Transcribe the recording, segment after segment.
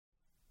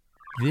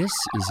This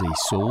is a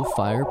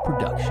Soulfire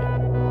production.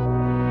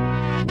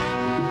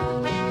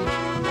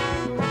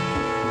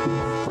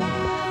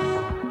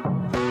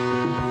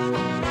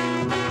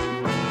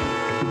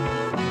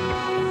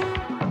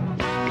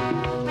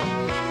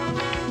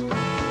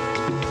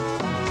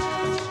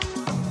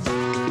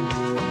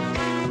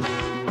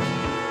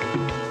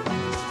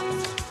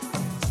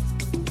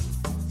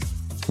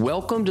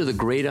 Welcome to The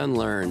Great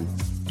Unlearn.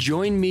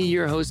 Join me,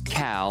 your host,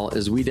 Cal,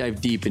 as we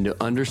dive deep into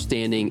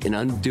understanding and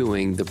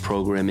undoing the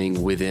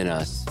programming within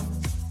us.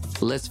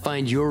 Let's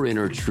find your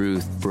inner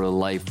truth for a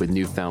life with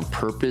newfound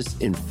purpose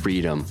and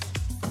freedom.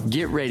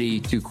 Get ready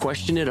to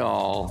question it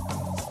all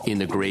in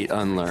The Great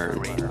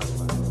Unlearn.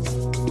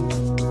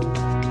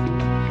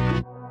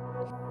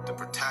 To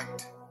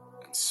protect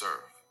and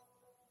serve.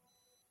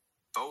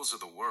 Those are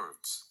the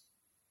words.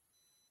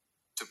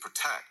 To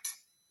protect.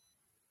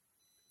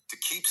 To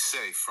keep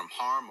safe from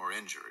harm or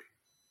injury.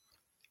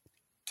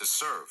 To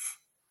serve.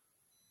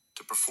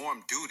 To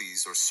perform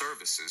duties or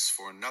services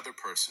for another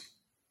person.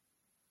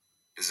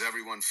 Does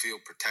everyone feel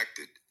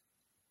protected?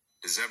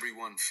 Does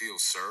everyone feel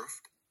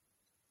served?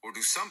 Or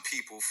do some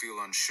people feel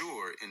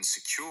unsure,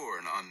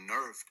 insecure, and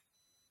unnerved?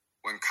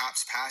 When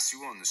cops pass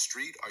you on the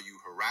street, are you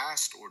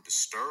harassed or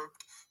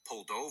disturbed,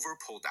 pulled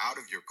over, pulled out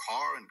of your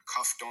car, and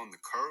cuffed on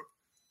the curb?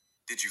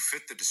 Did you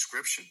fit the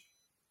description?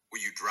 Were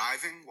you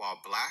driving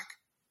while black?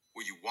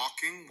 Were you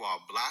walking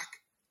while black?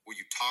 Were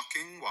you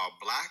talking while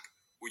black?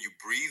 Were you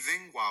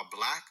breathing while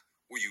black?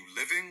 Were you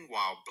living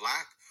while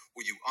black?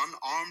 Were you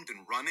unarmed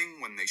and running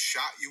when they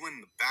shot you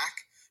in the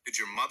back? Did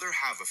your mother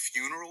have a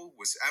funeral?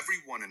 Was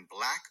everyone in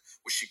black?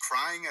 Was she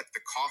crying at the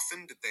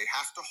coffin? Did they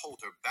have to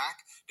hold her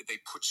back? Did they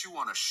put you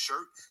on a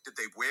shirt? Did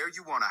they wear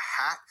you on a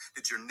hat?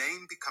 Did your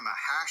name become a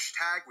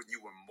hashtag when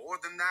you were more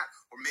than that?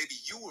 Or maybe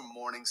you were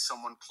mourning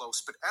someone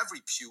close, but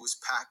every pew was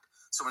packed.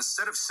 So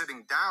instead of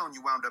sitting down,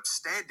 you wound up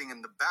standing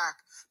in the back.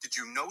 Did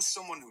you know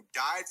someone who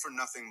died for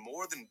nothing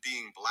more than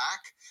being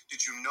black?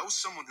 Did you know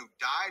someone who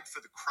died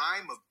for the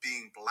crime of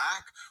being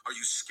black? Are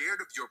you scared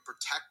of your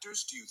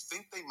protectors? Do you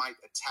think they might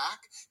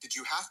attack? Did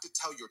you have to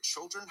tell your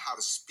children how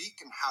to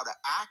speak and how to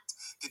act?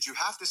 Did you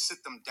have to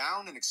sit them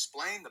down and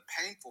explain the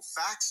painful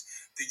facts?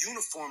 The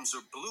uniforms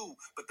are blue,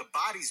 but the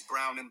body's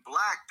brown and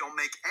black. Don't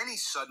make any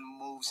sudden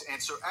moves.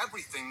 Answer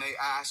everything they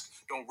ask.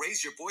 Don't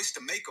raise your voice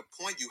to make a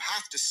point. You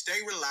have to stay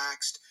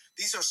relaxed.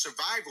 These are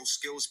survival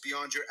skills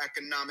beyond your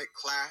economic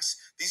class.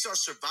 These are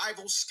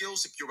survival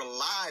skills if you're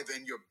alive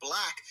and you're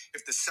black.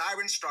 If the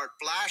sirens start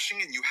flashing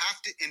and you have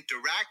to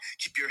interact,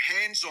 keep your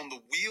hands on the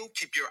wheel,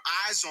 keep your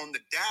eyes on the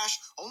dash.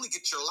 Only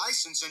get your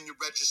license and your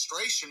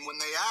registration when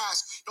they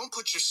ask. Don't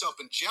put yourself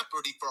in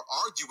jeopardy for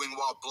arguing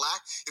while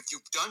black. If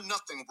you've done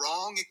nothing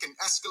wrong, it can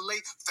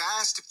escalate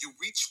fast. If you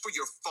reach for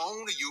your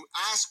phone or you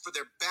ask for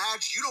their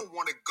badge, you don't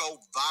want to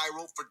go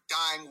viral for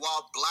dying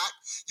while black.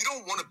 You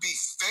don't want to be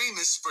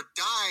famous for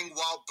dying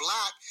while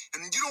black,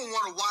 and you don't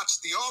want to watch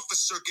the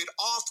officer get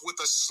off with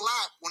a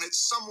slap when it's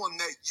someone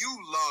that you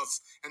love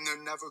and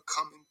they're never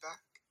coming back.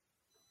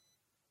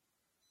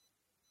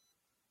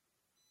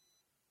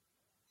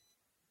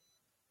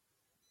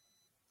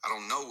 I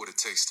don't know what it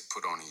takes to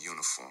put on a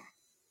uniform,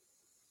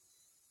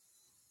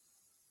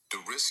 to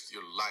risk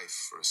your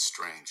life for a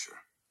stranger,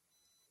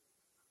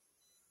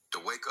 to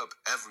wake up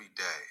every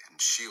day and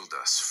shield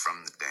us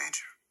from the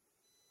danger,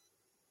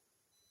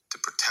 to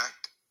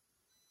protect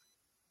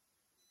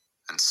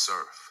and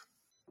serve.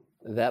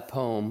 That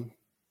poem,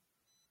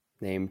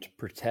 named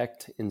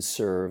Protect and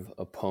Serve,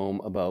 a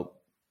poem about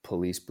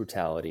police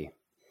brutality,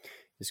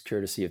 is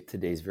courtesy of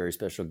today's very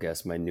special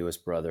guest, my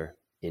newest brother,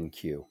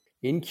 InQ.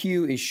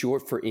 InQ is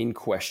short for In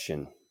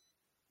Question,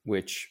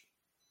 which,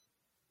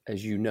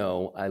 as you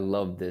know, I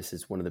love this.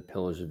 It's one of the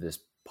pillars of this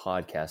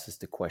podcast is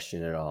to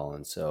question it all.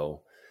 And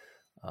so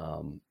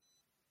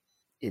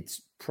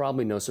it's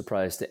probably no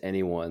surprise to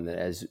anyone that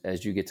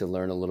as you get to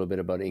learn a little bit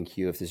about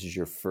InQ, if this is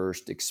your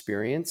first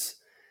experience,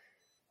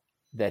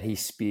 that he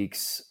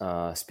speaks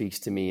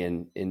to me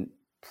in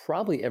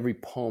probably every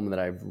poem that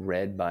I've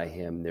read by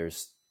him.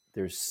 There's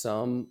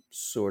some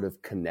sort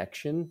of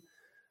connection,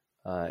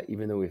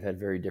 even though we've had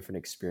very different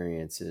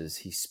experiences.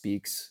 He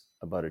speaks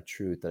about a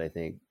truth that I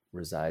think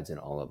resides in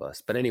all of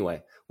us. But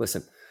anyway,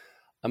 listen,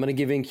 I'm going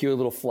to give InQ a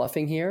little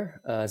fluffing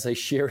here as I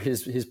share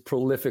his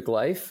prolific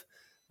life.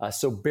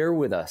 So bear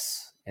with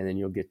us, and then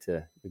you'll get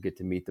to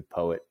meet the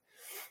poet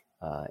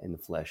in the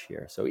flesh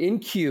here. So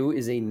InQ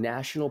is a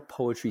National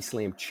Poetry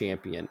Slam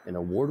champion, an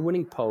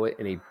award-winning poet,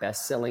 and a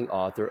best-selling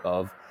author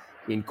of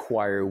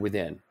Inquire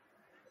Within.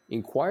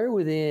 Inquire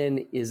Within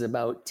is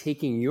about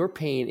taking your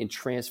pain and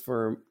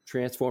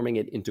transforming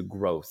it into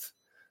growth,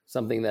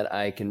 something that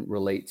I can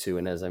relate to,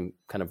 and as I'm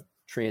kind of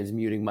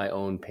transmuting my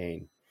own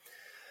pain.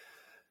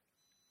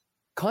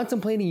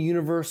 Contemplating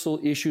universal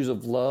issues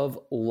of love,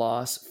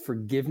 loss,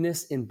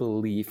 forgiveness, and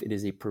belief, it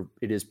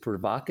is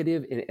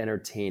provocative and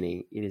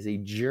entertaining. It is a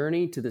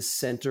journey to the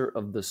center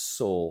of the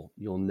soul.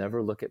 You'll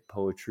never look at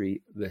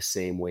poetry the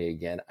same way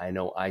again. I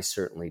know I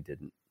certainly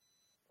didn't.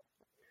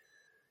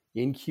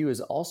 InQ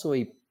is also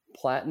a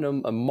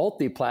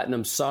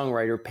multi-platinum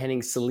songwriter,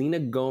 penning Selena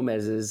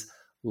Gomez's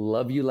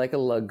Love You Like a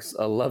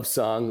Love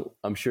Song.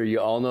 I'm sure you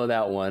all know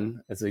that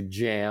one. It's a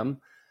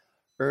jam,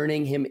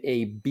 earning him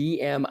a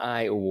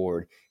BMI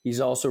award.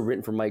 He's also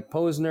written for Mike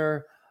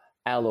Posner,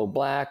 Aloe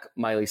Black,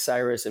 Miley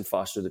Cyrus, and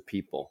Foster the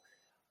People.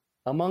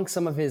 Among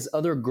some of his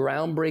other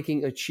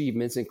groundbreaking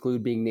achievements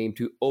include being named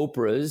to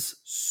Oprah's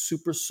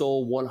Super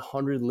Soul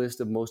 100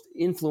 list of most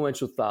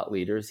influential thought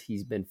leaders.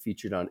 He's been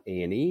featured on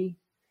A&E,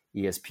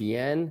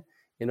 ESPN,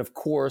 and of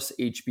course,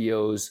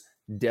 HBO's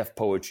Def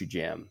Poetry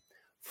Jam.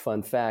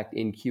 Fun fact,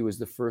 InQ is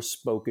the first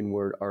spoken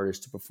word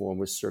artist to perform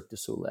with Cirque du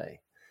Soleil.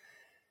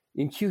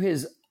 InQ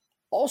has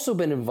also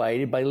been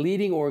invited by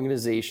leading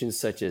organizations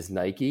such as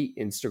Nike,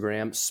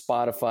 Instagram,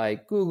 Spotify,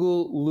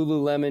 Google,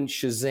 Lululemon,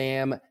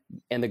 Shazam,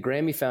 and the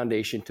Grammy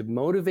Foundation to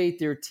motivate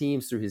their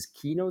teams through his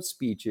keynote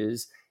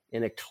speeches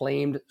and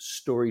acclaimed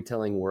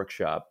storytelling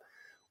workshop,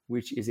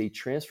 which is a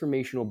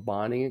transformational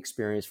bonding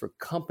experience for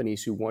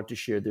companies who want to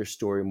share their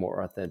story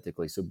more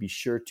authentically. So be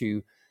sure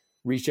to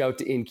reach out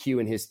to InQ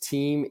and his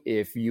team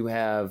if you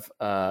have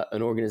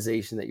an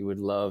organization that you would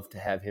love to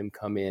have him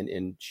come in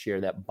and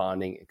share that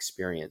bonding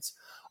experience.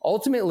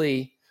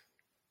 Ultimately,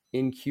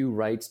 InQ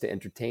writes to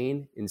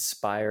entertain,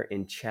 inspire,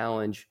 and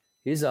challenge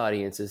his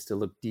audiences to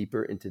look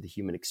deeper into the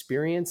human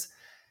experience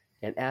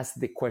and ask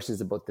the questions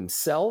about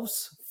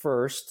themselves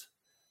first,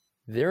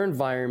 their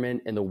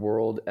environment, and the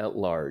world at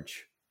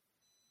large.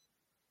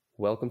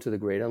 Welcome to The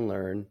Great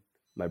Unlearn,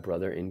 my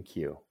brother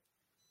InQ.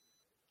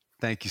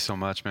 Thank you so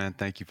much, man.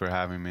 Thank you for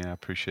having me. I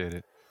appreciate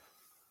it.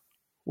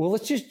 Well,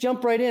 let's just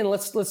jump right in.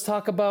 Let's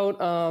talk about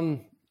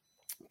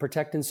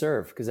Protect and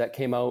Serve, because that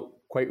came out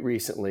quite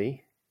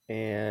recently.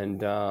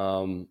 And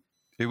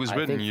it was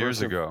written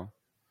years ago.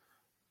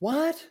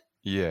 What?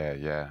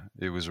 Yeah.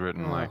 It was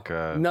written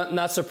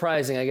not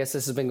surprising. I guess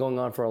this has been going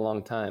on for a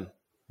long time.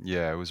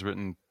 Yeah, it was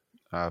written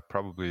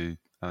probably,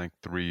 I think,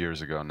 3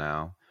 years ago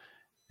now.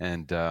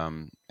 And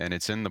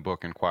it's in the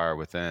book Inquire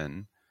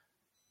Within.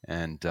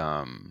 And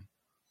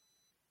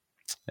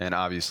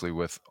obviously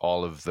with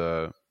all of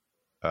the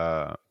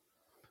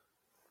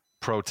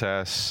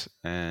protests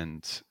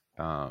and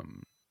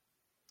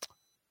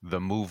the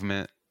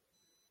movement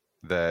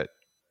that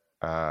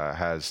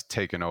has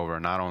taken over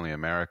not only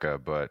America,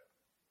 but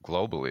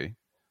globally,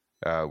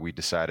 we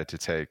decided to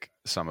take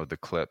some of the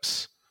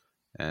clips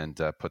and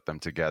put them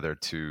together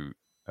to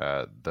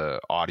the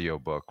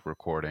audiobook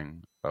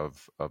recording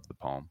of the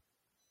poem.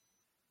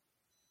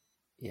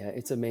 Yeah,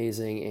 it's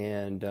amazing.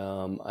 And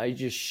I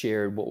just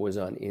shared what was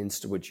on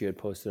what you had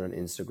posted on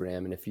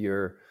Instagram. And if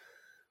you're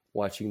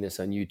watching this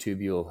on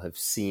YouTube, you'll have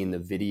seen the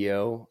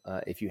video.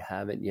 If you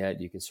haven't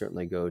yet, you can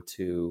certainly go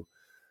to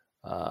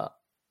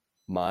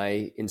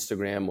my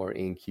Instagram or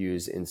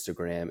InQ's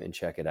Instagram and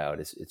check it out.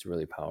 It's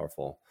really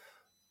powerful.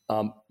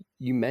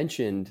 You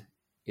mentioned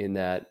in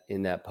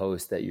that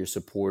post that you're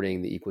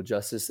supporting the Equal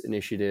Justice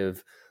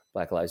Initiative,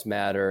 Black Lives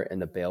Matter,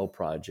 and the Bail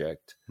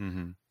Project.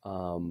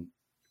 Mm-hmm.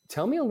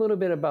 Tell me a little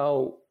bit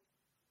about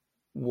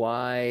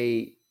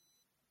why,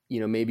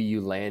 maybe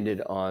you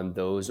landed on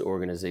those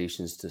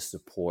organizations to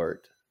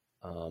support.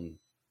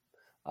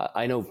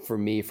 I know for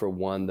me, for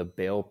one, the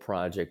Bail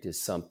Project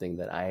is something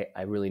that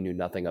I really knew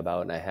nothing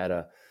about. And I had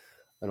an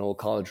old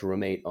college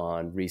roommate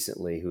on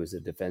recently who is a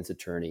defense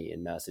attorney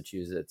in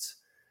Massachusetts.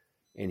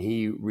 And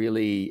he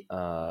really,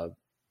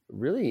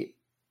 really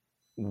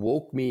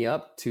woke me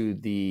up to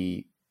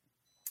the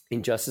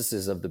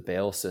injustices of the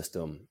bail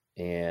system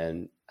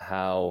and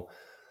how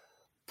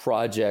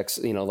projects,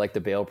 like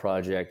the Bail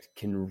Project,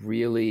 can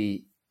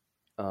really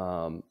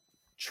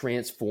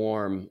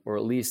transform or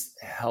at least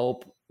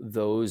help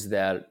those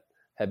that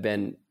have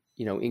been,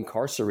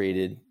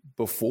 incarcerated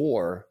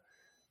before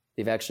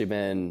they've actually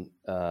been,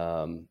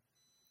 the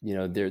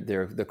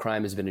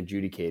crime has been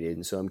adjudicated.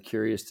 And so I'm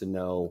curious to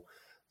know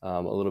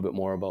a little bit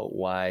more about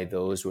why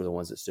those were the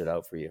ones that stood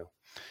out for you.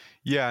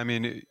 Yeah, I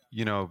mean,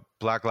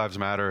 Black Lives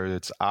Matter,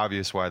 it's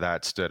obvious why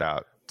that stood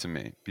out to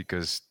me,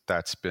 because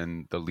that's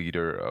been the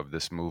leader of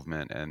this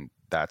movement, and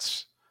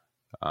that's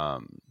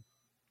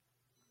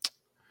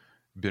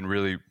been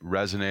really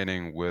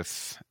resonating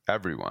with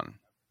everyone.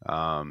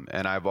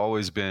 And I've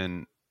always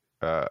been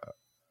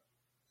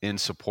in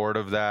support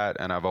of that,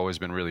 and I've always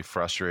been really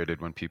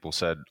frustrated when people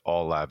said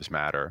all lives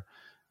matter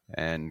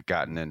and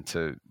gotten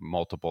into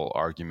multiple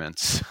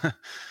arguments.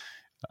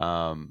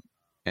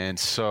 And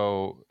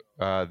so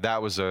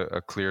that was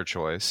a clear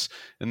choice.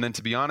 And then,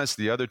 to be honest,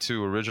 the other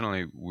two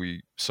originally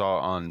we saw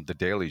on The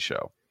Daily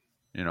Show.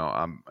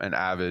 I'm an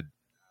avid,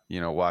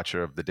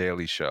 watcher of The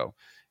Daily Show,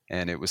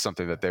 and it was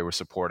something that they were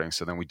supporting.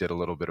 So then we did a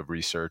little bit of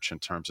research in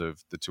terms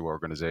of the two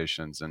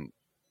organizations and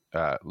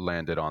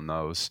landed on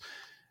those.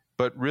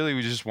 But really,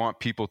 we just want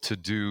people to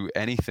do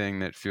anything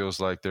that feels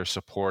like they're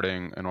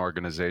supporting an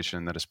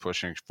organization that is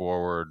pushing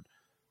forward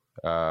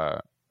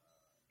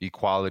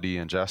equality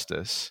and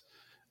justice.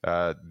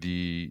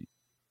 The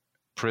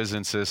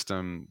prison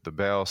system, the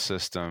bail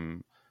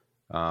system,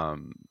 all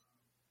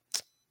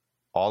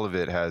of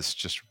it has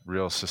just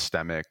real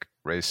systemic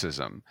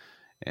racism,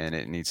 and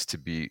it needs to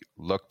be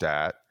looked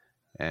at,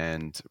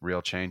 and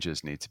real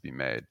changes need to be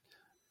made.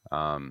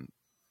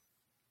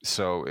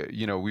 So,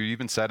 we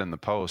even said in the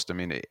post, I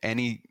mean,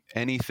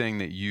 anything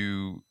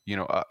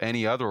that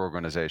any other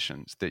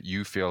organizations that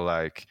you feel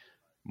like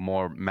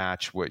more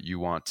match what you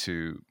want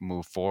to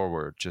move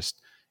forward,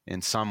 just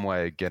in some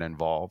way get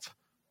involved.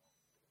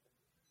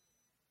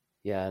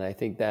 Yeah, and I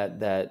think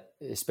that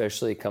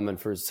especially coming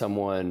for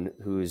someone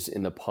who's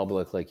in the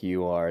public like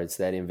you are, it's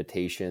that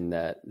invitation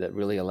that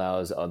really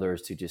allows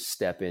others to just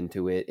step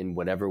into it in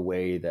whatever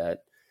way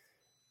that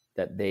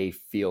they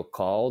feel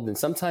called. And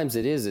sometimes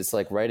it's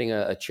like writing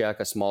a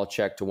small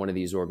check to one of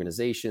these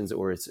organizations,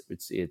 or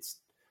it's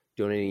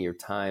donating your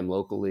time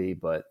locally.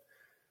 But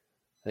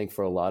I think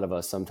for a lot of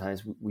us,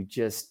 sometimes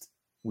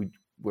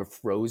we're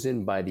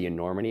frozen by the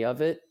enormity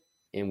of it.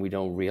 And we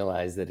don't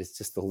realize that it's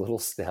just the little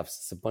steps.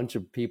 It's a bunch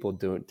of people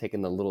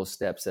taking the little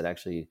steps that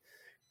actually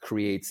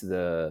creates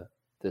the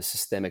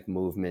systemic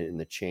movement and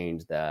the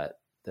change that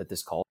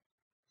this calls.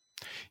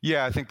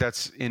 Yeah, I think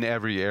that's in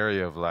every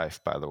area of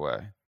life, by the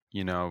way.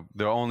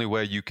 The only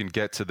way you can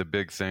get to the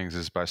big things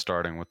is by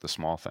starting with the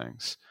small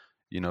things.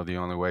 The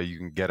only way you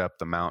can get up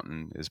the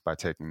mountain is by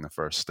taking the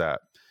first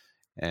step.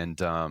 And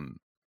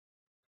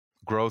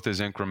growth is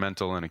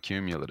incremental and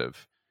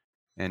accumulative.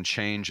 And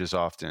change is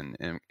often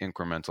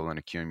incremental and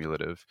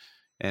accumulative.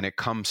 And it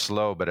comes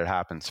slow, but it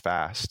happens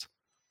fast.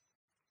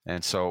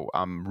 And so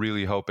I'm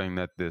really hoping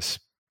that this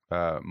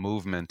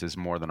movement is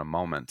more than a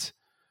moment,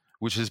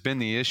 which has been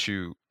the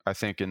issue, I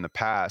think, in the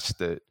past,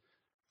 that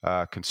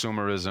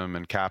consumerism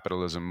and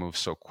capitalism moves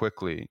so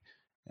quickly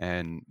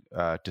and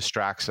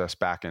distracts us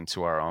back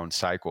into our own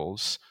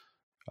cycles,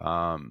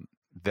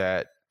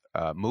 that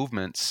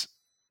movements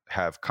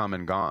have come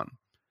and gone.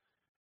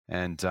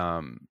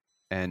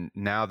 And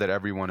now that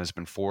everyone has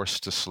been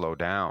forced to slow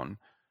down,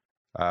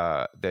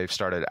 they've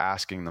started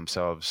asking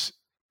themselves,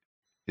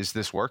 is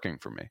this working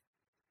for me?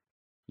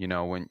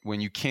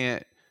 When you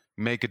can't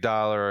make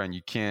 $1 and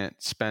you can't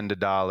spend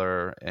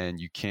 $1 and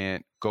you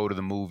can't go to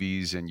the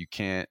movies and you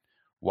can't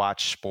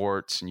watch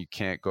sports and you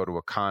can't go to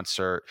a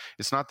concert,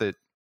 it's not that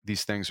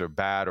these things are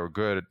bad or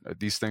good.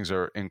 These things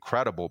are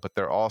incredible, but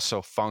they're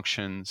also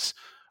functions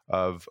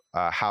of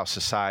how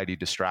society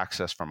distracts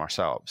us from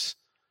ourselves.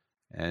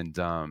 And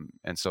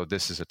so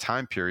this is a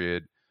time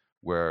period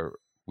where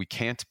we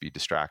can't be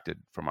distracted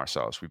from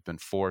ourselves. We've been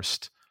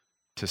forced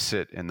to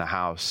sit in the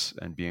house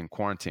and be in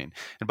quarantine.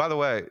 And by the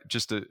way,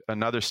 just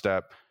another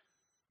step,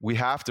 we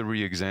have to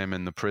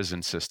re-examine the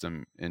prison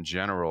system in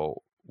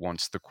general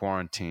once the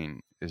quarantine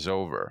is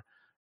over.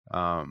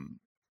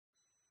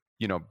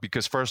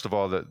 Because first of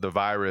all, the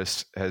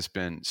virus has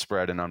been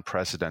spread in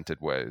unprecedented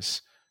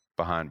ways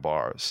behind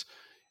bars.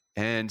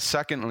 And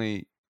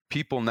secondly,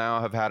 people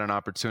now have had an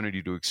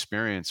opportunity to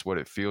experience what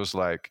it feels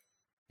like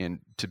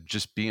to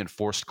just be in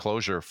forced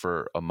closure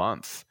for a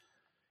month.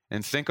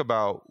 And think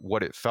about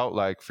what it felt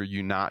like for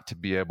you not to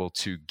be able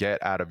to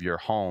get out of your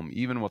home,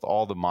 even with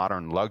all the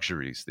modern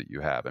luxuries that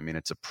you have. I mean,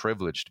 it's a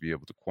privilege to be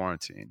able to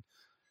quarantine.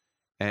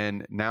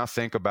 And now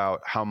think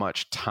about how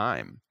much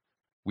time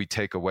we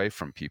take away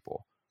from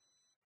people,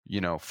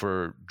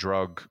 for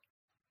drug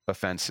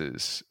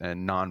offenses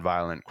and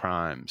nonviolent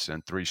crimes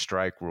and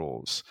 3-strike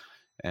rules.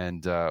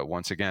 And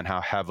once again,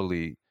 how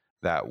heavily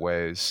that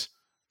weighs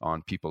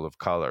on people of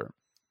color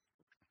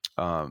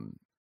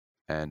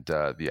and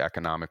the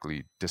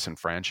economically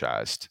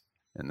disenfranchised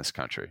in this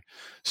country.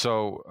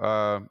 So,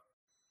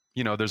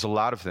 there's a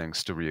lot of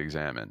things to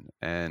re-examine.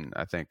 And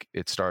I think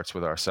it starts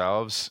with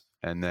ourselves.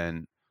 And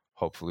then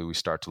hopefully we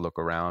start to look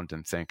around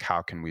and think,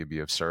 how can we be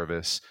of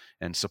service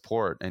and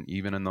support? And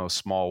even in those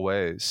small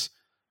ways,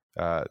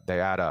 they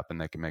add up and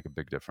they can make a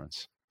big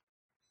difference.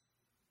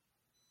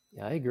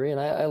 Yeah, I agree. And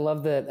I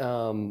love that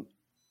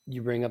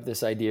you bring up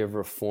this idea of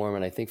reform.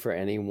 And I think for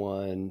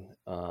anyone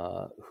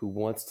who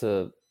wants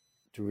to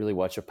really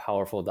watch a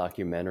powerful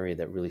documentary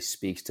that really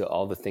speaks to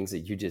all the things that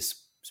you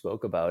just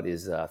spoke about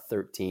is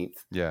 13th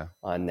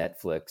on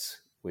Netflix,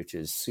 which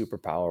is super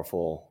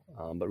powerful,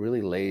 but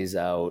really lays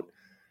out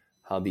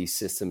how these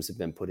systems have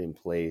been put in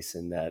place.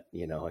 And that,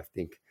 I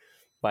think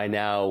by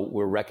now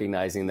we're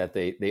recognizing that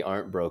they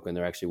aren't broken.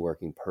 They're actually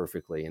working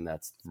perfectly. And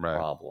that's the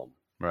problem.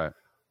 Right.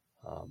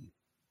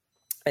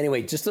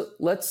 Anyway,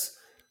 let's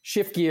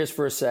shift gears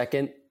for a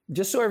second.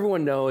 Just so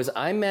everyone knows,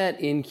 I met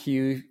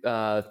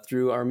InQ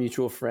through our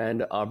mutual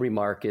friend, Aubrey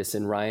Marcus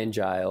and Ryan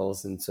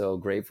Giles. And so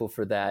grateful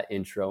for that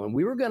intro. And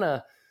we were going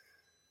to,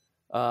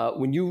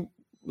 when you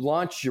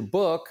launched your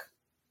book,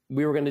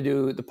 we were going to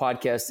do the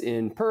podcast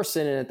in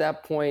person. And at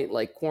that point,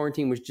 like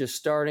quarantine was just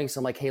starting. So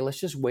I'm like, hey, let's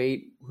just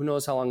wait. Who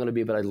knows how long I'm going to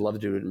be, but I'd love to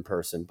do it in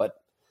person. But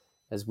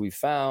as we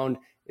found,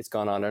 it's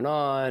gone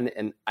on.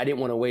 And I didn't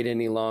want to wait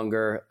any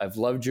longer. I've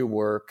loved your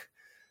work.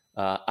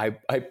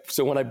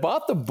 So when I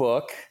bought the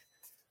book,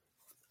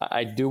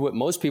 I do what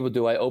most people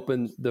do. I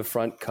open the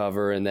front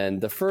cover and then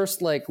the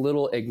first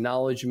little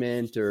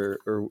acknowledgement or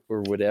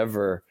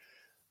whatever.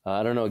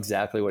 I don't know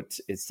exactly what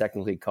it's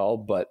technically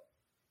called, but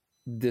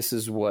this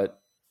is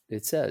what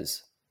it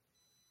says.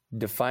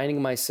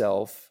 Defining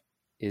myself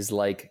is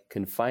like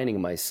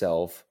confining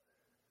myself,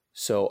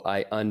 so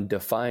I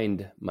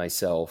undefined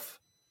myself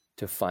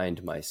to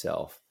find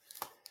myself.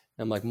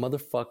 I'm like,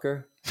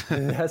 motherfucker,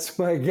 that's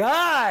my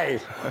guy.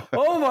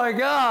 Oh my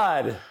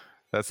God.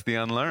 That's the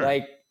unlearn.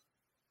 Like,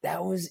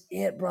 that was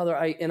it, brother.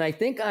 I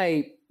think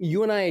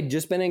you and I had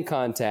just been in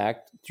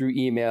contact through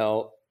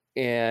email,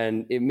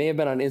 and it may have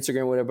been on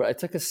Instagram or whatever, but I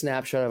took a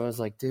snapshot of it. I was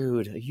like,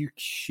 dude, are you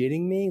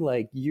shitting me?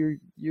 Like, you're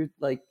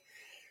like,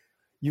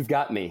 you've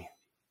got me.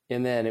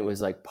 And then it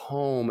was like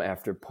poem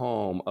after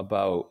poem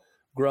about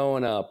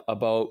growing up,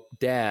 about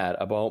dad,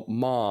 about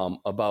mom,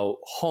 about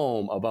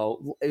home,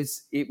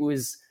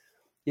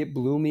 it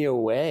blew me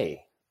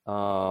away.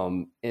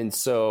 And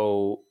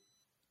so,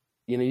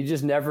 you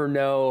just never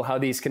know how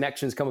these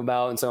connections come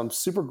about. And so I'm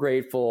super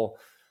grateful,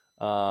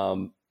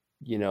 the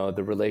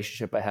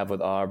relationship I have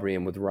with Aubrey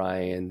and with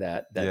Ryan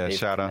that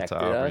shout out to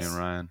Aubrey and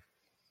Ryan.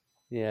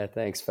 Yeah.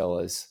 Thanks,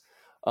 fellas.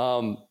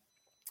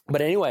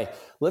 But anyway,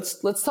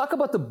 let's talk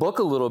about the book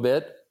a little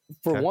bit.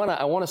 For one,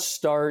 I want to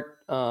start,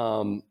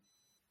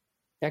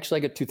 actually I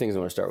got two things I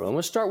want to start with. I'm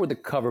going to start with the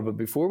cover, but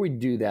before we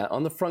do that,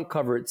 on the front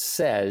cover, it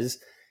says,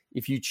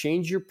 if you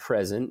change your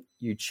present,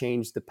 you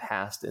change the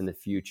past and the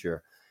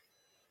future.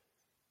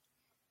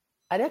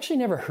 I'd actually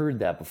never heard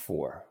that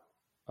before.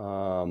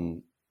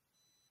 And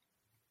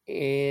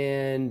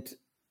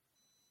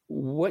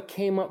what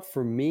came up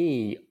for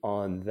me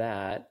on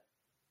that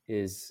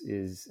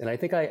is, and I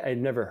think I'd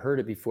never heard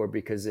it before,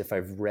 because if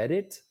I've read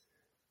it,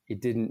 it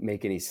didn't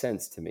make any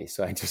sense to me.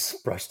 So I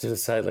just brushed it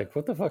aside, like,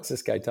 what the fuck's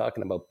this guy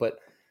talking about? But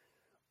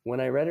when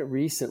I read it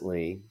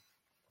recently,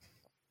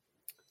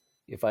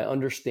 if I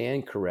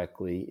understand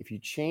correctly, if you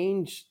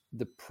change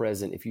the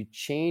present, if you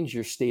change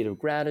your state of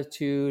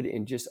gratitude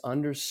and just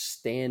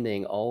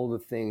understanding all the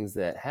things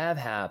that have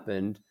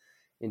happened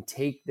and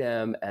take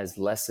them as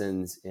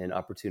lessons and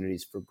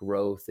opportunities for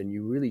growth, and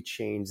you really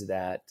change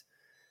that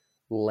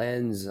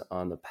lens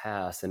on the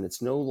past, and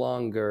it's no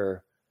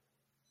longer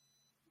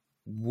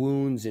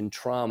wounds and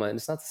trauma. And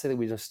it's not to say that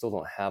we just still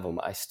don't have them.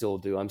 I still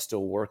do. I'm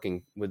still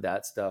working with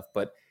that stuff,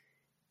 but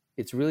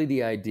it's really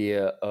the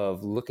idea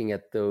of looking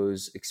at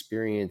those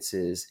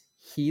experiences,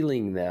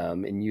 healing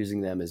them, and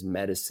using them as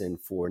medicine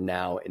for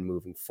now and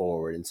moving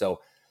forward. And so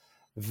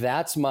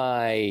that's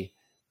my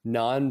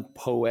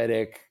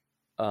non-poetic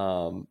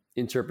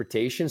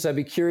interpretation. So I'd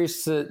be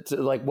curious to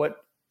like what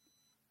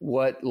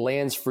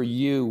lands for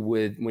you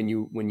with when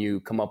you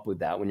come up with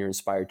that, when you're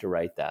inspired to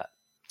write that.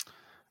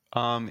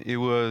 It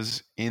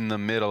was in the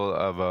middle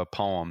of a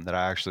poem that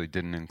I actually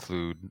didn't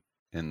include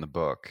in the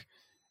book,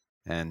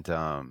 and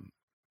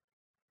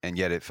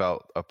yet it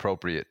felt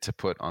appropriate to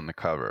put on the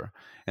cover.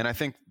 And I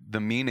think the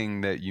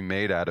meaning that you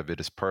made out of it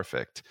is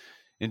perfect.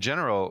 In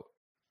general,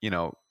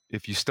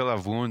 if you still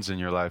have wounds in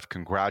your life,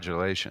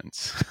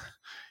 congratulations.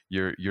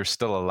 You're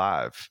still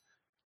alive.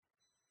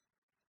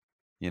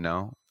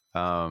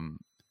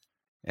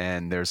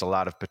 And there's a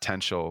lot of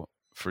potential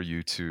for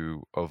you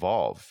to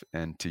evolve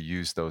and to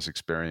use those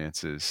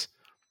experiences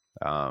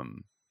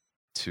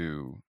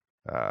to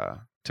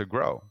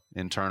grow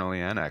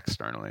internally and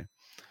externally.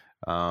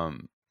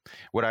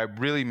 What I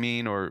really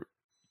mean, or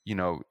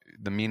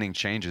the meaning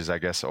changes, I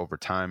guess, over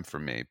time for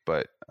me.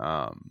 But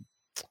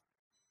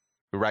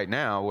right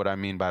now, what I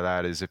mean by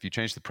that is, if you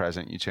change the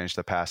present, you change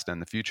the past and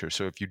the future.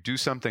 So if you do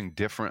something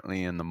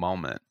differently in the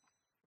moment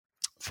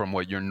from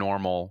what your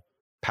normal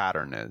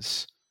pattern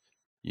is,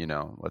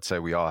 let's say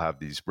we all have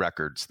these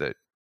records that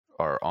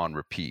are on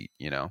repeat,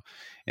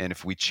 and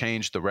if we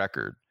change the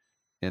record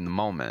in the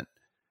moment,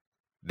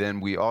 then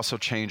we also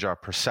change our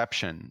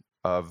perception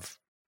of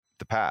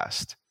the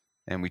past,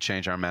 and we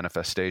change our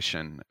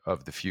manifestation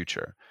of the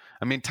future.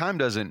 I mean, time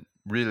doesn't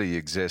really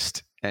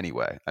exist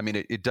anyway. I mean,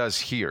 it does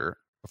here.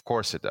 Of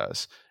course it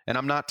does. And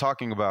I'm not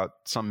talking about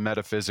some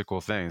metaphysical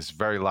things,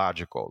 very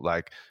logical.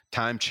 Like,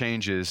 time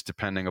changes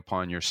depending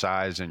upon your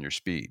size and your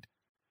speed,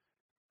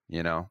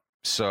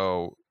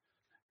 So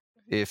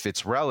if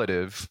it's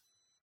relative,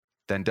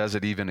 then does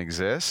it even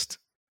exist?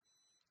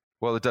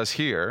 Well, it does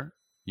here,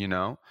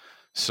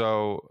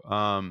 So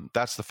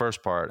that's the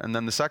first part. And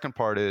then the second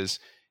part is,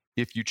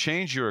 if you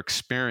change your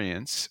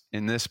experience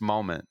in this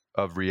moment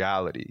of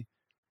reality,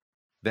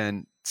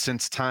 then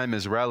since time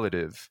is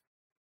relative,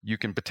 you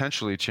can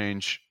potentially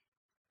change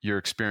your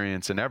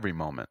experience in every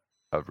moment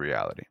of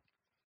reality.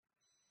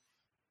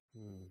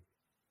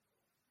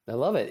 I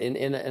love it.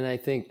 And I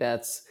think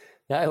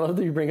I love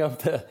that you bring up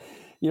the,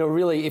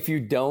 really, if you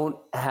don't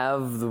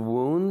have the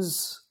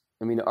wounds,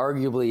 I mean,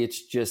 arguably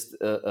it's just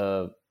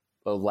a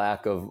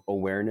lack of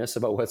awareness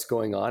about what's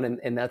going on.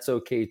 And that's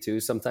okay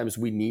too. Sometimes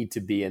we need to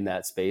be in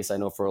that space. I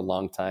know for a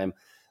long time,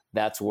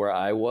 that's where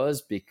I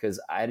was,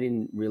 because I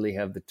didn't really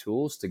have the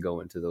tools to go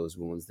into those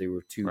wounds. They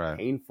were too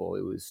painful.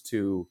 It was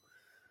too,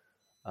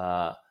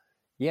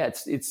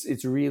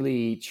 it's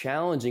really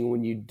challenging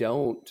when you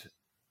don't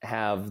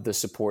have the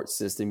support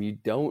system. You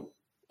don't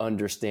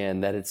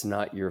understand that it's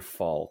not your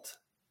fault,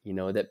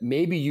 that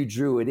maybe you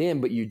drew it in,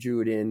 but you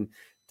drew it in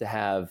to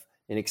have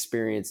an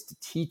experience to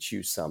teach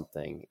you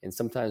something. And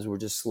sometimes we're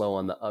just slow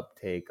on the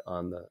uptake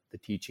on the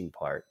teaching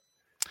part.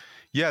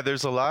 Yeah,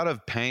 there's a lot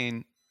of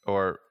pain,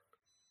 or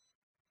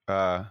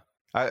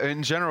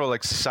in general,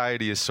 like,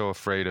 society is so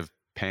afraid of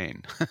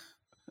pain.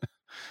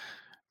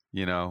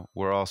 You know,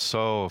 we're all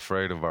so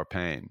afraid of our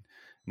pain.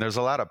 And there's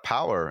a lot of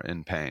power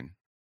in pain.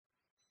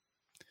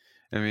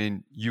 I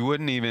mean, you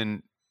wouldn't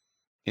even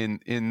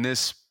in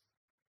this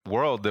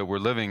world that we're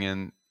living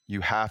in,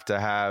 you have to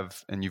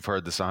have, and you've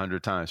heard this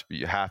 100 times, but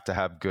you have to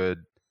have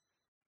good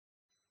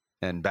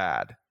and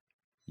bad.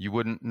 You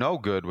wouldn't know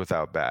good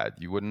without bad.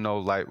 You wouldn't know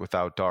light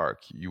without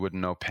dark. You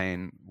wouldn't know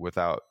pain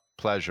without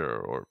pleasure,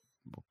 or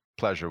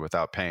pleasure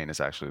without pain is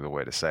actually the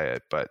way to say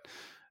it. But,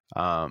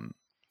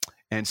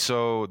 and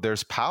so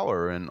there's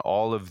power in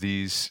all of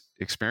these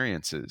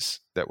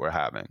experiences that we're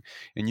having.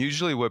 And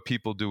usually what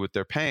people do with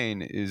their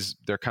pain is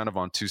they're kind of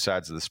on two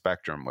sides of the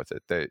spectrum with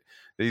it. They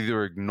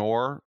either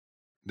ignore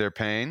their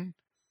pain,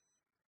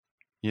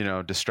 you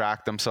know,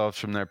 distract themselves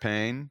from their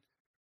pain,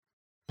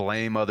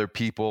 blame other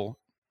people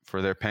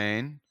for their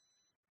pain,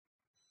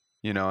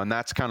 you know, and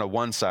that's kind of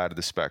one side of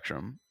the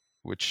spectrum,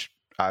 which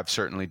I've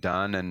certainly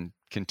done and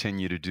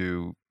continue to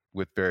do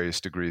with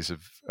various degrees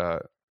of,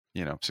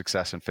 you know,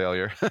 success and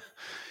failure.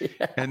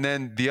 Yeah. And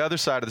then the other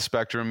side of the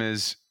spectrum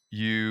is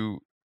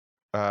you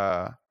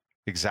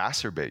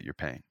exacerbate your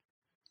pain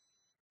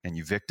and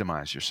you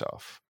victimize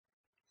yourself,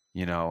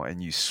 you know,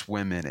 and you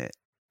swim in it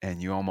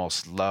and you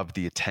almost love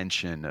the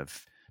attention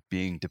of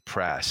being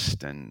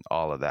depressed and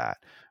all of that,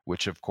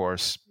 which of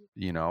course,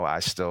 you know,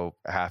 I still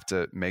have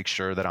to make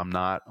sure that I'm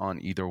not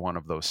on either one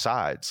of those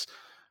sides.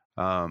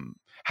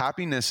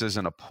 Happiness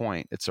isn't a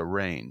point, it's a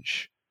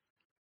range.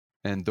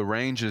 And the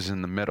range is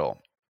in the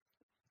middle.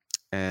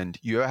 And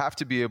you have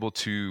to be able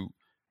to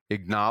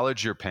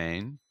acknowledge your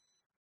pain,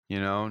 you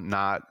know,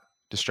 not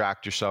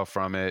distract yourself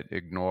from it,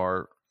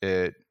 ignore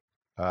it,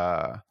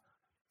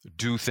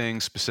 do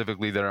things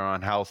specifically that are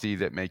unhealthy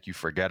that make you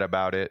forget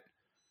about it,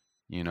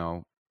 you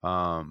know,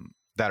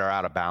 that are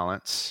out of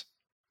balance,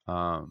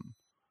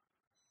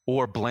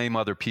 or blame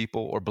other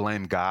people or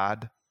blame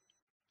God.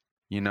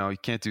 You know, you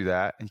can't do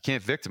that. And you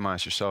can't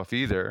victimize yourself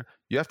either.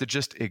 You have to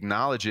just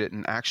acknowledge it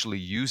and actually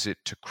use it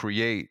to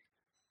create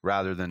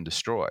rather than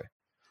destroy.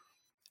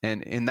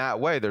 And in that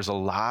way, there's a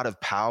lot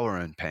of power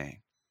in pain.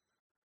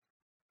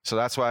 So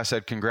that's why I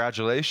said,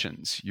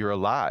 congratulations, you're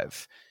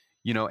alive.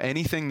 You know,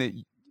 anything that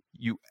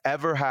you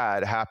ever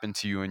had happen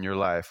to you in your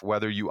life,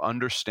 whether you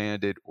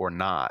understand it or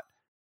not,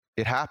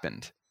 it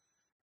happened.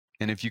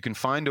 And if you can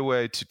find a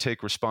way to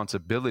take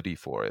responsibility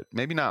for it,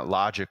 maybe not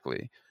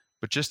logically,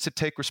 but just to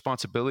take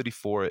responsibility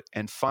for it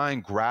and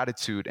find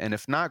gratitude. And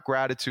if not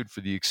gratitude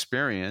for the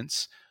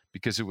experience,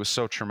 because it was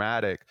so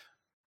traumatic,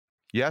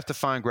 you have to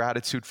find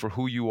gratitude for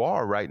who you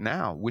are right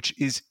now, which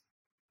is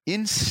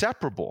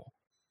inseparable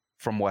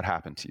from what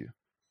happened to you.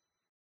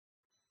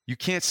 You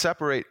can't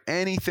separate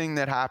anything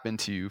that happened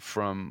to you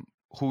from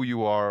who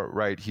you are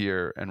right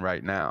here and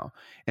right now.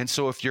 And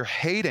so if you're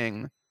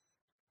hating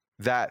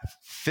that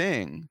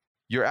thing,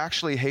 you're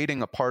actually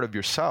hating a part of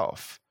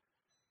yourself.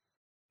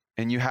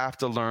 And you have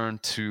to learn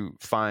to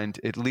find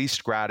at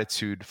least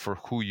gratitude for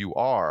who you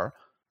are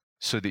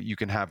so that you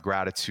can have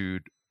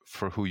gratitude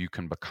for who you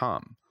can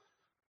become.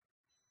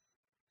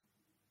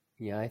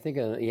 Yeah, I think,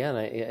 and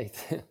I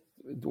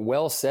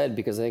well said,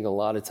 because I think a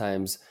lot of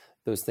times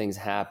those things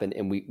happen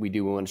and we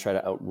want to try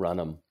to outrun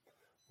them,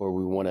 or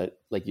we want to,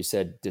 like you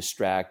said,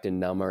 distract and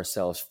numb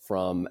ourselves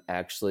from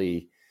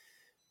actually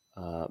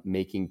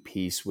making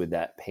peace with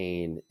that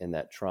pain and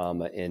that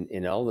trauma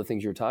and all the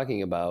things you're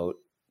talking about.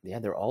 Yeah,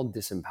 they're all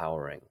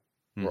disempowering.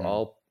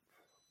 Mm-hmm.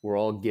 We're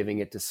all giving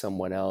it to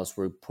someone else.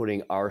 We're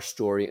putting our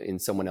story in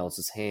someone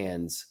else's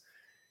hands.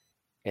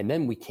 And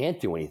then we can't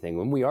do anything.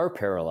 When we are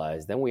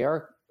paralyzed, then we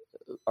are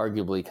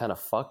arguably kind of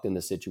fucked in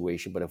the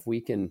situation. But if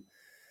we kind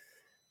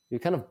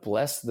of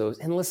bless those,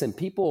 and listen,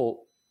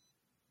 people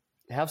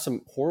have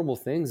some horrible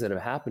things that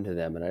have happened to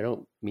them. And I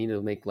don't mean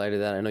to make light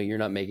of that. I know you're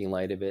not making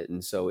light of it.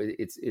 And so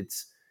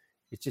it's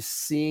just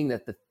seeing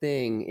that the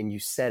thing, and you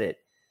said it,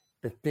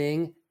 the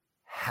thing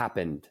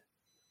happened,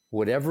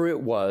 whatever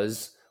it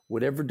was,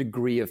 whatever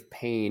degree of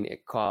pain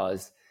it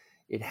caused,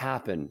 it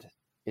happened.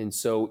 And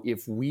so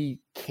if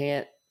we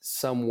can't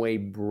some way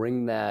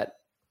bring that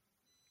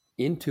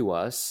into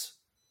us,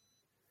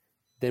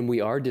 then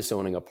we are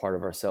disowning a part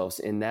of ourselves.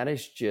 And that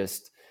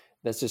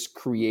just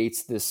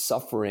creates this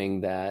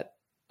suffering that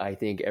I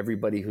think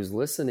everybody who's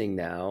listening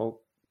now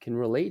can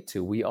relate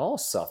to. We all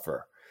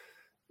suffer,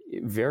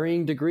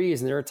 varying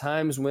degrees. And there are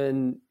times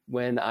when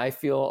I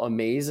feel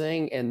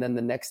amazing, and then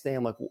the next day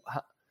I'm like,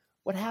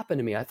 what happened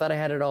to me? I thought I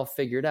had it all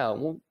figured out.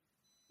 Well,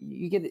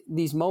 you get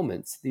these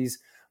moments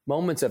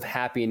of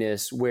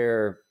happiness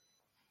where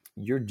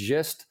you're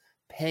just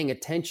paying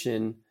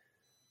attention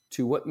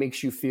to what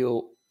makes you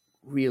feel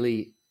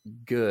really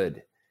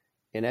good.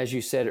 And as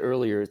you said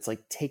earlier, it's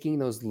like taking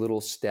those little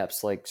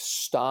steps, like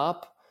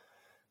stop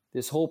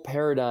this whole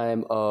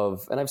paradigm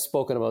of, and I've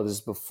spoken about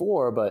this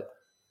before, but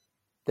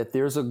that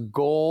there's a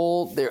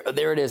goal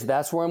there it is.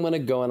 That's where I'm going to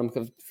go.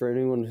 And for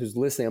anyone who's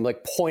listening, I'm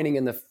like pointing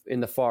in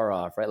the far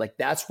off, right? Like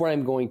that's where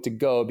I'm going to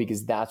go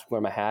because that's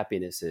where my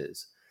happiness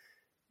is.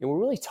 And we're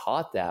really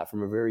taught that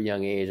from a very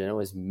young age. I know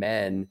as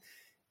men,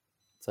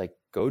 It's like,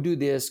 go do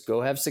this,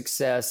 go have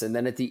success. And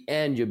then at the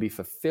end, you'll be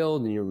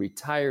fulfilled and you'll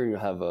retire and you'll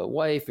have a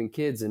wife and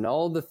kids and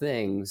all the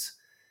things.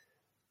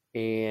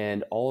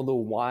 And all the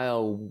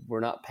while,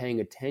 we're not paying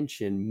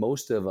attention,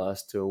 most of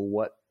us, to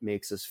what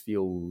makes us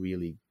feel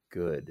really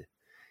good.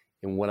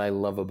 And what I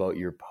love about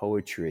your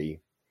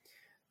poetry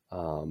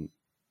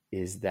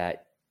is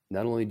that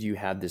not only do you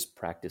have this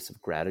practice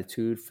of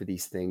gratitude for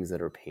these things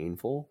that are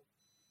painful,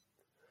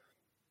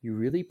 you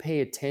really pay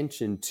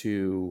attention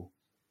to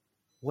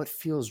what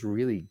feels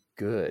really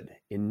good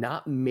and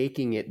not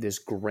making it this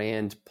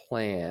grand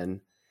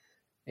plan.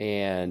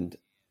 And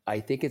I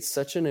think it's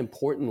such an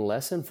important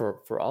lesson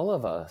for all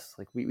of us.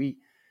 Like we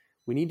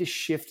need to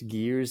shift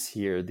gears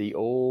here. The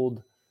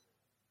old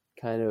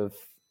kind of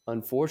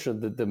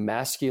unfortunate, the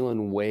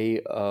masculine way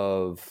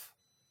of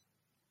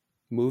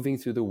moving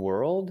through the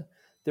world,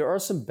 there are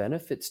some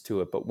benefits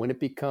to it, but when it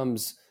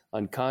becomes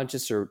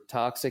unconscious or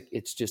toxic,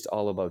 it's just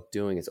all about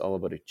doing, it's all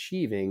about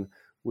achieving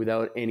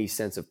without any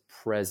sense of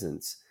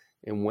presence.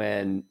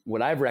 And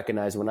what I've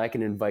recognized, when I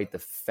can invite the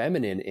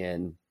feminine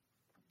in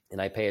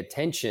and I pay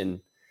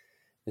attention,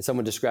 and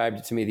someone described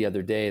it to me the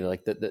other day,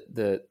 like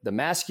the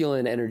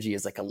masculine energy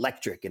is like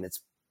electric and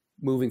it's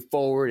moving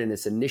forward and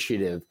it's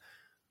initiative,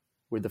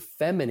 where the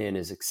feminine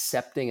is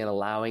accepting and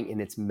allowing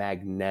and it's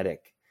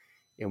magnetic.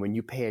 And when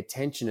you pay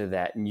attention to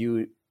that and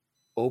you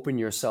open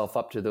yourself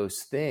up to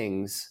those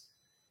things,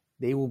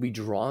 they will be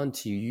drawn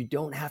to you. You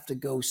don't have to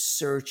go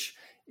search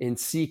and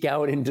seek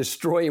out and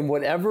destroy. And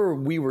whatever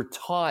we were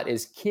taught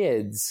as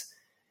kids,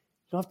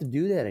 you don't have to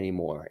do that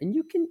anymore. And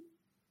you can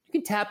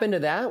tap into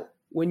that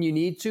when you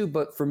need to.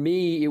 But for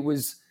me, it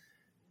was,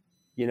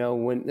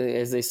 when,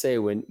 as they say,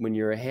 when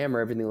you're a hammer,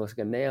 everything looks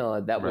like a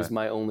nail. That was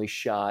my only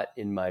shot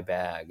in my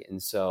bag.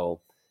 And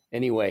so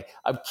anyway,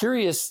 I'm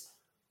curious,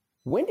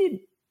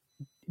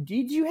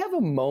 did you have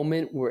a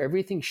moment where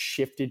everything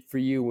shifted for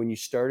you when you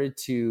started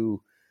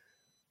to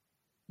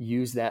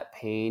use that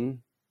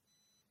pain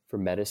for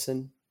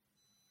medicine?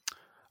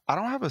 I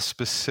don't have a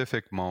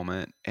specific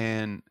moment.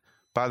 And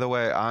by the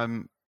way,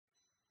 I'm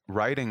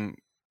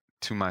writing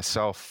to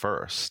myself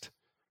first,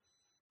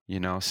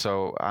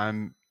 so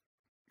I'm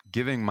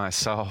giving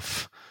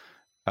myself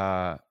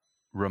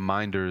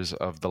reminders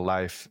of the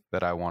life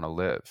that I want to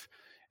live.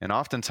 And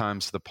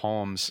oftentimes the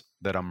poems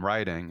that I'm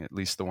writing, at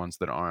least the ones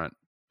that aren't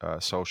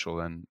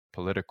social and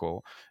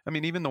political,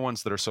 even the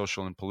ones that are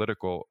social and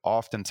political,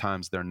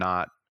 oftentimes they're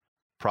not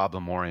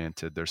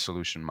problem-oriented, they're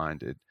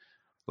solution-minded.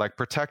 Like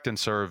Protect and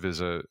Serve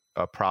is a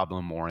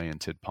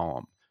problem-oriented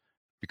poem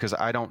because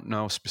I don't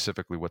know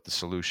specifically what the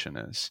solution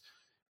is.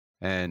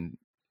 And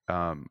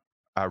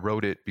I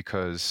wrote it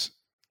because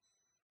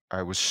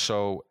I was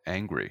so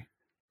angry.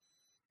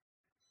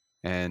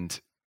 And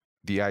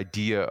the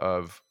idea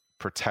of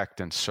protect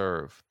and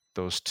serve,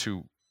 those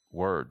two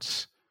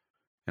words,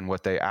 and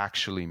what they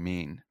actually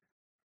mean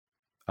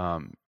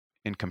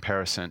in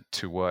comparison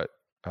to what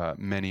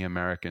many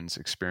Americans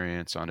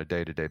experience on a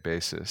day-to-day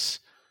basis,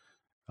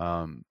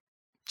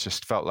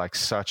 just felt like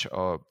such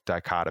a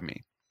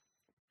dichotomy.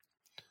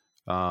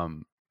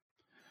 But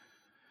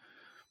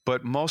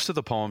most of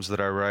the poems that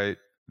I write,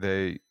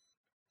 they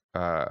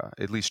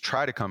at least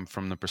try to come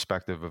from the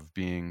perspective of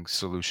being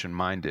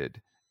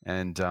solution-minded.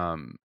 And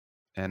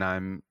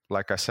I'm,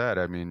 like I said,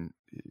 I'm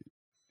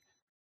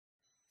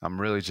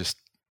really just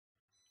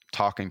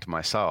talking to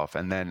myself,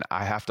 and then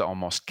I have to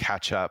almost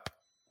catch up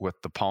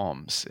with the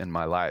poems in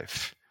my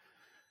life,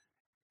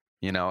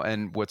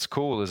 and what's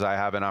cool is I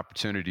have an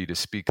opportunity to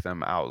speak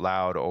them out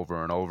loud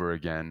over and over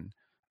again,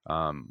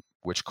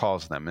 which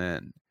calls them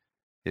in.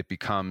 It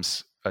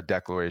becomes a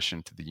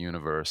declaration to the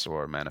universe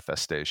or a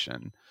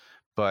manifestation.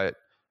 But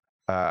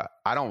I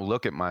don't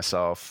look at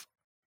myself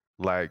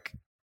like,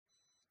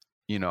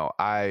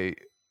 I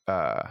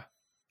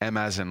am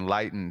as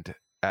enlightened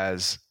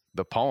as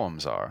the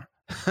poems are.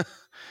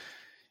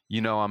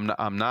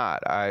 I'm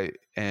not.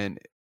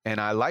 And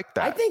I like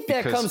that. I think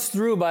that comes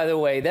through, by the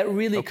way. That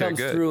really comes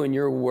through in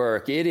your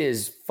work. It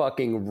is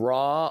fucking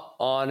raw,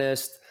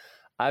 honest.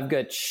 I've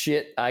got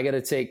shit I got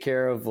to take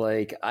care of.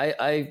 Like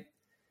I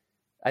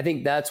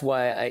think that's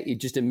why I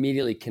just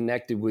immediately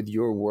connected with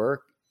your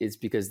work. It's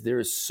because there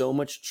is so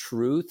much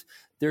truth.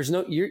 There's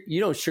you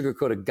don't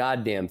sugarcoat a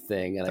goddamn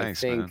thing. And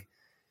thanks, I think man.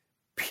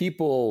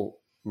 People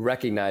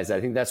recognize that.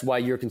 I think that's why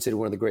you're considered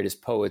one of the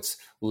greatest poets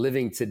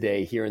living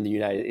today here in the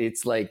United.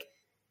 It's like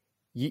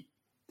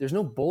there's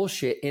no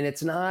bullshit, and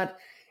it's not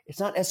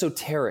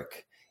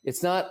esoteric.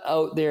 It's not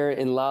out there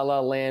in la la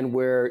land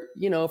where,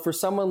 for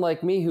someone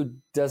like me who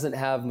doesn't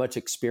have much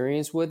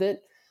experience with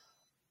it,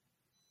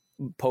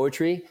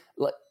 poetry,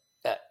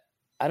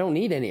 I don't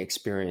need any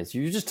experience.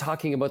 You're just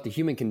talking about the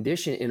human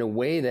condition in a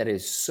way that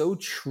is so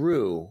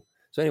true.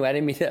 So anyway, I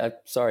didn't mean to,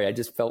 sorry, I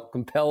just felt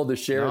compelled to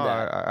share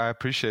that. I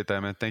appreciate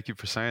that, man. Thank you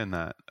for saying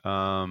that.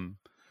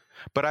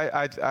 But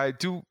I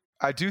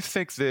do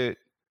think that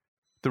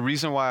the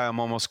reason why I'm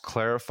almost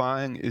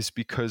clarifying is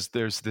because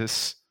there's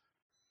this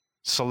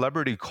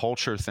celebrity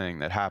culture thing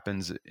that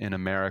happens in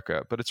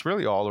America, but it's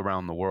really all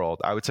around the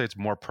world. I would say it's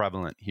more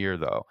prevalent here,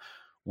 though,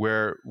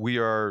 where we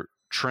are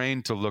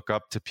trained to look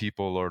up to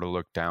people or to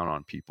look down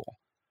on people.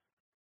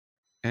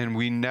 And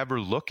we never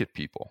look at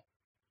people.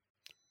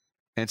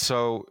 And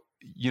so,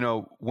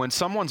 when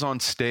someone's on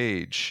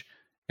stage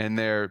and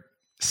they're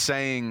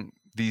saying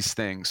these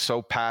things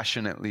so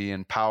passionately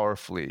and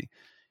powerfully,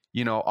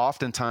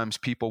 oftentimes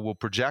people will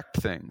project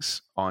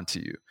things onto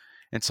you.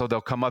 And so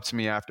they'll come up to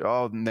me after,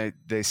 and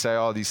they say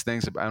all these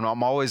things. And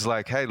I'm always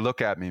like, hey,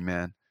 look at me,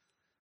 man.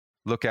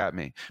 Look at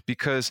me.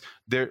 Because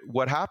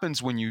what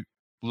happens when you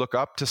look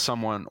up to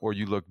someone or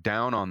you look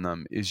down on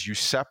them is you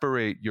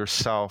separate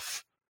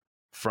yourself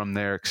from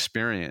their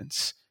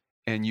experience.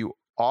 And you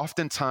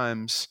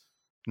oftentimes,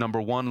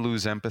 number one,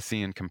 lose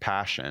empathy and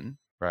compassion,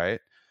 right?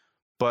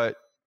 But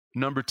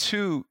number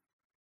two,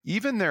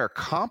 even their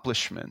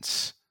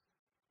accomplishments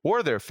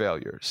or their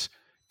failures,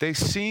 they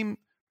seem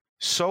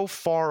so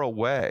far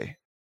away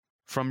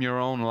from your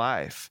own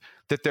life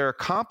that their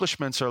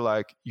accomplishments are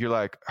like, you're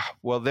like,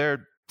 well,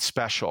 they're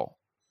special.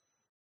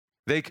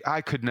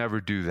 I could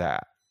never do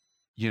that,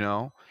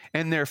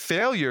 And their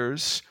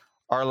failures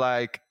are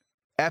like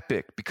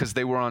epic because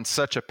they were on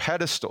such a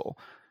pedestal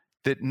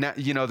that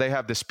now, they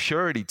have this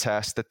purity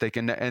test that they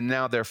can, and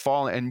now they're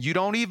falling. And you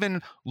don't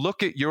even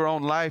look at your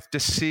own life to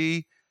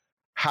see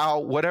how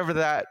whatever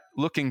that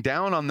looking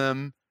down on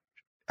them,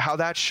 how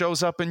that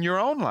shows up in your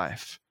own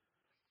life.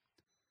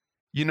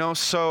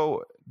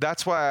 So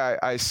that's why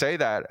I say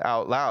that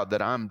out loud,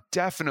 that I'm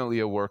definitely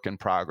a work in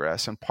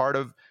progress. And part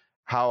of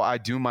how I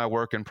do my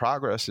work in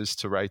progress is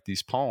to write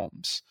these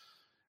poems.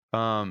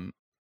 I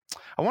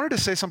wanted to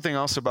say something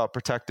else about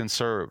protect and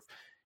serve.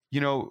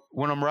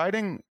 When I'm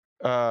writing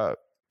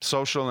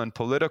social and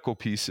political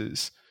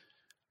pieces,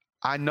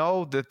 I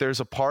know that there's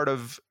a part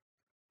of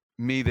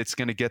me that's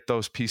going to get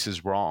those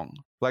pieces wrong.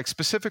 Like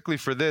specifically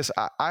for this,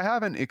 I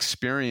haven't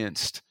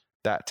experienced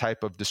that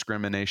type of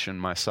discrimination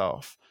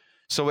myself.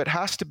 So it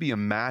has to be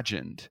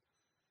imagined,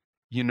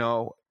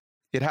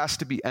 it has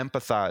to be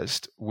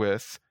empathized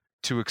with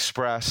to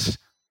express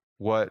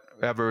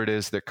whatever it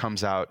is that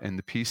comes out in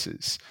the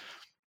pieces.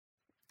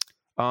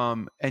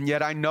 And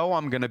yet I know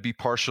I'm going to be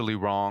partially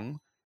wrong.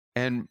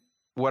 And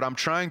what I'm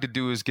trying to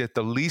do is get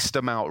the least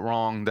amount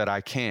wrong that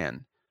I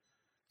can,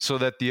 so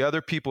that the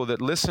other people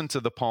that listen to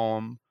the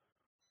poem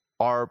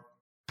are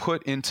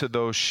put into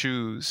those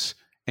shoes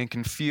and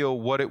can feel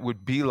what it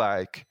would be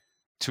like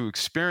to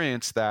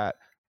experience that.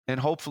 And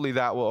hopefully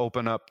that will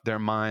open up their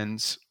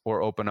minds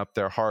or open up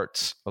their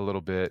hearts a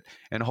little bit.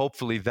 And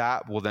hopefully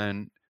that will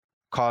then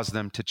cause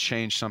them to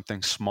change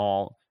something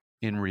small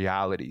in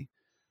reality.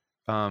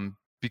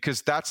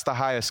 Because that's the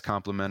highest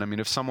compliment. I mean,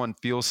 if someone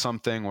feels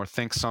something or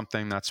thinks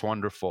something, that's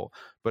wonderful.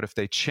 But if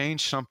they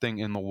change something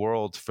in the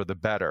world for the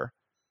better,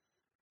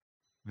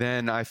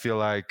 then I feel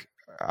like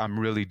I'm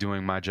really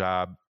doing my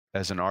job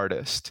as an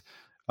artist.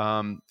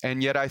 And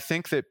yet I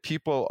think that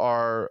people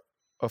are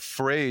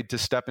afraid to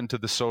step into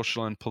the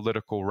social and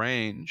political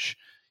range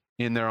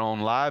in their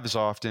own lives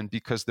often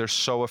because they're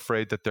so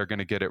afraid that they're going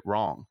to get it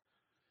wrong.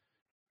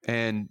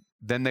 And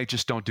then they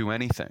just don't do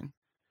anything.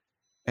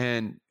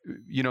 And,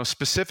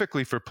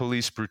 specifically for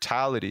police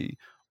brutality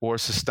or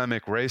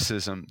systemic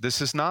racism,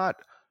 this is not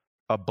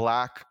a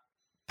Black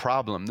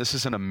problem. This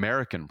is an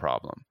American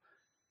problem.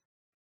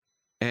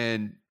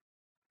 And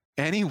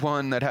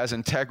anyone that has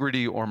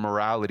integrity or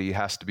morality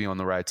has to be on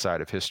the right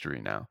side of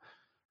history now.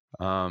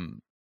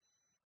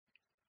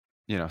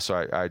 So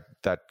I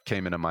that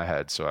came into my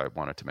head, so I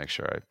wanted to make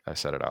sure I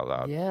said it out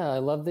loud. Yeah, I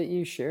love that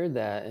you shared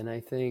that. And I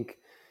think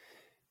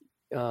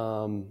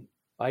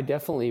I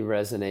definitely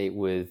resonate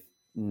with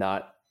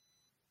not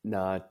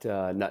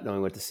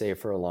knowing what to say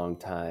for a long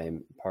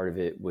time. Part of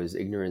it was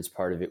ignorance.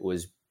 Part of it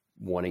was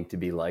wanting to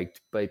be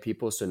liked by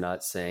people. So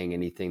not saying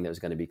anything that was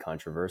going to be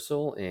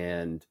controversial.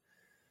 And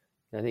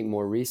I think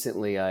more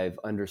recently I've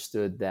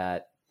understood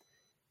that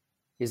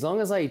as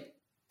long as I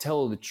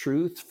tell the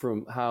truth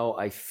from how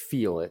I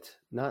feel it,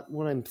 not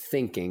what I'm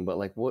thinking, but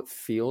like what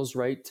feels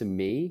right to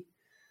me,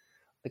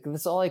 like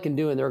that's all I can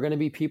do. And there are going to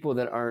be people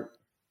that aren't,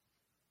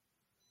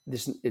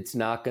 it's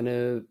not going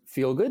to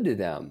feel good to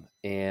them.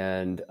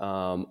 And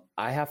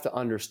I have to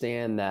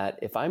understand that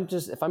if I'm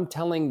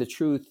telling the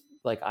truth,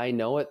 like I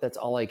know it, that's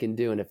all I can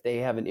do. And if they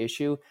have an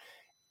issue,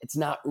 it's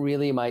not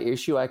really my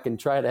issue. I can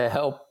try to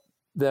help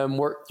them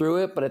work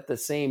through it. But at the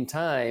same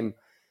time,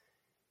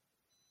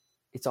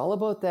 it's all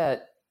about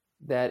that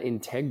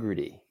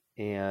integrity.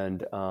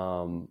 And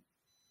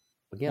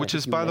again, which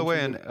is, by the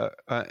way,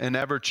 an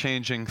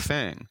ever-changing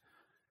thing.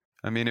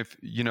 I mean, if,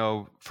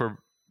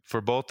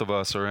 for both of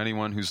us or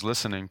anyone who's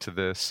listening to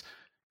this,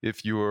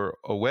 if you're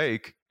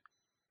awake,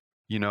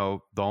 the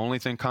only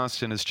thing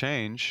constant is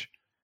change.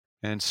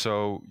 And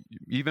so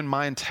even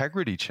my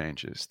integrity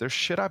changes. There's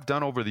shit I've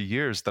done over the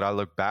years that I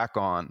look back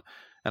on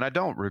and I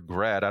don't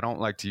regret. I don't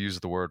like to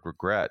use the word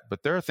regret,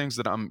 but there are things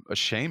that I'm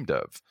ashamed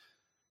of,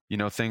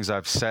 things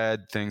I've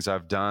said, things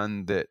I've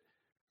done that,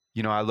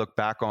 I look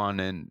back on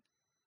and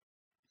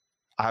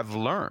I've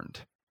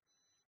learned.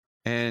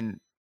 And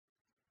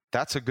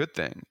that's a good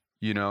thing.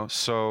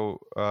 So,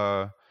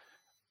 I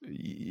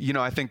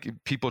think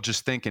people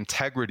just think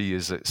integrity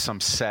is some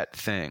set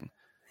thing.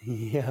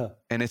 Yeah.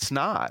 And it's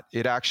not.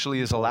 It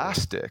actually is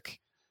elastic.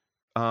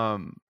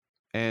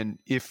 And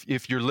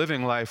if you're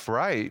living life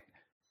right,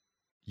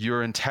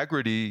 your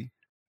integrity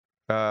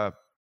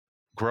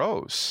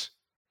grows.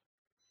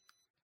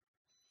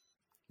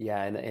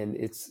 Yeah, and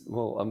it's,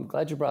 well, I'm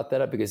glad you brought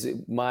that up, because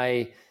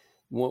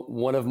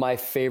one of my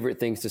favorite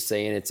things to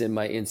say, and it's in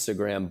my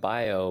Instagram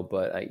bio,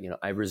 but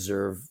I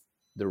reserve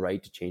the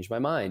right to change my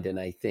mind. And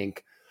I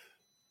think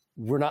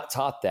we're not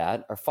taught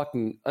that.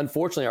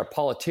 Unfortunately, our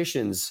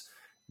politicians,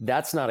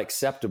 that's not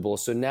acceptable.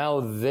 So now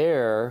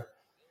they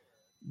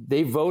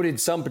voted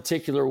some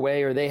particular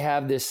way, or they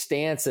have this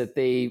stance that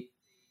they,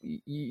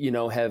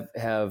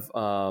 have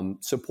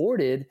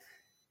supported.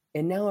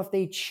 And now if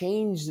they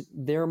change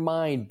their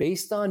mind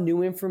based on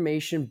new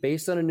information,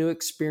 based on a new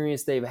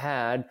experience they've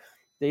had,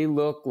 they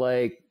look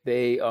like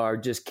they are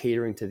just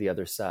catering to the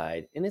other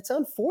side. And it's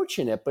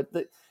unfortunate, but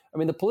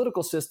the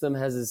political system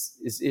has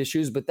its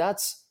issues, but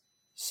that's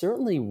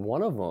certainly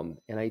one of them.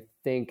 And I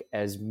think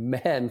as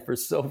men,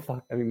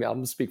 I'm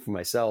gonna speak for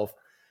myself.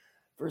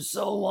 For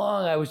so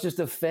long, I was just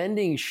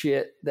defending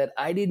shit that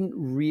I didn't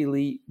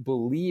really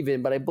believe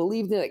in, but I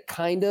believed in it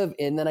kind of,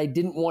 and then I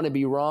didn't want to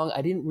be wrong.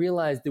 I didn't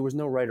realize there was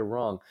no right or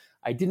wrong.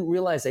 I didn't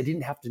realize I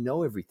didn't have to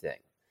know everything.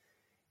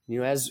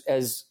 As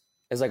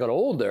I got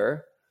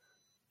older,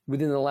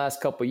 within the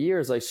last couple of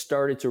years, I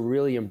started to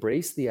really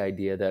embrace the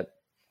idea that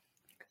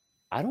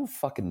I don't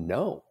fucking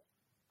know.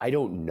 I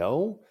don't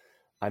know.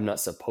 I'm not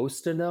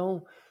supposed to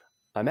know.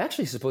 I'm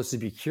actually supposed to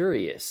be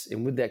curious.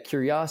 And with that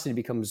curiosity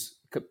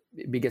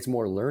begets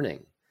more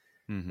learning.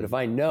 Mm-hmm. But if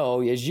I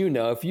know, as you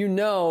know, if you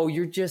know,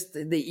 you're just,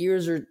 the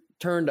ears are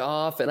turned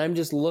off, and I'm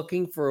just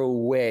looking for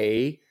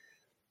a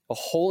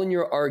hole in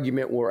your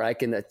argument where I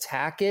can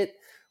attack it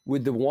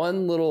with the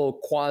one little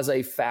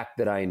quasi fact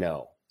that I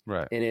know.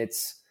 Right. And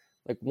it's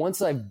like,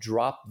 once I've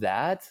dropped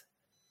that,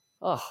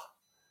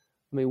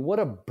 what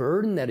a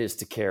burden that is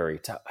to carry,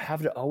 to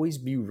have to always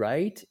be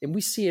right. And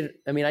we see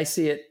it. I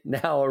see it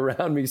now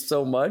around me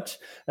so much,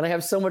 and I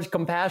have so much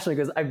compassion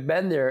because I've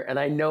been there, and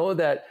I know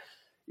that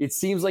it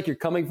seems like you're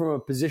coming from a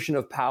position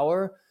of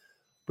power,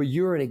 but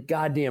you're in a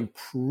goddamn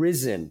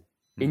prison,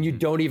 and you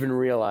don't even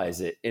realize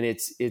it. And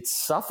it's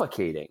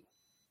suffocating.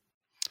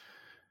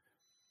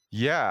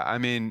 Yeah.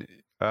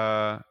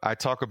 I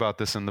talk about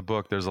this in the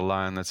book. There's a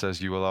line that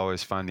says, "You will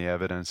always find the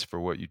evidence for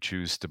what you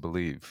choose to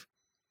believe."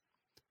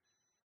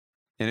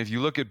 And if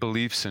you look at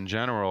beliefs in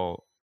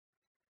general,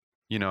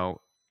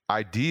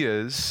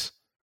 ideas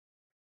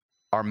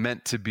are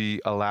meant to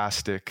be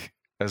elastic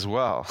as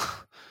well.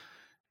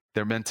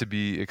 They're meant to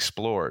be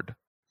explored.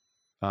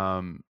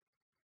 But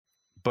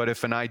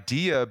if an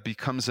idea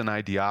becomes an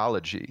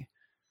ideology,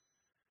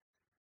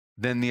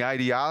 then the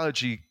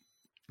ideology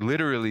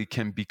literally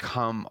can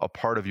become a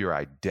part of your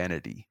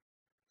identity.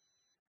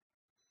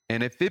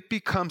 And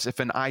if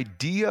an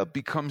idea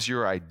becomes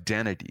your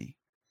identity,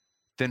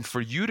 then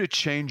for you to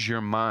change your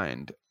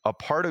mind, a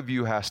part of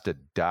you has to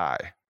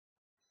die.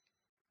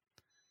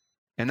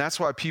 And that's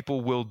why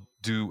people will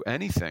do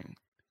anything.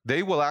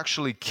 They will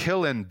actually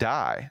kill and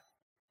die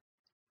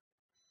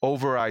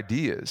over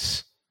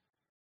ideas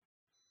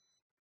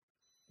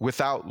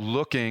without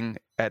looking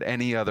at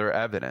any other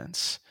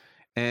evidence.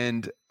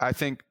 And I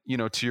think,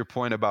 to your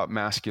point about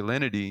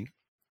masculinity,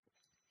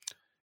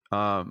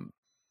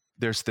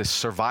 there's this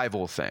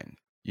survival thing,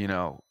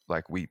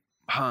 like we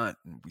hunt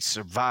and we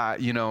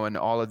survive, and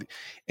all of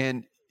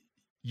and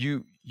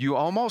you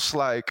almost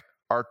like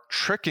are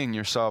tricking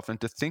yourself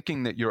into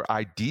thinking that your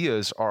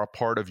ideas are a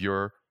part of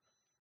your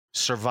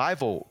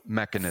survival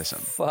mechanism.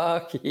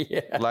 Fuck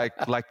yeah.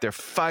 Like they're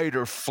fight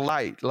or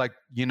flight,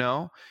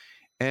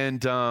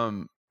 and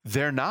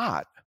they're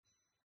not.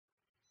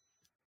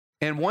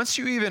 And once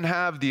you even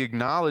have the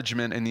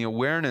acknowledgement and the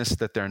awareness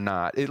that they're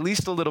not, at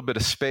least a little bit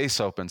of space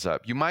opens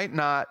up. You might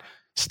not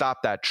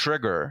stop that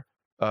trigger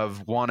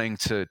of wanting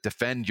to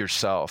defend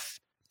yourself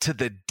to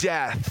the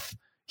death,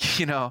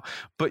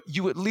 but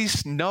you at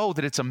least know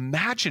that it's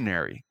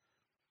imaginary.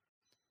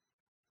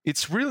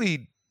 It's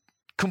really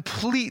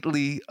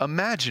completely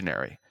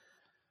imaginary.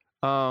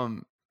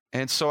 And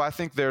so I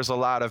think there's a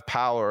lot of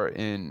power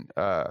in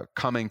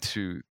coming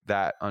to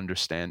that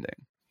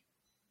understanding.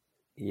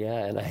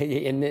 Yeah,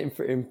 and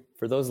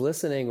for those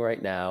listening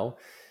right now,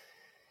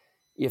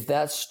 if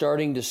that's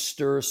starting to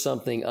stir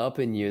something up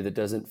in you that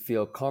doesn't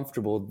feel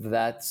comfortable,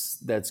 that's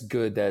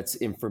good. That's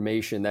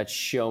information. That's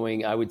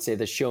showing, I would say,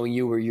 that's showing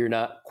you where you're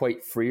not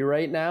quite free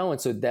right now.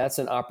 And so that's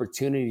an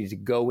opportunity to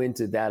go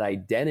into that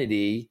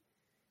identity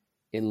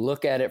and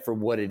look at it for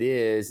what it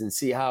is and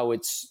see how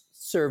it's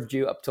served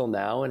you up till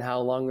now and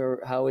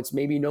how it's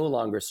maybe no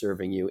longer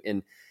serving you,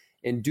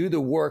 and do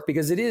the work,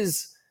 because it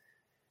is,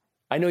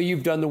 I know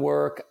you've done the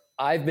work.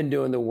 I've been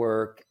doing the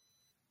work.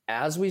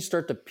 As we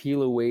start to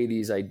peel away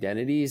these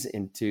identities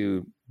and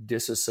to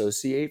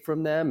disassociate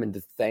from them and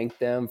to thank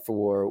them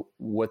for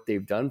what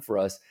they've done for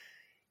us,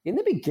 in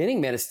the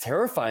beginning, man, it's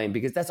terrifying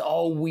because that's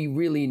all we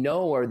really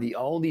know are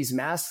all these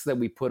masks that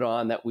we put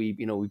on, that we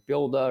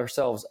build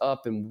ourselves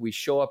up and we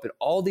show up in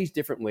all these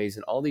different ways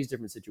in all these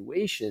different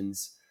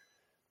situations.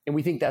 And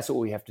we think that's what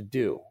we have to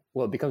do.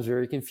 Well, it becomes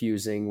very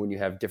confusing when you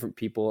have different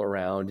people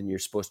around and you're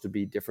supposed to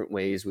be different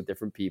ways with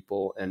different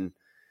people. And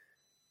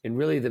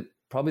really the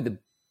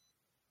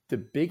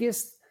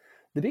biggest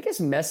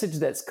message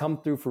that's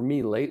come through for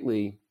me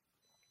lately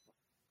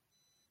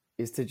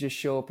is to just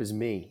show up as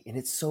me. And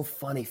it's so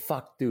funny.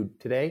 Fuck,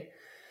 dude, today.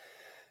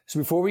 So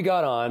before we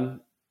got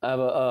on, I have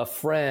a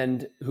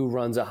friend who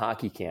runs a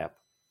hockey camp.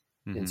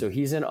 Mm-hmm. And so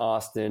he's in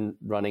Austin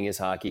running his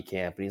hockey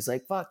camp. And he's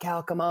like, fuck,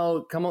 Cal, come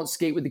out,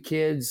 skate with the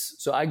kids.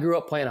 So I grew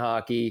up playing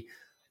hockey.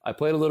 I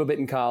played a little bit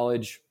in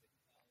college.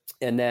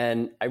 And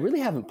then I really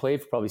haven't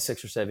played for probably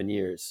 6 or 7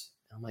 years.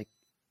 And I'm like,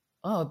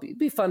 oh, it'd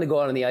be fun to go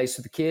out on the ice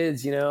with the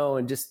kids,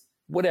 and just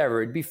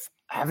whatever. I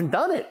haven't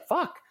done it.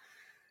 Fuck.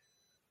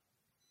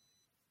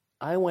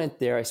 I went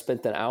there. I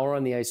spent an hour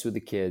on the ice with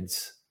the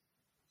kids.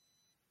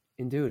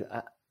 And dude,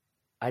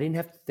 I didn't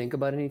have to think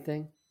about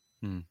anything.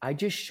 I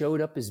just showed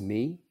up as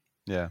me.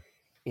 Yeah.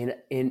 And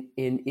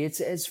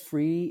it's as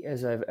free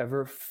as I've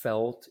ever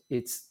felt.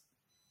 It's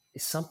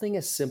something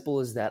as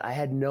simple as that. I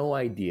had no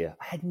idea.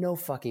 I had no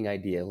fucking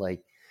idea.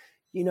 Like,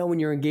 when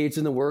you're engaged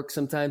in the work,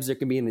 sometimes there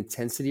can be an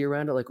intensity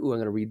around it. Like, ooh, I'm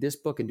going to read this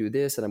book and do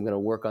this, and I'm going to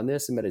work on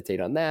this and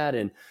meditate on that.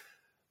 And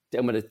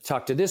I'm going to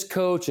talk to this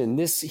coach and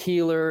this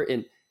healer.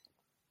 And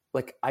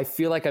like, I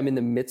feel like I'm in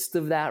the midst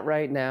of that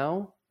right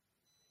now.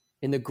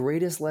 And the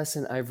greatest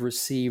lesson I've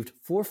received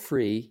for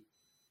free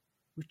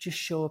was just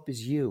show up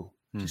as you.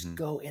 Just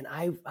go. And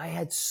I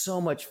had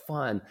so much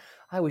fun.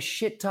 I was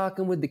shit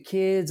talking with the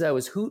kids. I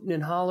was hooting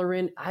and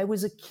hollering. I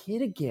was a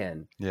kid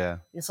again. Yeah.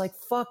 It's like,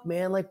 fuck,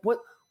 man. Like,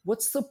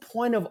 what's the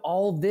point of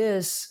all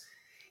this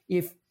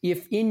if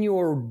in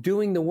your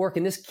doing the work,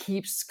 and this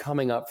keeps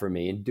coming up for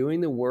me, and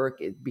doing the work,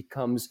 it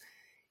gets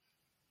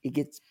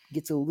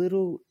a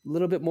little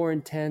bit more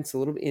intense, a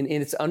little bit, and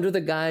it's under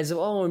the guise of,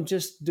 oh, I'm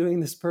just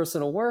doing this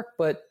personal work,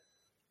 but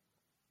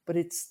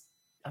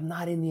I'm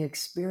not in the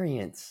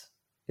experience.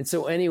 And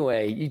so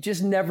anyway, you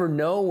just never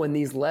know when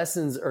these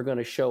lessons are going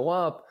to show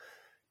up.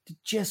 To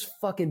just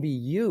fucking be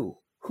you.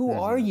 Who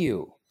are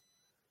you?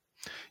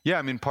 Yeah,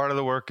 I mean, part of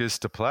the work is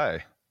to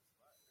play.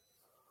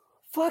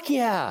 Fuck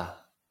yeah.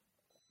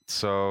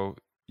 So,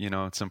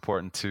 it's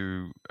important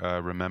to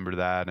remember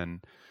that.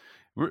 And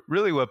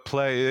really what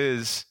play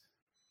is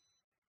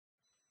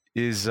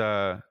it's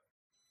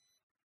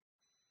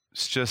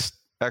just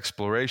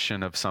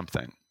exploration of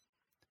something.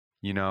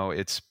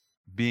 It's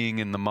being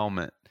in the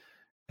moment.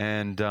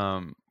 And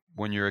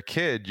when you're a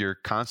kid, you're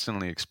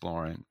constantly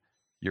exploring.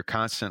 You're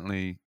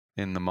constantly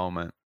in the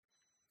moment.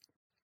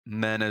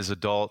 And then as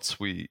adults,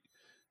 we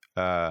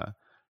find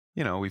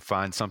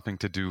something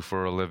to do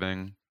for a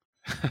living,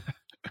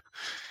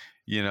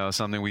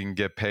 something we can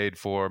get paid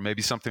for,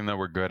 maybe something that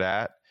we're good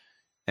at.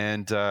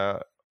 And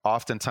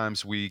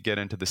oftentimes we get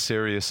into the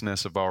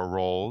seriousness of our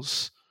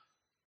roles,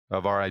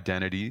 of our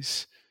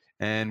identities,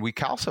 and we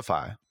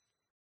calcify.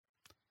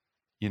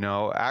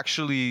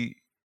 Actually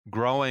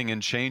growing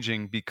and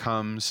changing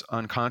becomes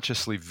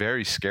unconsciously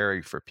very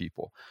scary for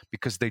people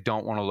because they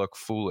don't want to look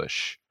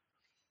foolish.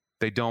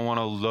 They don't want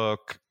to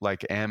look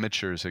like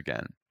amateurs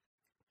again.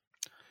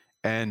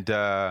 And,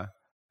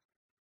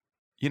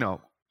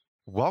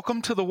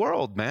 welcome to the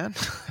world, man.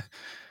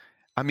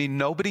 I mean,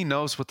 nobody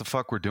knows what the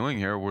fuck we're doing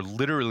here. We're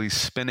literally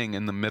spinning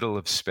in the middle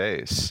of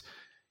space.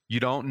 You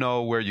don't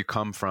know where you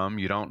come from.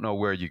 You don't know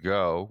where you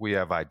go. We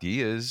have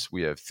ideas.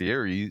 We have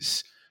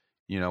theories.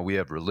 We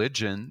have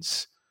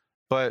religions.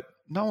 But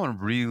no one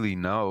really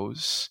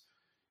knows.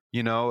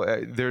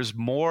 There's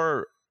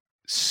more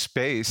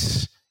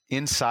space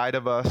inside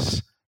of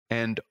us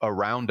and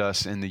around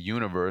us in the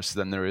universe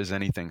than there is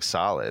anything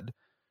solid.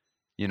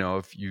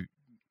 If you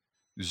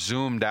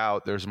zoomed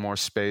out, there's more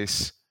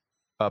space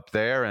up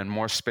there and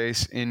more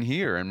space in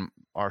here and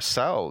our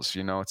cells.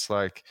 It's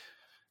like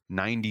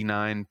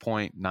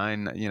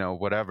 99.9,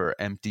 whatever,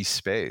 empty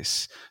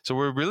space. So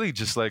we're really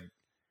just like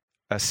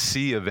a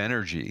sea of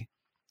energy,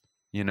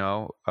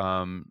 a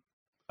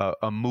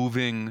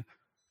moving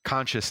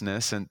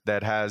consciousness, and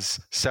that has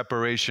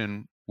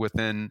separation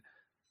within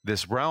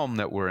this realm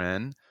that we're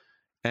in.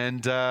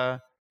 And,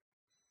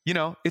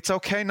 it's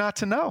okay not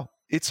to know.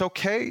 It's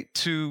okay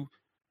to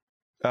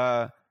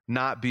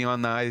not be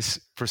on the ice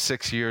for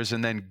 6 years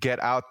and then get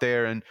out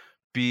there and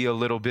be a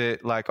little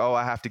bit like, oh,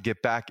 I have to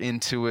get back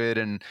into it.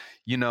 And,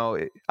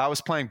 I was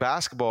playing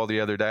basketball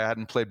the other day. I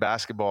hadn't played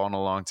basketball in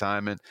a long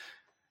time. And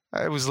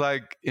it was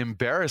like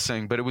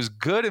embarrassing, but it was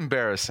good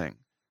embarrassing.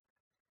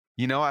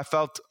 I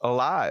felt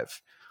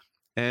alive.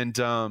 And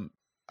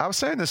I was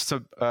saying this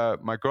to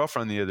my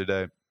girlfriend the other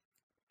day.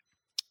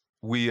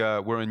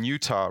 We're in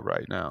Utah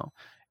right now,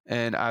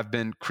 and I've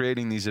been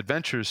creating these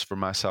adventures for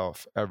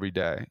myself every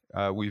day.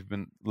 We've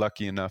been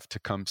lucky enough to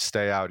come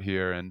stay out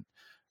here and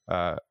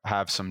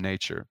have some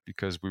nature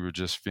because we were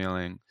just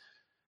feeling,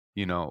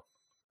 a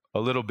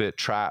little bit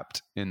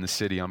trapped in the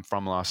city. I'm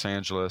from Los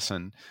Angeles,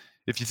 and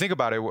if you think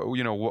about it,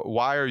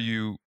 why are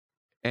you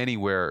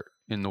anywhere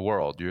in the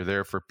world? You're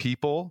there for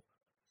people.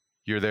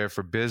 You're there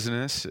for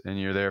business, and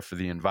you're there for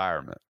the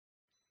environment,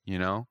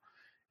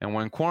 And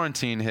when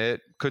quarantine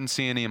hit, couldn't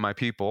see any of my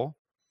people.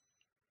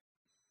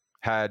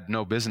 had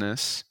no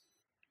business.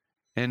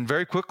 And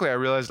very quickly I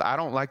realized I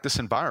don't like this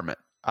environment.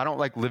 I don't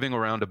like living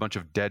around a bunch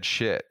of dead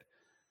shit.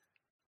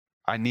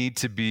 I need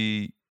to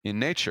be in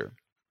nature.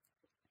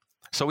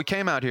 So we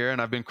came out here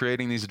and I've been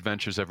creating these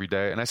adventures every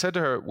day. And I said to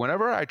her,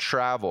 whenever I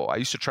travel, I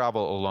used to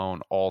travel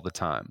alone all the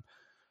time.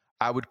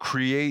 I would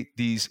create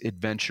these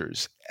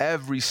adventures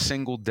every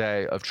single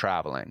day of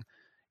traveling.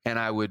 And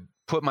I would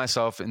put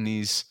myself in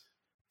these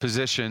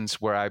positions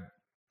where I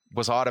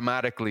was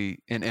automatically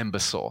an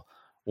imbecile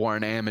or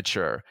an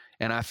amateur.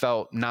 And I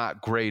felt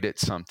not great at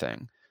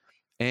something.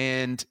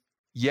 And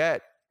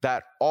yet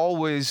that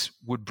always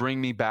would bring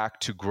me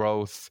back to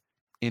growth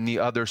in the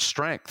other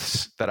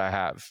strengths that I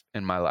have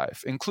in my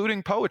life,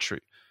 including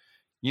poetry.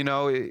 You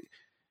know,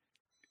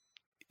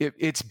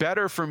 it's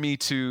better for me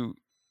to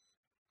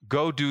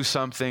go do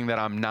something that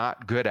I'm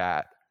not good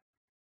at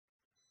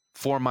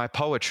for my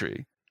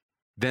poetry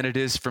than it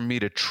is for me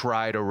to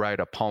try to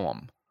write a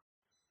poem.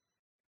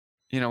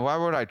 You know, why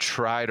would I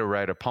try to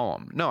write a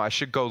poem? No, I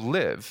should go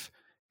live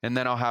and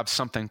then I'll have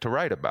something to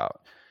write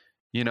about.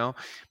 You know,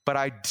 but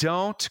I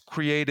don't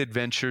create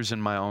adventures in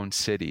my own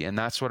city. And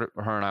that's what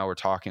her and I were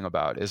talking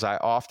about, is I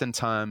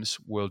oftentimes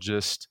will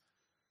just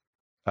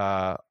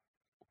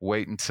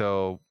wait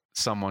until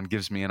someone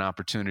gives me an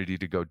opportunity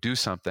to go do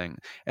something.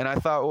 And I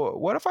thought, well,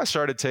 what if I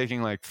started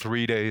taking like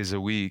 3 days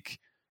a week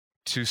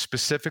to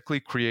specifically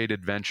create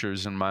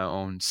adventures in my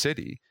own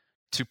city,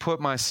 to put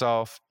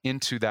myself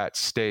into that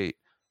state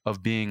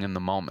of being in the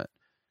moment?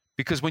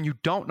 Because when you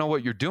don't know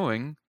what you're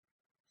doing,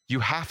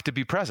 you have to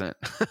be present.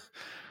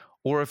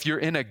 Or if you're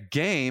in a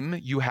game,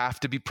 you have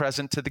to be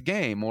present to the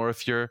game. Or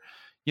if you're,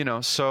 you know,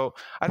 so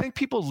I think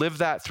people live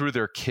that through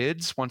their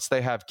kids once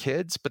they have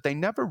kids, but they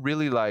never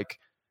really like,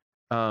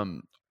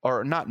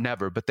 or not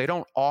never, but they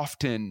don't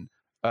often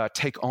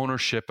take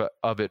ownership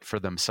of it for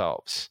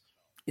themselves.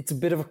 It's a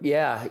bit of,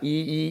 yeah,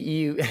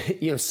 you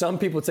know, some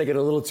people take it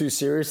a little too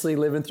seriously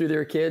living through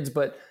their kids,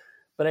 but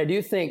I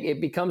do think it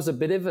becomes a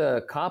bit of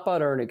a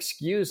cop-out or an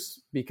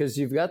excuse because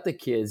you've got the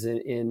kids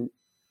and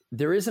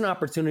there is an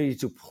opportunity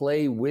to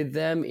play with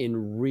them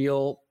in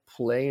real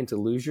play and to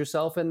lose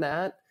yourself in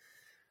that.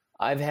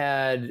 I've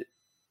had,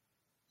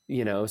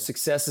 you know,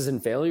 successes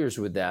and failures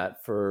with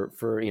that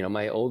for, you know,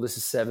 my oldest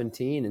is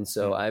 17. And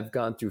so I've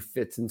gone through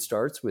fits and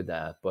starts with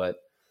that. But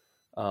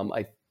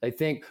I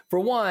think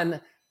for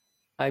one,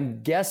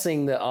 I'm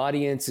guessing the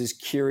audience is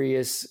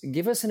curious.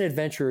 Give us an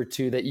adventure or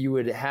two that you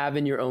would have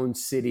in your own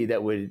city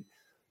that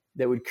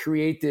would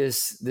create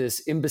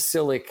this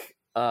imbecilic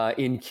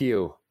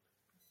In-Q.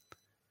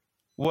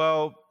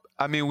 Well,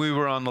 I mean, we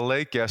were on the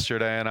lake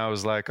yesterday and I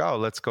was like, oh,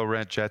 let's go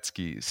rent jet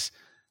skis.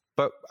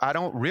 But I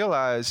don't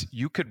realize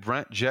you could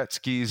rent jet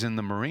skis in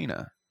the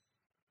marina.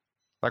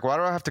 Like, why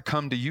do I have to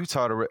come to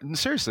Utah to rent?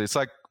 Seriously, it's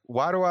like,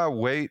 why do I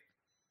wait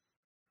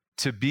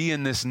to be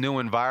in this new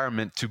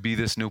environment to be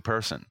this new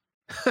person?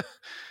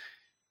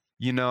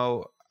 You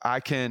know,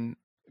 I can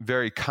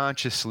very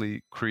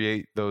consciously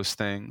create those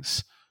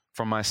things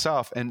for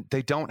myself, and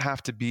they don't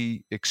have to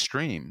be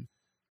extreme.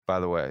 By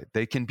the way,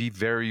 they can be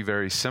very,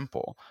 very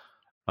simple,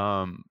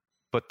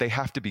 but they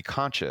have to be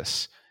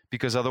conscious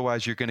because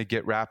otherwise you're going to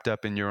get wrapped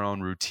up in your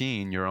own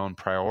routine, your own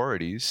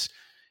priorities,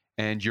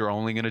 and you're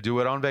only going to do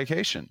it on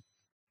vacation.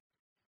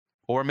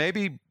 Or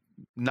maybe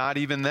not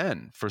even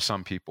then for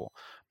some people.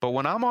 But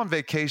when I'm on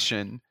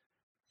vacation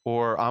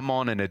or I'm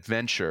on an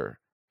adventure,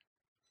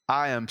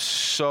 I am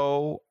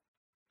so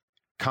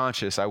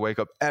conscious. I wake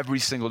up every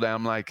single day.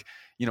 I'm like,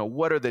 you know,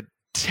 what are the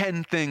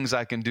 10 things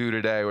I can do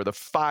today or the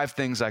 5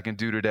 things I can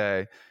do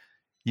today,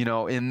 you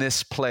know, in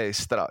this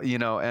place that, you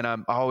know, and I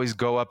always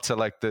go up to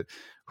like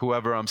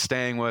whoever I'm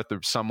staying with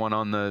or someone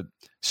on the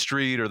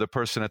street or the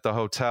person at the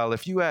hotel.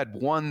 If you had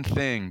one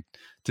thing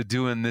to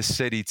do in this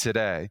city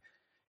today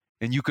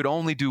and you could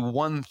only do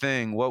one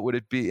thing, what would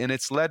it be? And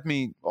it's led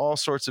me all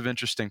sorts of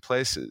interesting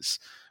places,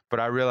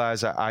 but I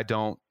realize I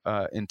don't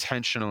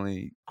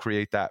intentionally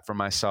create that for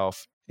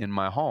myself in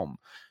my home.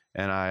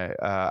 And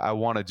I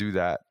want to do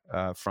that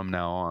from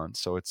now on.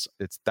 So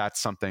that's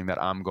something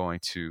that I'm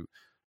going to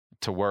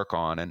work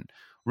on. And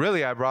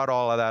really, I brought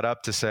all of that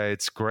up to say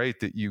it's great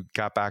that you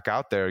got back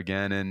out there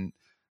again,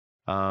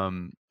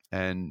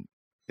 and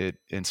it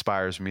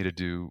inspires me to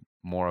do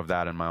more of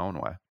that in my own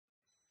way.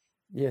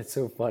 Yeah, it's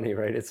so funny,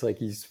 right? It's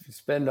like you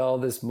spend all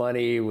this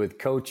money with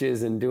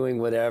coaches and doing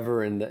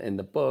whatever in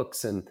the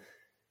books, and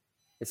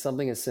it's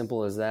something as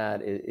simple as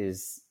that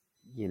is,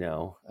 you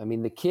know, I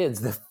mean, the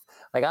kids,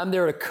 like I'm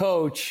there to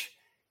coach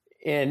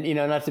and, you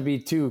know, not to be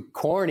too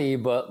corny,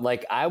 but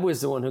like I was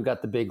the one who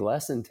got the big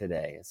lesson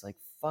today. It's like,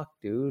 fuck,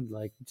 dude,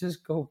 like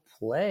just go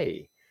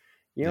play.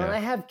 You know, and I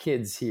have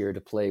kids here to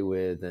play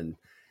with and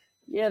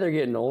yeah, they're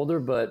getting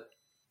older, but,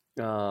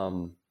 you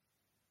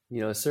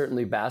know,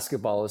 certainly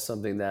basketball is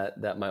something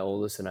that my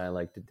oldest and I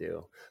like to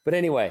do. But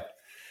anyway,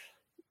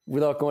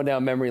 without going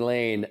down memory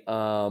lane,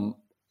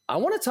 I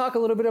want to talk a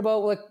little bit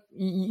about, like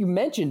you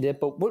mentioned it,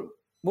 but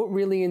what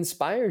really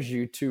inspires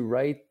you to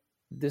write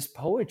this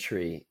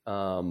poetry?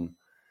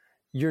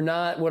 You're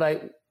not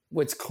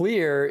what's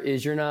clear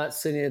is you're not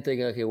sitting there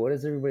thinking, okay, what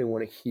does everybody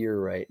want to hear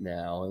right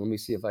now? And let me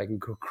see if I can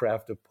go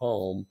craft a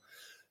poem.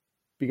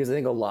 Because I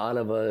think a lot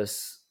of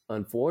us,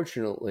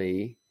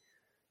 unfortunately,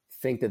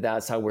 think that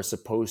that's how we're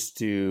supposed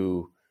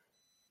to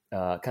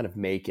kind of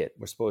make it.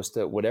 We're supposed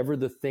to, whatever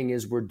the thing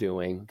is we're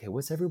doing, okay,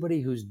 what's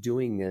everybody who's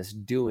doing this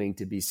doing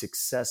to be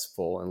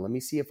successful? And let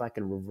me see if I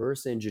can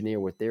reverse engineer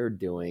what they're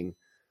doing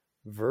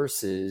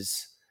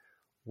versus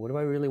what do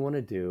I really want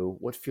to do?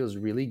 What feels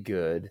really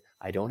good?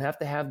 I don't have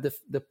to have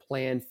the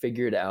plan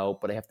figured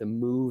out, but I have to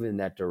move in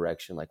that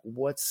direction. Like,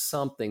 what's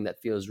something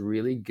that feels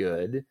really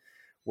good?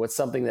 What's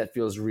something that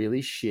feels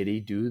really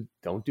shitty?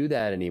 Don't do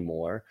that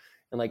anymore.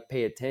 And like,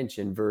 pay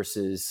attention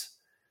versus,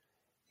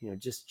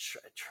 just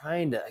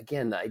trying to,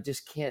 again, I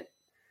just can't,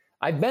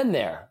 I've been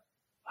there.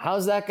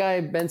 How's that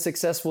guy been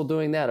successful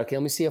doing that? Okay,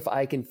 let me see if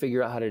I can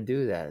figure out how to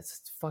do that.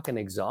 It's fucking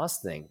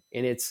exhausting.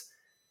 And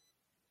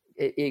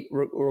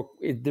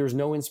there's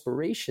no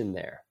inspiration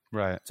there.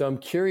 Right. So I'm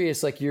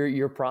curious, like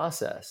your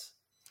process.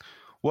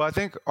 Well, I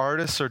think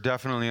artists are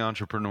definitely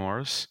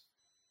entrepreneurs.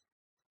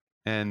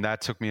 And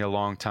that took me a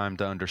long time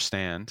to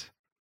understand.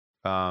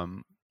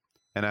 And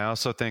I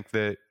also think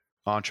that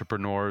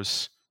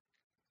entrepreneurs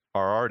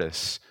are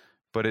artists,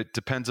 but it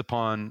depends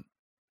upon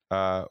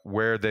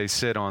where they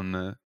sit on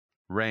the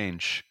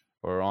range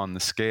or on the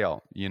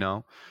scale,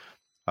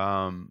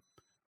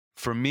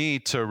 For me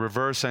to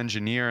reverse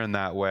engineer in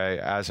that way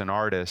as an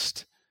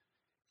artist,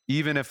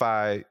 even if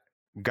I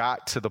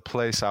got to the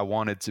place I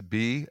wanted to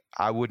be,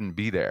 I wouldn't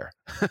be there.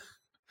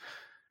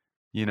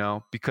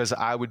 Because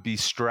I would be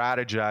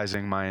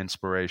strategizing my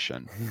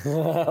inspiration.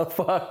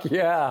 Fuck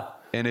yeah.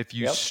 And if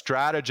you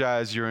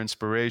strategize your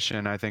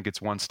inspiration, I think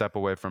it's one step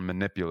away from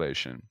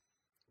manipulation.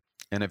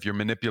 And if you're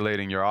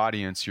manipulating your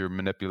audience, you're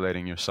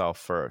manipulating yourself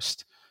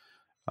first.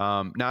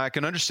 Now, I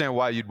can understand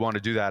why you'd want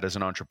to do that as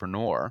an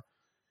entrepreneur.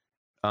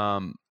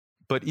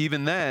 But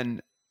even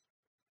then,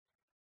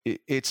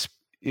 it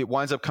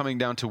winds up coming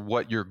down to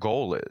what your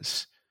goal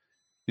is.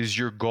 Is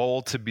your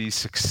goal to be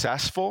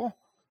successful?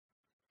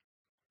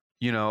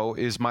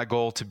 Is my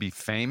goal to be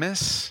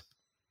famous?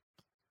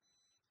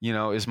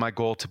 Is my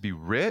goal to be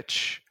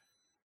rich?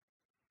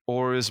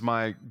 Or is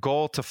my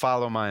goal to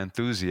follow my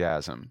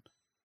enthusiasm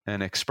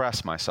and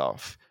express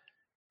myself?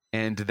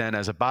 And then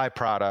as a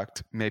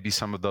byproduct, maybe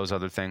some of those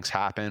other things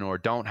happen or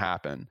don't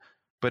happen.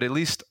 But at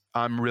least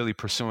I'm really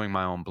pursuing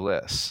my own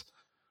bliss.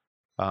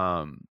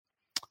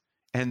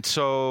 And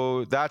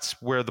so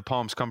that's where the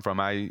poems come from.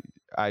 I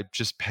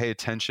just pay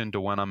attention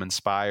to when I'm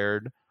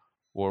inspired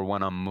or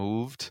when I'm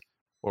moved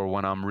or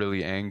when I'm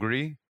really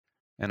angry,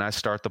 and I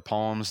start the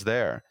poems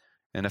there.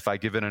 And if I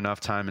give it enough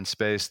time and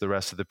space, the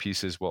rest of the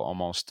pieces will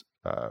almost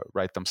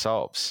write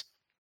themselves.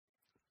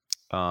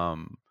 I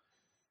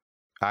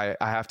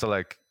have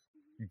to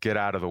get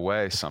out of the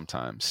way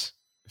sometimes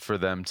for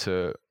them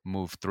to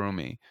move through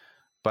me,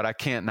 but I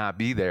can't not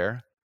be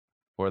there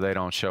or they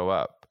don't show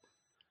up.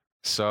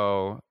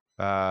 So,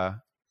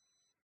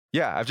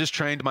 I've just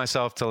trained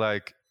myself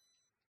to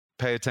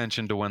pay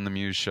attention to when the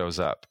muse shows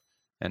up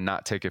and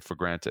not take it for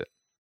granted.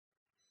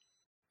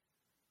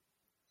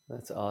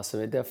 That's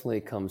awesome. It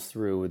definitely comes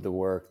through with the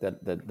work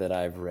that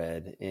I've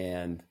read.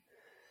 And,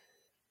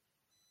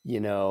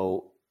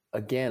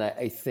 again,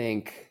 I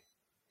think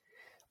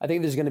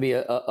there's going to be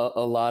a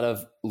lot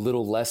of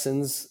little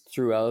lessons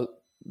throughout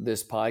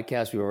this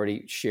podcast. We've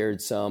already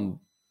shared some,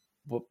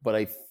 but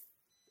I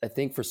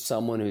think for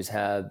someone who's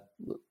had,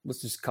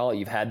 let's just call it,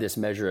 you've had this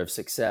measure of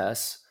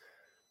success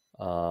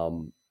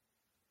by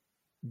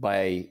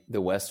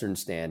the Western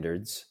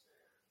standards,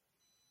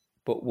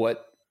 but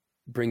what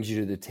brings you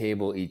to the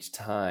table each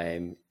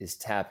time is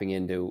tapping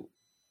into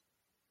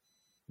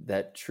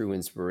that true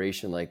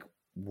inspiration. Like,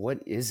 what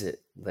is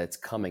it that's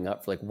coming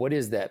up? What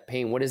is that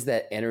pain? What is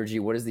that energy?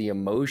 What is the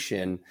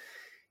emotion?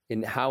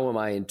 And how am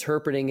I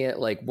interpreting it?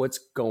 What's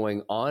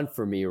going on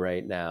for me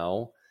right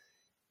now?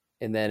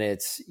 And then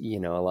it's, a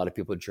lot of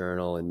people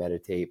journal and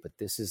meditate, but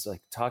this is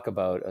talk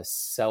about a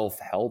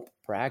self-help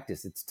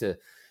practice. It's to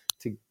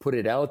put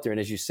it out there. And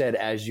as you said,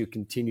 as you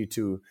continue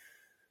to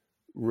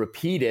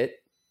repeat it,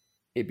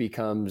 it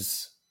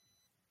becomes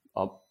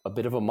a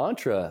bit of a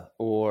mantra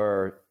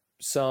or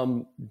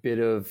some bit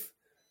of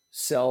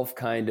self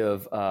kind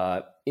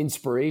of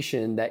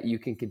inspiration that you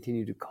can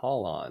continue to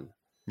call on.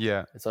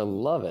 Yeah. So I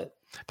love it.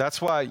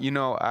 That's why,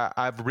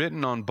 I've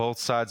written on both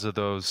sides of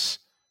those,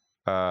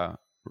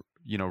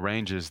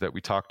 ranges that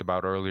we talked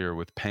about earlier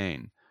with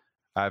pain.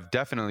 I've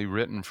definitely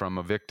written from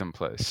a victim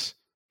place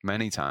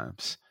many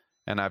times.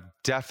 And I've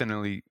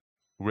definitely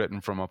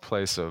written from a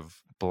place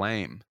of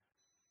blame,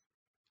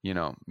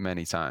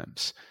 many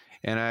times.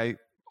 And I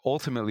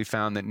ultimately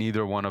found that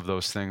neither one of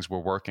those things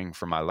were working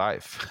for my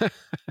life.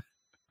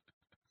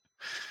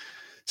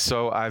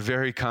 So I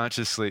very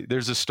consciously,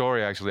 there's a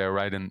story actually I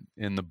write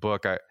in the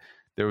book.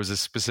 There was a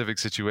specific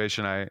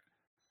situation.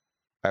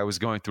 I was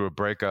going through a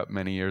breakup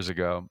many years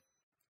ago,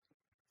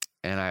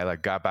 and I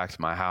got back to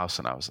my house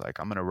and I was like,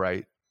 I'm going to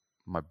write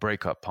my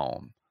breakup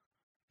poem,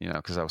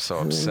 because I was so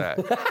upset.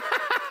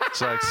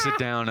 So I sit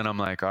down and I'm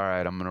like, all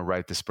right, I'm going to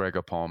write this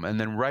breakup poem. And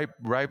then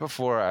right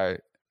before I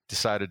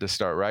decided to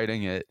start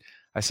writing it,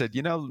 I said,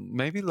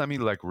 maybe let me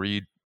like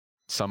read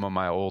some of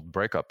my old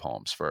breakup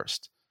poems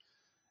first.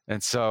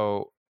 And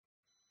so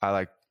I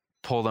like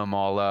pull them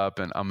all up,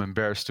 and I'm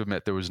embarrassed to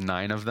admit there was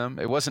 9 of them.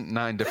 It wasn't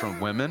 9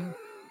 different women,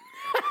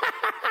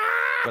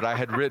 but I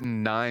had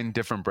written 9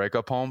 different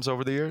breakup poems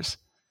over the years.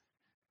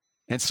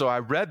 And so I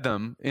read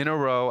them in a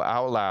row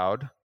out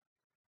loud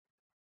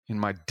in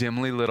my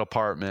dimly lit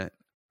apartment.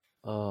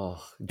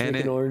 Oh,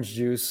 drinking orange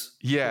juice.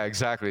 Yeah,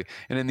 exactly.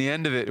 And in the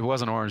end of it, it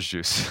wasn't orange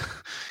juice.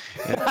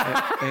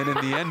 and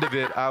in the end of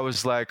it, I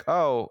was like,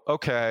 oh,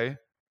 okay.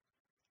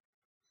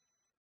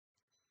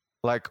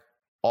 Like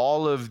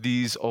all of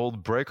these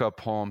old breakup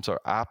poems are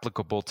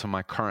applicable to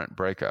my current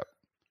breakup.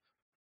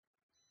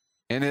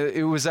 And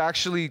it was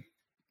actually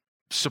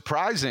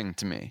surprising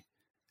to me.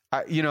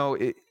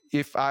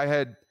 If I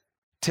had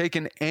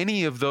taken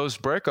any of those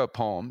breakup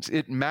poems,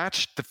 it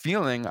matched the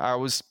feeling I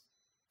was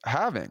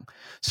having.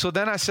 So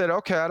then I said,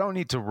 okay, I don't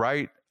need to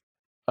write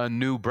a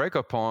new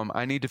breakup poem.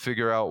 I need to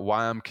figure out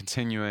why I'm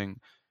continuing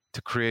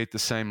to create the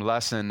same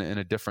lesson in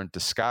a different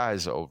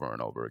disguise over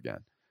and over again.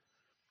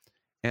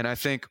 And I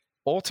think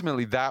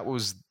ultimately that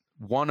was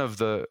one of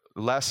the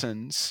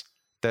lessons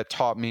that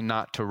taught me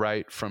not to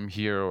write from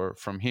here or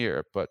from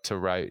here, but to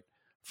write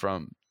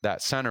from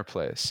that center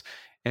place.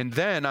 And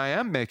then I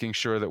am making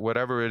sure that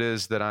whatever it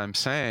is that I'm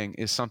saying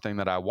is something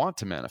that I want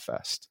to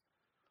manifest.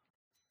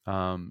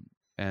 Look,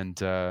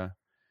 the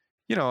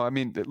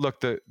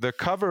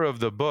cover of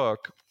the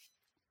book.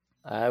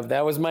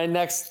 That was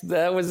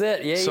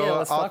it. Yeah, so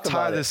let's I'll talk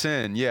tie about this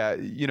in. Yeah,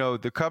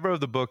 the cover of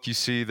the book, you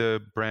see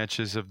the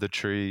branches of the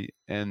tree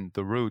and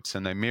the roots,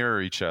 and they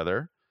mirror each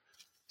other.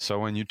 So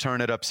when you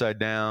turn it upside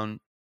down,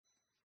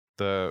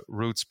 the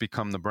roots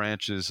become the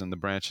branches and the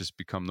branches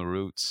become the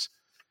roots.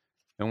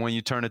 And when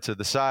you turn it to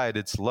the side,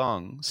 it's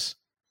lungs.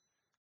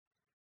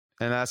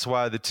 And that's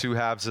why the 2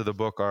 halves of the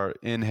book are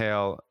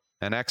inhale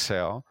and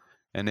exhale.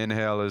 And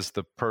inhale is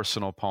the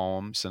personal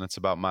poems, and it's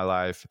about my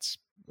life. It's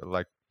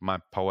like my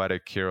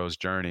poetic hero's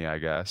journey, I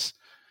guess.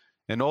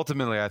 And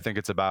ultimately, I think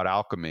it's about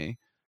alchemy.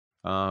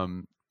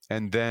 And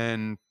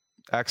then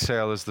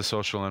exhale is the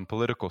social and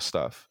political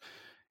stuff.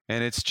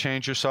 And it's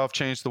change yourself,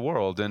 change the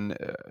world. And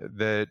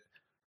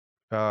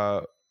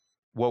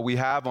what we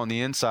have on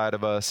the inside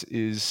of us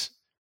is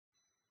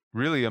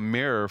really a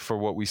mirror for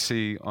what we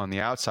see on the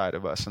outside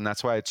of us. And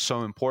that's why it's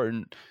so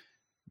important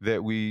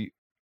that we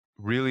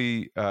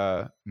really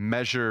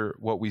measure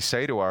what we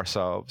say to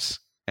ourselves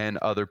and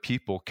other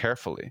people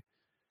carefully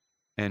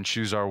and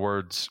choose our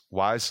words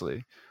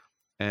wisely.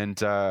 And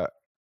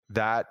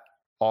that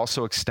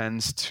also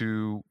extends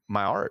to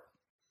my art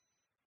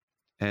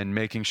and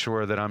making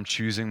sure that I'm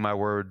choosing my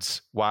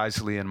words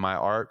wisely in my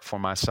art for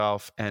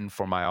myself and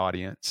for my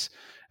audience.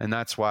 And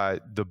that's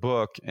why the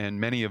book and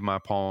many of my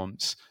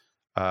poems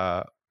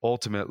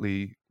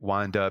ultimately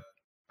wind up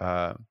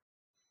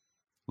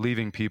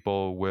leaving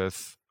people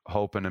with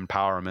hope and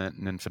empowerment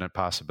and infinite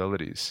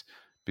possibilities,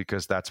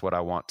 because that's what I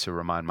want to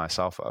remind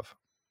myself of.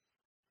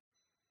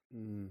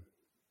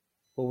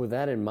 Well, with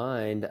that in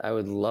mind, I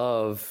would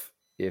love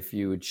if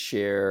you would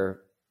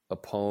share a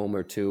poem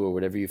or 2 or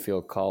whatever you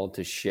feel called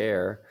to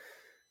share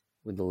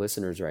with the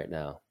listeners right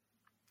now.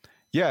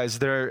 Yeah. Is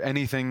there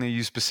anything that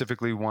you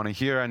specifically want to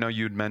hear? I know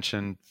you'd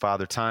mentioned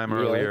Father Time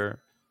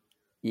earlier.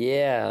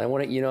 Yeah. I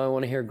want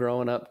to hear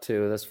Growing Up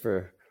too. That's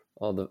for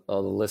all the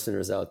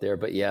listeners out there.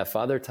 But yeah,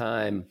 Father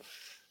Time.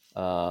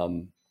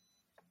 That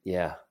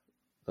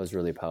was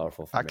really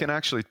powerful for me. I can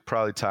actually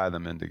probably tie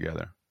them in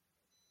together.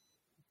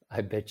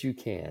 I bet you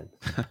can.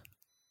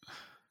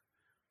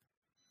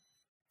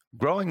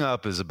 Growing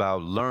up is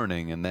about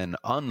learning and then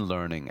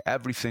unlearning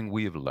everything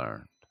we have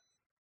learned.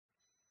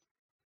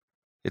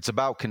 It's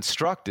about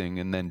constructing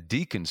and then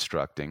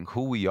deconstructing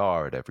who we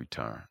are at every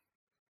turn.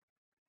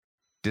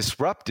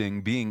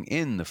 Disrupting being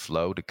in the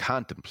flow to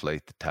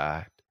contemplate the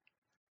tide,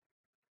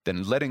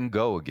 then letting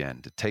go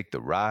again to take the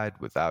ride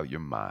without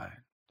your mind.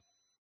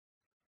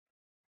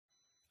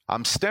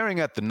 I'm staring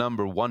at the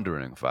number,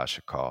 wondering if I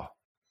should call.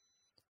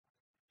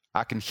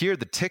 I can hear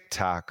the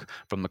tick-tock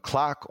from the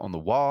clock on the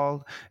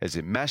wall as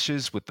it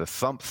meshes with the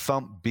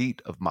thump-thump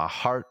beat of my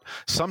heart.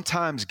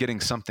 Sometimes getting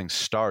something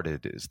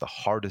started is the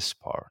hardest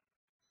part.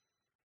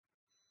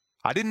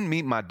 I didn't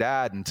meet my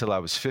dad until I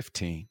was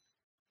 15.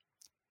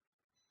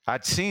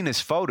 I'd seen his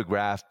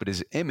photograph, but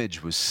his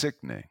image was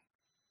sickening.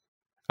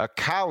 A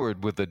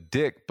coward with a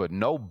dick, but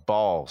no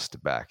balls to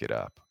back it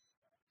up.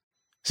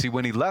 See,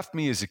 when he left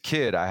me as a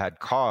kid, I had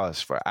cause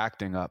for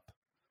acting up.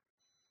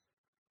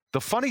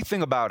 The funny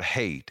thing about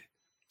hate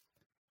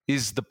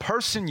is the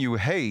person you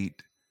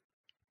hate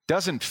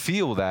doesn't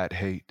feel that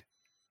hate.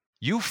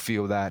 You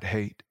feel that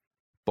hate.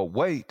 But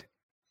wait,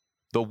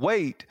 the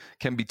weight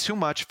can be too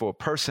much for a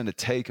person to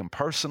take, and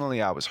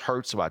personally, I was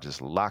hurt, so I just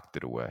locked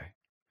it away.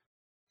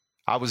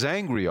 I was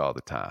angry all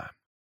the time,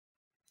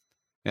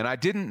 and I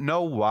didn't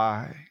know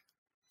why.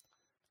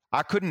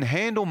 I couldn't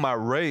handle my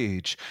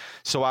rage,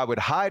 so I would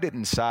hide it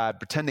inside,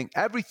 pretending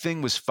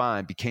everything was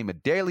fine became a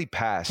daily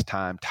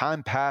pastime.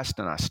 Time passed,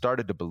 and I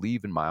started to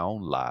believe in my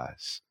own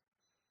lies.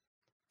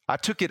 I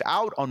took it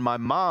out on my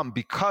mom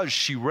because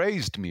she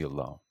raised me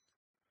alone.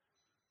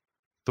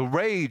 The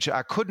rage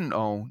I couldn't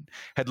own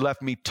had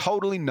left me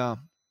totally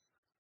numb.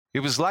 It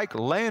was like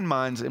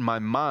landmines in my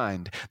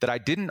mind that I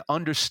didn't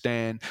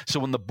understand, so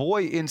when the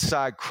boy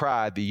inside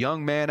cried, the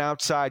young man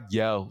outside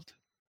yelled.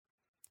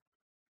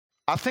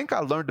 I think I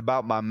learned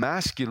about my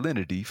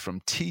masculinity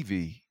from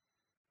TV.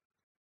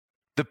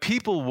 The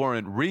people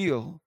weren't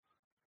real,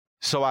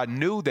 so I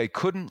knew they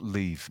couldn't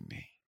leave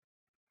me.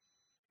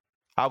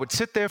 I would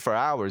sit there for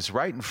hours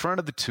right in front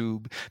of the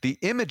tube. The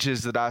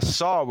images that I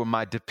saw were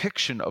my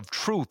depiction of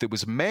truth. It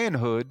was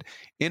manhood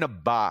in a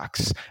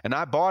box, and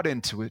I bought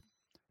into it.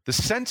 The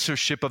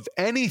censorship of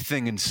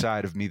anything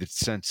inside of me that's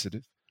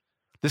sensitive.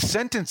 The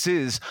sentence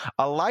is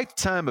a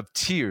lifetime of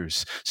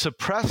tears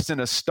suppressed in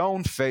a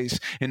stone face,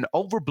 an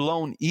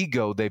overblown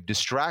ego they've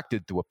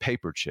distracted through a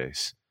paper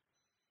chase.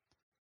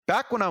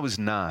 Back when I was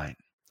 9,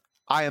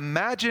 I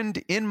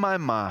imagined in my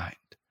mind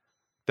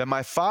that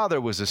my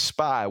father was a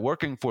spy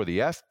working for the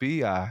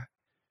FBI.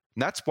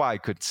 And that's why I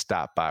couldn't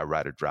stop by,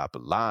 write or drop a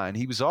line.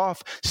 He was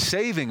off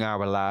saving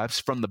our lives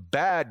from the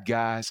bad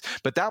guys,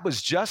 but that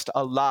was just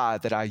a lie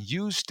that I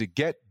used to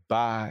get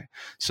by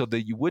so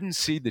that you wouldn't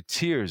see the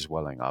tears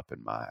welling up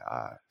in my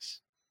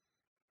eyes.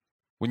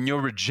 When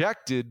you're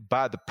rejected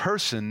by the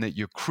person that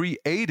you're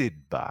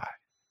created by,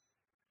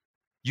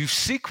 you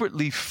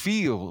secretly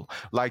feel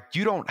like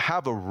you don't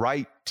have a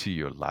right to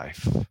your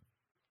life.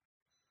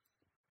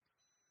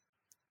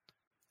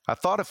 I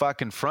thought if I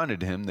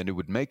confronted him, then it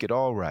would make it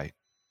all right.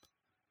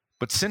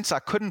 But since I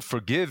couldn't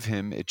forgive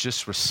him, it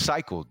just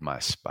recycled my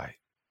spite.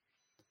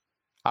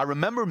 I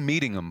remember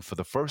meeting him for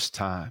the first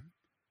time.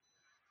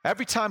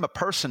 Every time a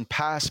person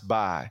passed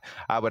by,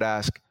 I would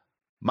ask,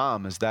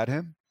 "Mom, is that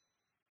him?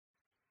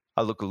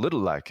 I look a little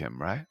like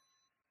him, right?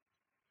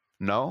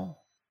 No?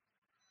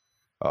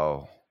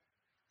 Oh.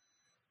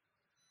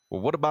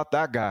 Well, what about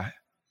that guy?"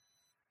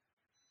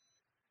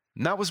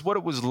 And that was what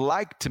it was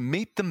like to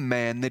meet the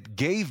man that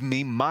gave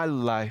me my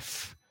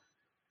life,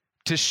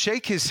 to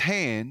shake his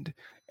hand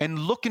and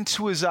look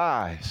into his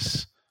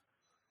eyes.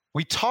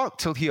 We talked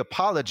till he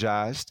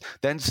apologized,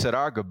 then said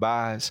our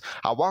goodbyes.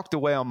 I walked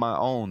away on my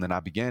own and I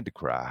began to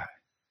cry.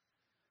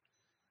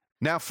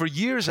 Now, for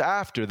years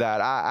after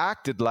that, I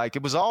acted like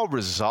it was all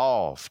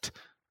resolved.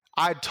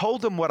 I'd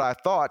told him what I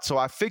thought, so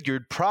I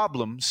figured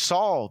problem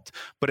solved,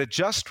 but it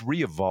just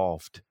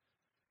re-evolved.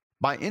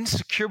 My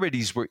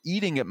insecurities were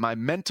eating at my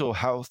mental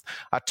health.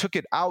 I took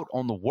it out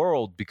on the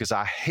world because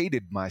I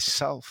hated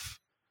myself.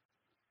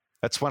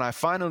 That's when I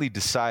finally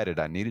decided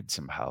I needed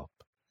some help.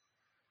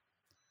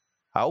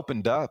 I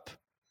opened up.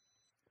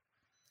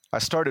 I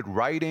started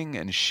writing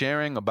and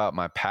sharing about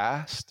my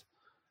past.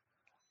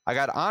 I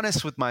got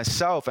honest with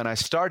myself and I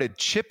started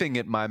chipping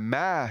at my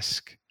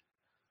mask.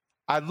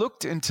 I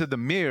looked into the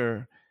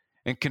mirror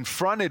and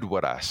confronted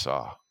what I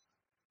saw,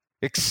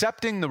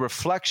 accepting the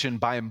reflection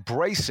by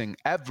embracing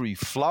every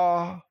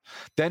flaw,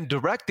 then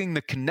directing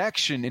the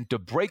connection into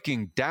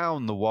breaking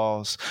down the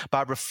walls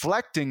by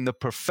reflecting the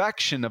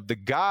perfection of the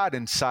God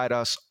inside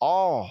us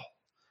all.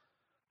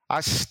 I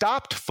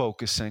stopped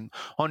focusing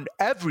on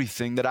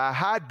everything that I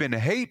had been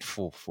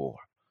hateful for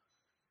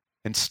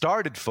and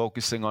started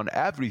focusing on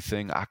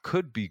everything I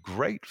could be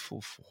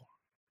grateful for.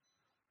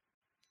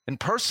 And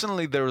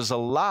personally, there is a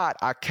lot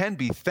I can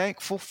be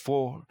thankful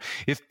for.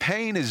 If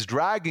pain is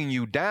dragging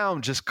you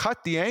down, just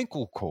cut the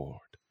ankle cord.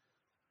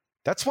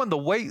 That's when the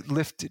weight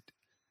lifted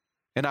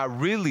and I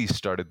really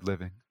started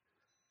living.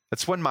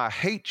 That's when my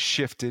hate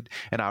shifted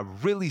and I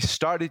really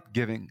started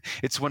giving.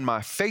 It's when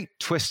my fate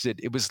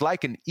twisted. It was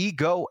like an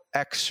ego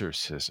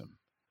exorcism.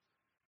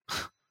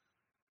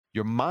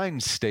 Your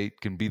mind state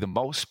can be the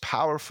most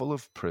powerful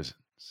of prisons.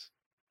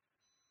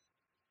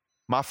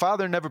 My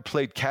father never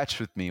played catch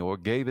with me or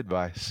gave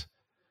advice.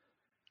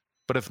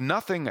 But if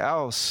nothing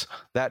else,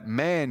 that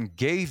man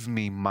gave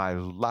me my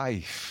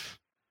life.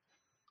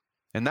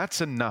 And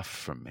that's enough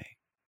for me.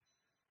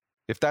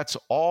 If that's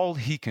all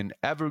he can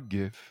ever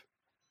give.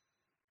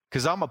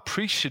 Because I'm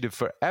appreciative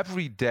for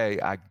every day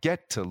I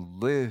get to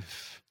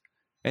live.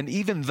 And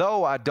even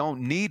though I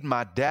don't need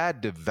my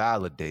dad to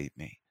validate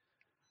me,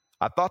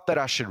 I thought that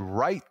I should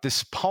write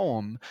this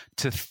poem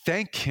to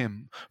thank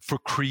him for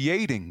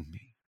creating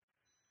me.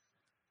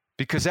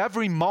 Because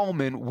every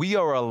moment we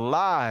are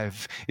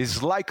alive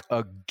is like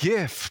a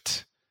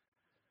gift.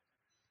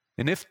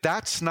 And if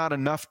that's not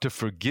enough to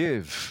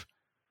forgive,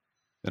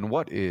 then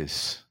what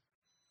is?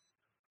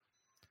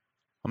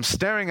 I'm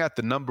staring at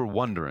the number,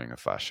 wondering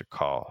if I should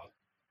call.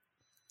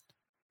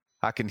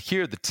 I can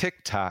hear the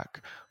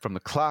tick-tock from the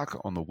clock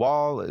on the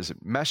wall as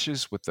it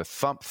meshes with the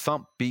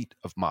thump-thump beat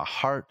of my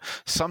heart.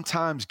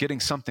 Sometimes getting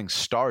something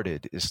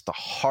started is the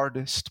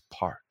hardest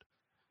part.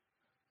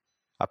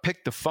 I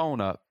pick the phone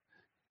up.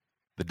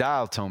 The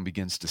dial tone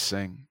begins to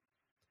sing.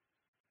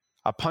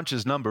 I punch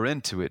his number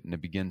into it and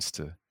it begins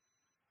to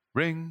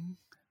ring,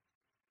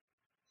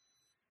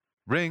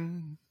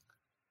 ring.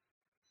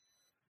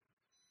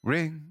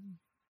 Ring.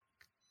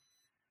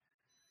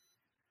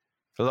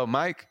 Hello,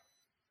 Mike.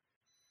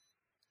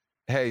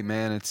 Hey,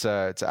 man, it's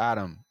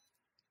Adam,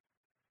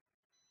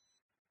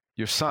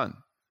 your son.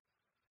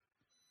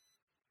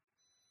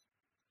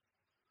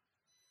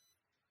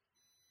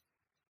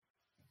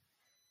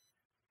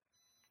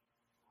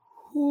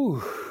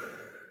 Whew.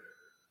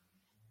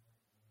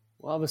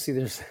 Well, obviously,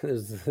 there's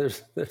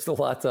a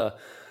lot to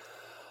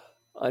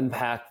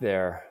unpack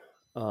there,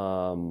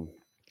 and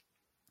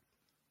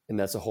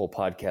that's a whole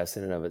podcast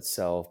in and of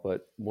itself.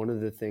 But one of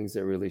the things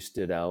that really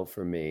stood out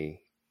for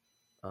me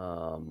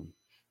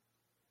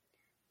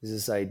is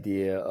this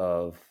idea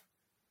of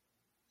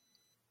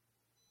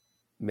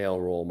male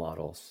role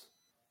models.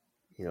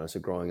 You know, so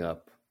growing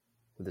up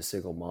with a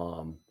single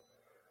mom,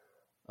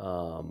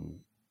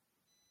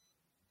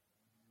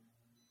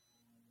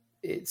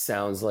 it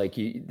sounds like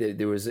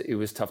it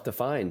was tough to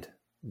find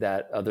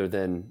that other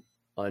than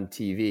on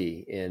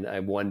TV. And I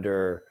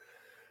wonder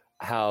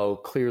how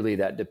clearly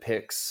that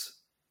depicts,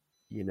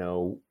 you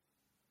know,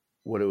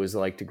 what it was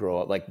like to grow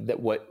up, like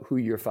who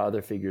your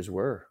father figures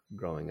were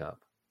growing up.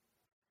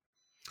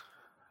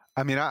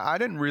 I mean, I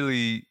didn't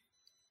really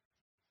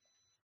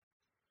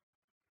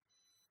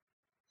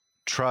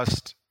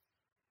trust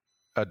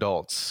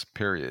adults,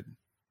 period,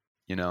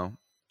 you know?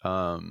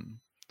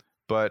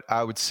 But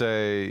I would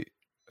say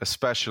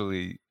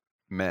especially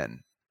men.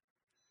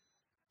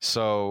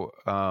 So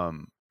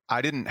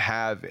I didn't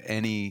have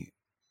any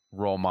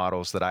role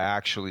models that I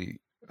actually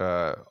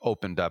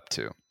opened up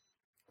to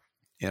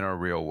in a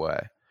real way,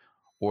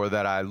 or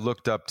that I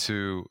looked up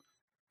to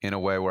in a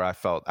way where I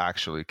felt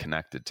actually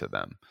connected to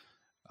them.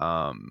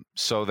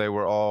 So they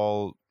were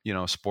all, you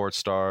know, sports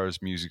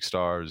stars, music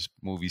stars,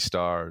 movie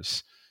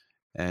stars,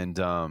 and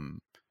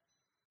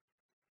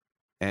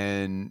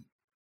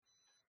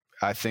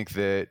I think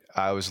that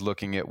I was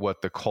looking at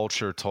what the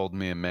culture told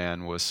me a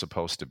man was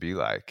supposed to be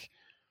like,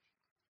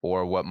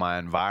 or what my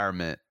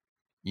environment,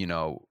 you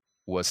know,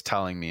 was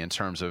telling me in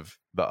terms of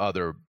the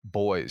other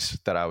boys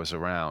that I was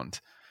around,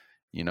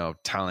 you know,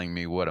 telling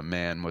me what a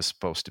man was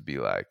supposed to be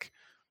like.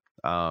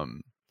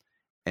 And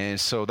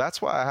so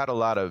that's why I had a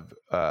lot of,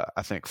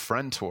 I think,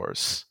 friend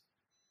tours.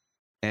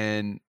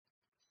 And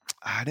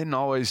I didn't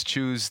always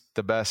choose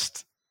the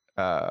best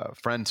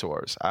friend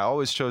tours. I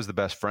always chose the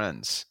best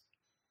friends.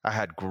 I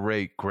had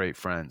great, great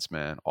friends,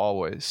 man,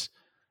 always.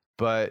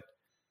 But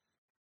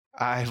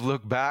I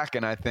look back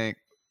and I think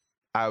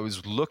I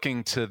was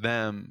looking to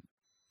them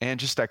and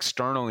just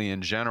externally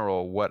in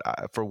general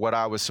for what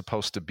I was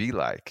supposed to be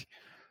like.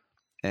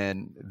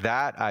 And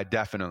that I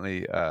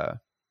definitely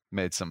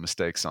made some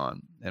mistakes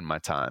on in my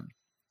time.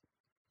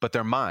 But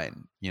they're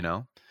mine, you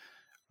know?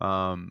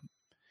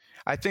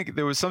 I think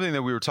there was something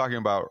that we were talking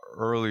about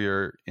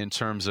earlier in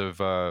terms of,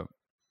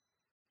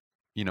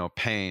 you know,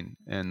 pain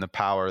and the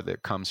power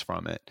that comes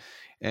from it.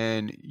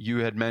 And you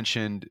had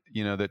mentioned,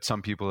 you know, that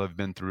some people have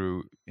been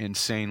through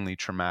insanely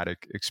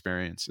traumatic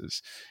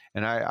experiences.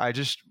 And I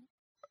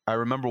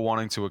remember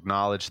wanting to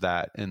acknowledge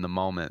that in the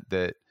moment,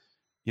 that,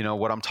 you know,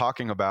 what I'm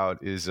talking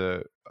about is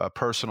a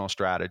personal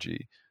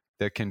strategy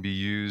that can be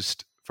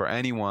used for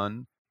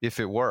anyone if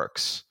it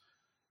works.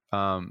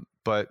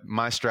 But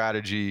my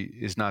strategy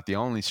is not the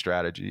only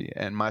strategy,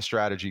 and my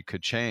strategy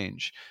could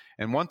change.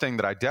 And one thing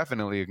that I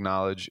definitely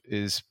acknowledge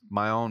is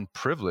my own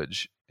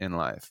privilege in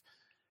life.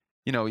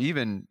 You know,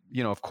 even,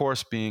 you know, of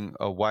course, being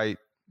a white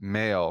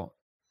male,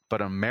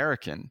 but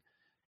American,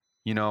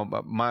 you know,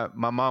 my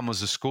mom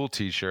was a school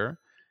teacher,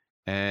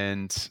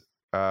 and,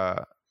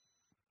 but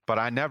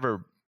I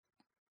never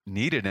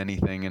needed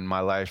anything in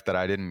my life that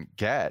I didn't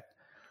get.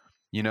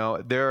 You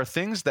know, there are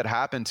things that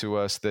happen to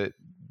us that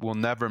will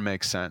never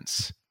make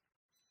sense.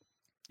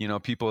 You know,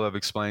 people have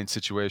explained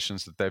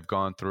situations that they've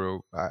gone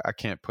through. I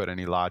can't put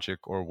any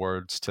logic or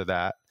words to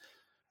that.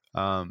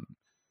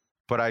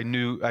 But I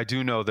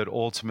do know that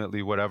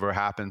ultimately whatever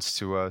happens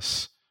to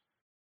us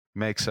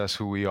makes us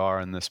who we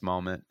are in this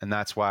moment. And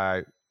that's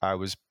why I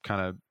was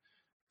kind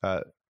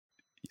of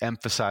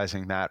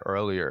emphasizing that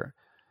earlier.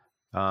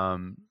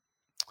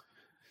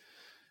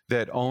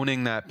 That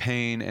owning that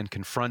pain and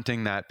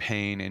confronting that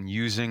pain and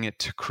using it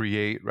to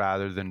create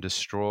rather than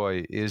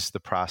destroy is the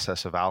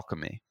process of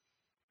alchemy.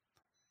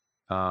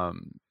 Yeah.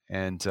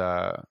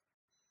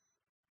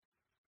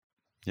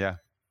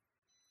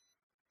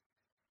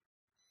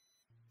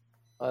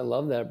 I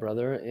love that,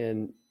 brother.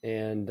 And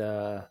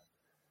I'm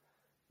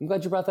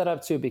glad you brought that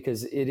up too,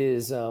 because it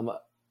is, I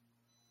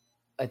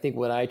think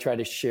what I try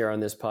to share on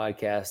this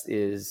podcast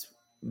is,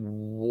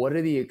 what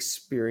are the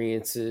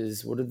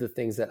experiences, what are the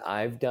things that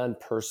I've done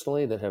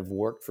personally that have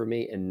worked for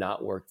me and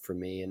not worked for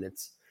me? And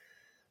it's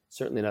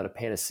certainly not a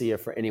panacea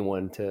for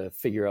anyone to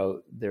figure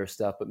out their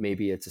stuff, but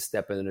maybe it's a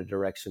step in a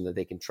direction that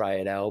they can try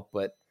it out.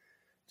 But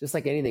just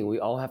like anything, we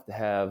all have to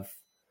have,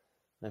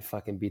 I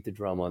fucking beat the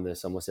drum on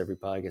this almost every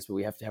podcast, but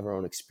we have to have our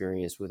own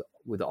experience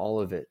with all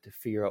of it to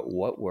figure out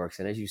what works.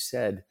 And as you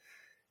said,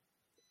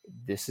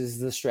 this is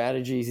the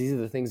strategies. These are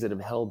the things that have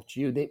helped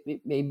you.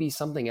 It may be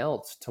something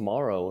else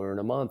tomorrow or in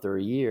a month or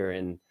a year.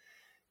 And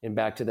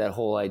back to that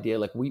whole idea,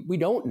 like we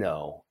don't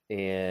know.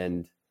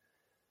 And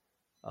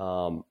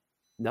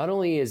Not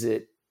only is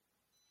it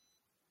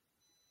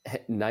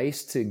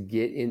nice to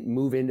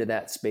move into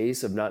that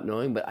space of not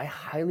knowing, but I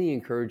highly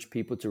encourage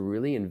people to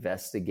really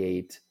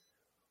investigate,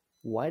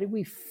 why do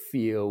we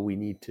feel we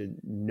need to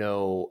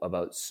know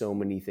about so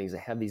many things? I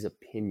have these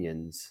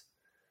opinions.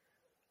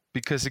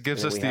 Because it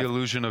gives us the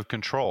illusion of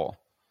control.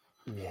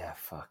 Yeah,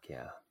 fuck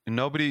yeah.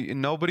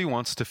 Nobody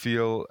wants to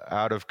feel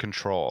out of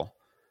control,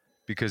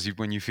 because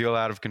when you feel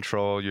out of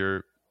control,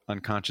 you're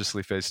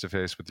unconsciously face to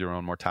face with your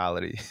own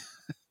mortality.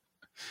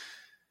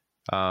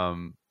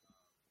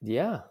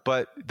 Yeah.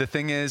 But the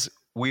thing is,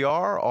 we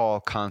are all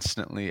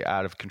constantly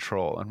out of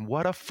control, and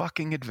what a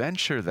fucking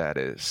adventure that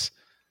is.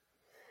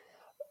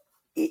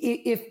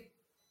 If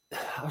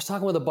I was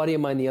talking with a buddy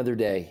of mine the other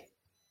day,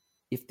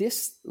 if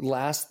this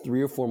last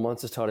 3 or 4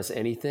 months has taught us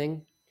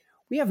anything,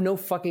 we have no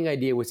fucking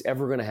idea what's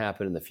ever going to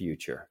happen in the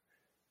future.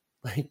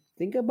 Like,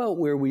 think about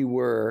where we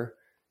were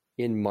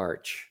in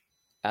March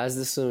as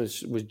this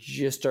was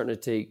just starting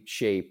to take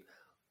shape.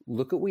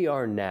 Look at where we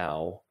are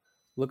now.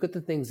 Look at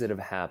the things that have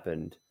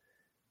happened.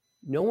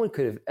 No one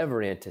could have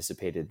ever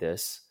anticipated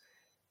this.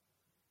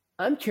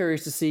 I'm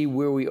curious to see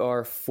where we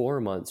are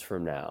 4 months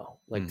from now.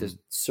 Like, to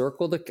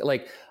circle my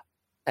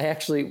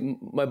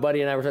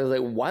buddy and I were talking,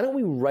 like, why don't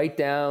we write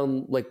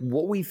down like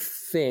what we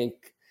think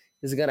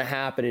is going to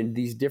happen in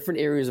these different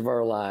areas of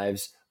our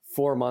lives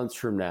 4 months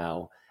from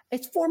now?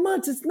 It's 4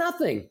 months. It's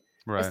nothing.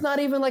 Right. It's not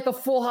even like a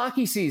full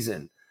hockey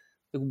season.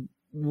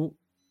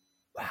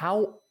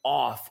 How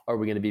off are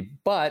we going to be?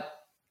 But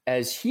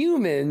as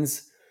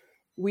humans,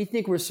 we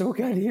think we're so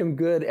goddamn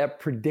good at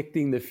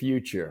predicting the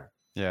future.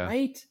 Yeah.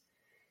 Right?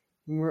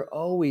 We're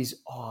always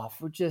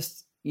off.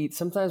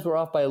 Sometimes we're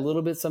off by a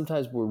little bit.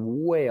 Sometimes we're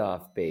way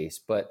off base.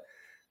 But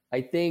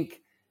I think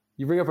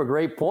you bring up a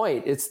great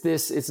point.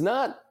 It's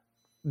not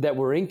that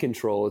we're in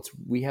control.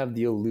 We have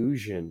the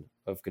illusion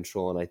of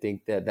control. And I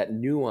think that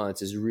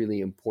nuance is really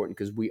important,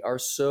 because we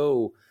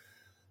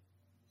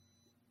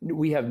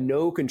have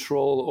no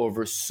control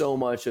over so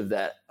much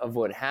of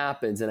what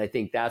happens. And I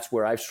think that's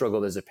where I've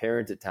struggled as a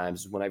parent at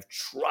times, when I've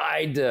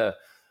tried to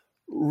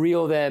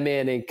reel them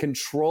in and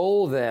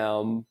control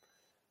them.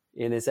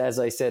 And it's, as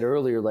I said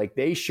earlier, like,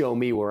 they show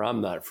me where I'm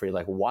not free.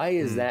 Like, why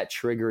is that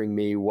triggering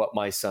me, what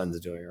my son's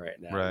doing right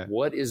now? Right.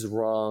 What is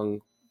wrong?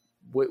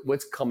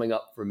 What's coming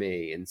up for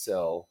me? And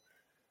so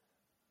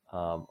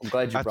I'm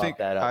glad you brought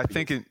that up. I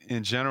think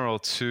in general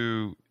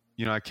too,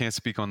 I can't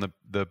speak on the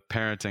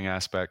parenting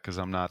aspect because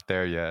I'm not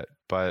there yet,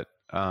 but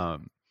I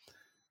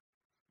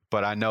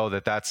know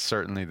that that's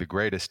certainly the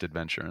greatest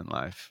adventure in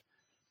life.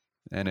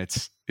 And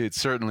it's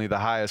certainly the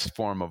highest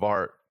form of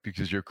art,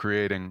 because you're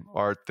creating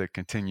art that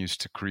continues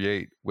to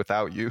create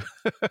without you.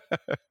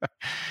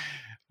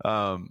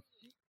 But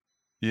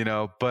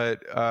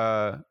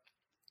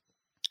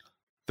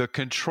the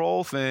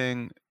control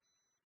thing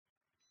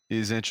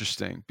is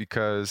interesting,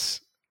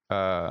 because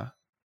I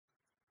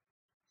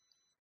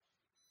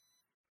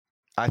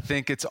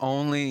think it's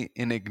only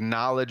in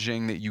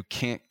acknowledging that you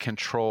can't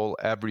control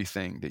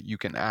everything that you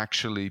can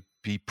actually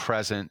be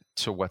present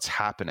to what's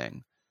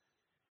happening.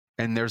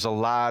 And there's a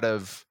lot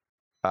of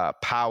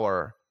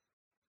power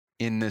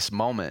in this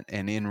moment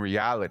and in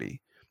reality.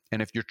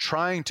 And if you're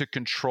trying to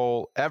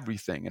control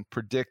everything and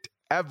predict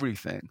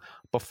everything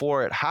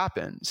before it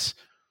happens,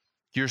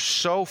 you're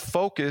so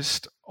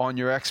focused on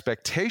your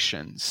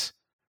expectations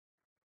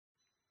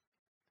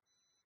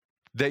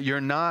that you're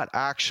not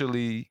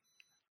actually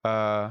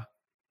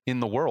in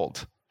the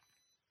world.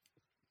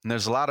 And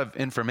there's a lot of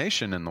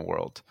information in the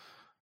world.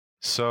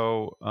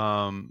 So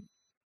I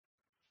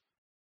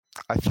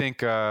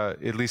think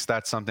at least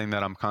that's something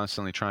that I'm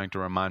constantly trying to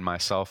remind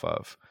myself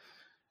of.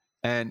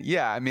 And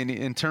yeah, I mean,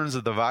 in terms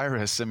of the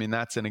virus, I mean,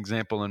 that's an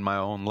example in my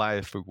own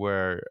life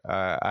where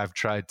I've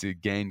tried to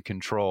gain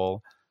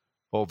control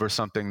over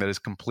something that is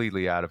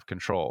completely out of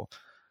control.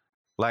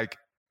 Like,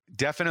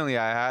 definitely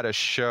I had a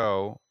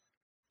show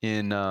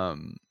in, I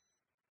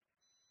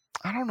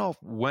don't know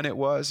when it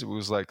was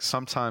like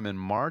sometime in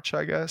March,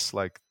 I guess,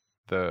 like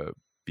the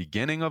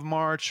beginning of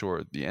March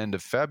or the end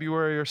of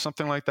February or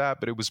something like that.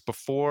 But it was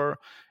before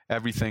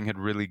everything had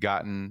really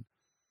gotten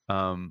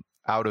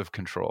out of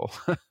control.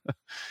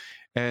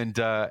 And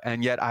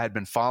yet I had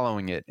been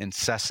following it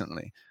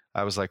incessantly.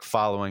 I was like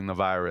following the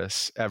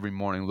virus every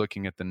morning,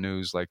 looking at the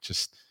news, like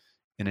just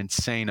an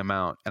insane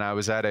amount. And I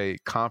was at a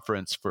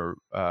conference for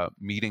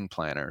meeting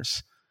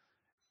planners.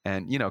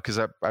 And, because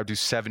I do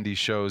 70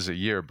 shows a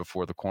year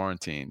before the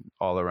quarantine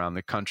all around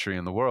the country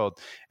and the world.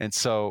 And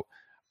so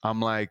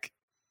I'm like,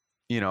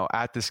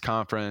 at this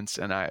conference,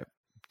 and I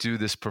do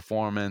this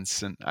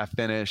performance, and I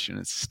finish, and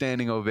it's a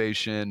standing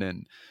ovation,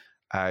 and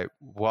I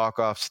walk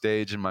off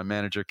stage, and my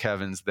manager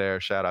Kevin's there.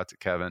 Shout out to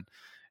Kevin.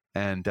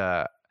 And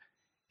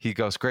he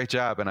goes, "Great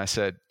job." And I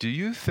said, "Do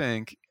you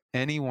think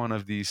any one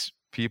of these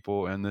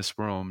people in this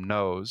room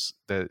knows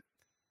that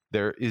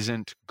there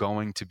isn't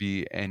going to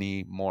be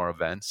any more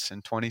events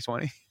in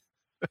 2020?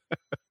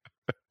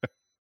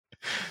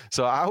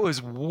 So I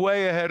was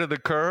way ahead of the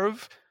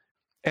curve.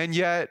 And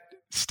yet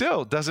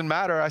still doesn't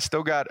matter. I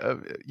still got,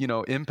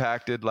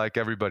 impacted like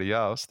everybody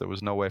else. There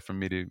was no way for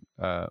me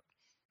to,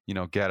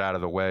 get out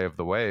of the way of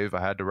the wave.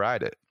 I had to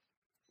ride it.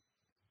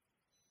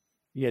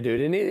 Yeah,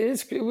 dude. And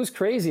it was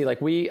crazy. Like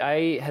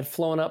I had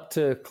flown up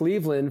to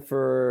Cleveland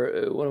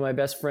for one of my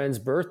best friend's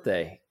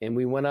birthday, and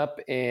we went up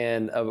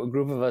and a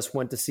group of us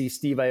went to see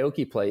Steve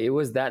Aoki play. It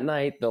was that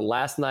night, the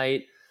last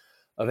night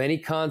of any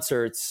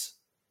concerts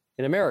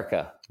in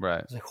America. Right.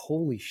 I was like,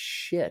 holy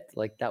shit.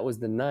 Like that was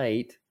the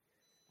night.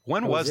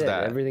 When was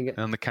that? Everything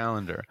on the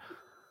calendar?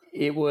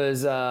 It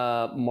was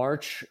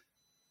March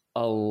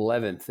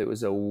 11th. It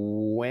was a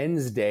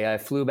Wednesday. I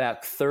flew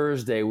back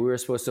Thursday. We were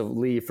supposed to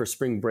leave for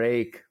spring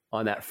break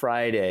on that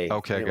Friday.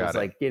 Okay, and got it. It was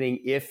like getting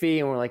iffy,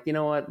 and we're like, you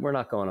know what? We're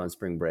not going on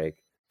spring break.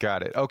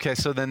 Got it. Okay,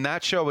 so then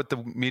that show with the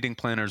meeting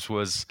planners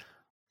was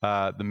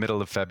the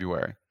middle of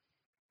February.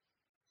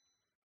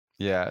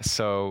 Yeah,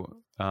 so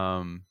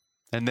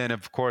and then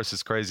of course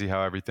it's crazy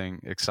how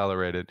everything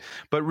accelerated.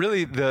 But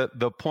really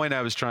the point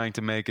I was trying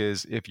to make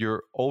is if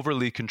you're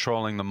overly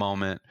controlling the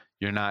moment,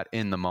 you're not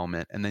in the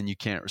moment, and then you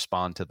can't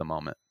respond to the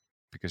moment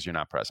because you're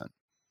not present.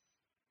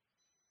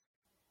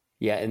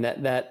 Yeah, and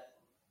that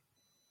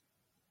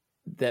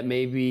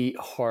may be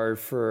hard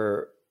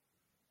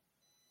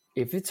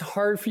if it's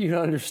hard for you to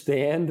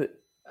understand,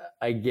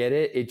 I get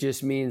it. It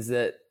just means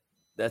that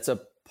that's a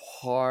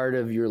part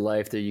of your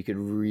life that you could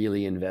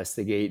really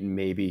investigate and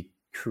maybe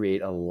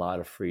create a lot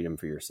of freedom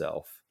for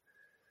yourself.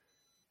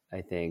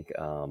 I think,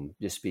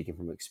 just speaking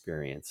from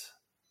experience,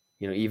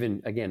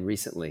 even again,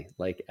 recently,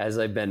 like as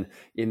I've been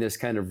in this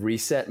kind of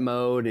reset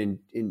mode and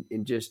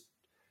just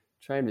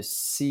trying to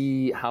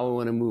see how I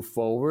want to move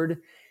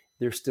forward,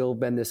 there's still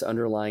been this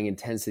underlying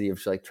intensity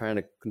of like trying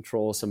to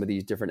control some of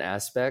these different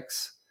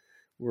aspects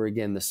where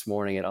again, this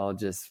morning it all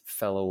just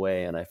fell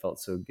away and I felt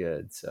so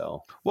good.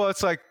 So, well,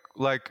 it's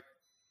like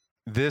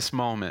this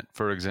moment,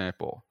 for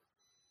example,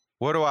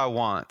 what do I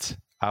want?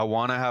 I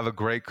want to have a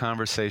great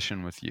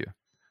conversation with you.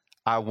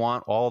 I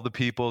want all the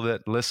people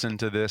that listen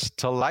to this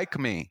to like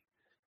me.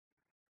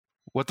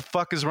 What the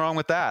fuck is wrong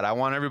with that? I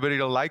want everybody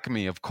to like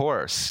me, of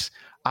course.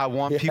 I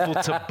want people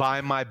to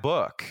buy my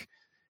book,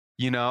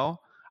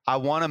 I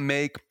want to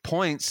make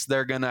points that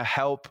are going to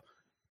help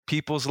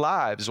people's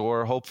lives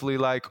or hopefully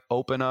like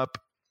open up,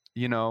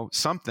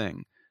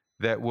 something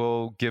that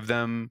will give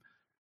them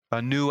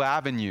a new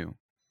avenue,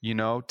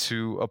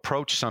 to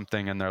approach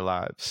something in their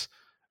lives.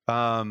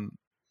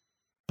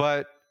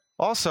 But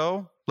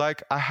also,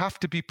 like, I have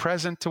to be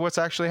present to what's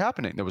actually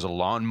happening. There was a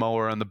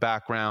lawnmower in the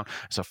background.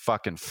 There's a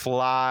fucking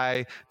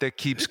fly that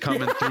keeps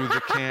coming through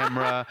the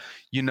camera.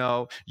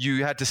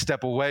 You had to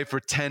step away for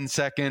 10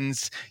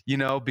 seconds,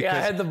 because I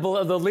had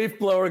the leaf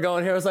blower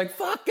going here. I was like,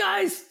 fuck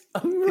guys,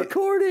 I'm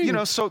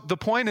recording. So the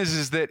point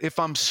is that if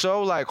I'm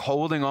so like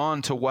holding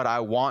on to what I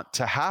want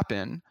to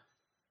happen,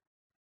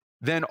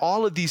 then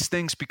all of these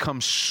things become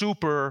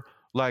super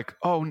like,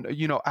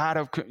 out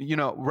of,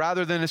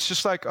 rather than it's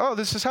just like, oh,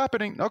 this is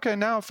happening. Okay,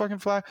 now a fucking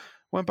fly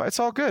went by.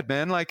 It's all good,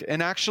 man. Like,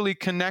 and actually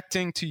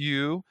connecting to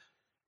you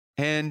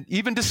and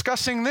even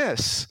discussing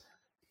this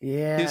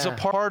is a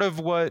part of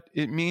what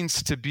it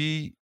means to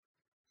be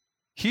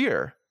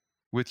here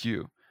with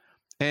you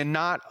and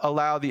not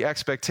allow the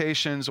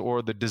expectations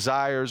or the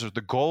desires or the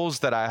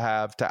goals that I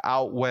have to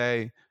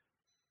outweigh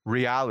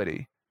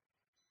reality.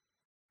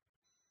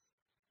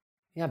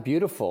 Yeah,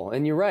 beautiful.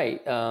 And you're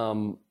right.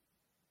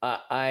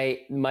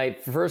 My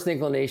first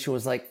inclination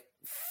was like,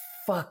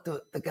 fuck,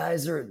 the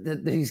guys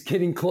he's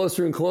getting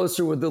closer and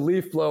closer with the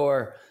leaf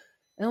blower.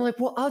 And I'm like,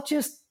 well,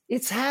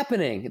 it's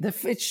happening.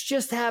 It's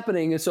just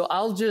happening. And so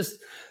I'll just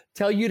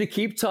tell you to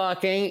keep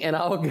talking and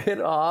I'll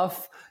get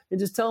off and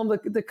just tell them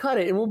to cut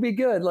it and we'll be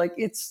good. Like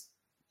it's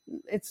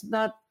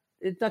not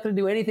going to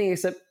do anything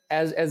except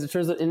as it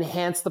turns out,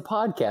 enhance the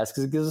podcast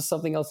because it gives us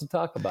something else to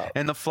talk about.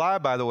 And the fly,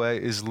 by the way,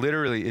 is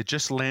literally, it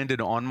just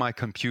landed on my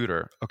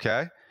computer.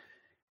 Okay.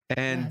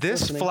 And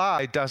this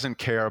fly doesn't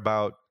care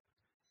about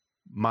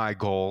my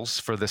goals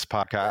for this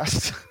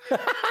podcast.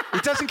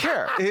 It doesn't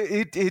care.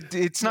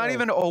 It's not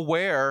even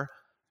aware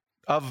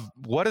of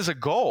what is a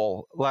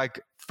goal.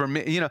 Like for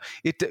me,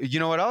 you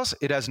know what else?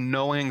 It has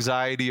no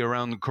anxiety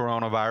around the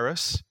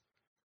coronavirus.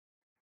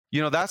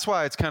 That's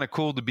why it's kind of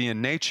cool to be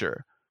in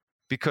nature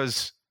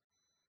because,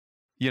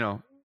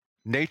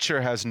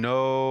 nature has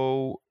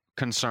no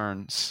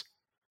concerns.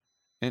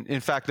 And in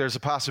fact, there's a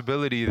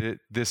possibility that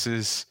this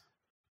is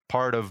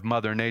part of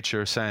Mother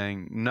Nature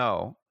saying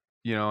no,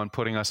 and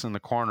putting us in the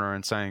corner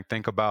and saying,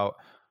 think about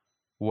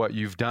what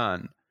you've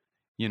done,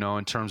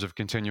 in terms of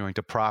continuing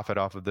to profit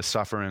off of the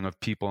suffering of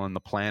people and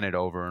the planet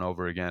over and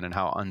over again and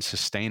how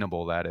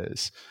unsustainable that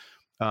is.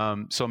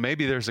 So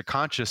maybe there's a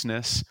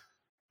consciousness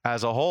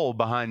as a whole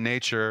behind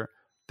nature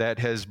that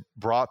has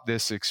brought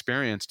this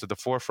experience to the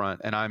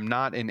forefront. And I'm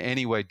not in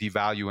any way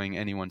devaluing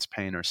anyone's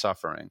pain or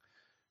suffering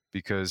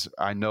because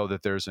I know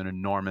that there's an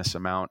enormous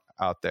amount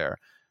out there.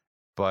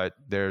 But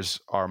there's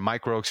our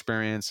micro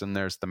experience and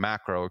there's the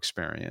macro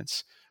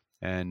experience.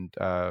 And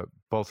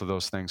both of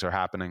those things are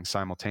happening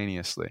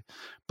simultaneously.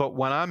 But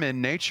when I'm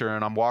in nature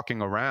and I'm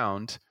walking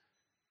around,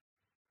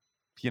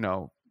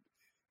 to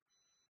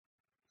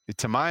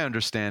my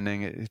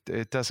understanding,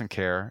 it doesn't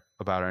care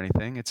about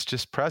anything. It's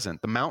just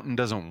present. The mountain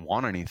doesn't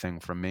want anything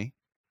from me.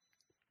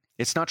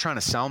 It's not trying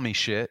to sell me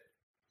shit.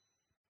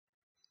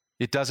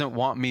 It doesn't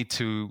want me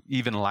to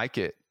even like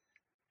it.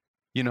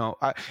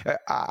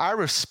 I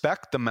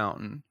respect the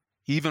mountain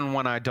even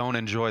when I don't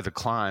enjoy the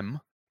climb.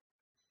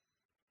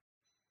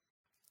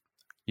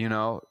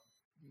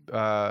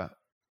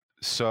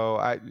 So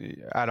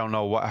I don't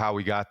know how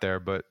we got there,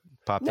 but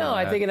no,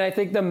 I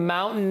think the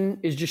mountain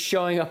is just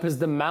showing up as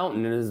the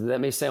mountain, and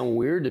that may sound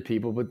weird to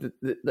people, but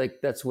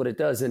that's what it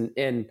does.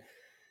 And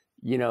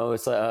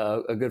it's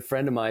a good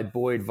friend of mine,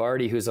 Boyd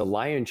Vardy, who's a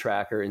lion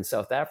tracker in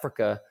South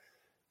Africa.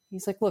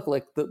 He's like, look,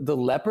 like the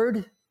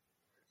leopard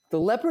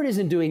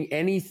isn't doing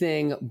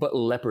anything but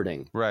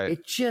leoparding. Right.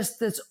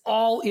 That's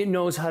all it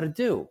knows how to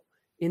do.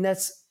 And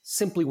that's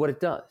simply what it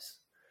does.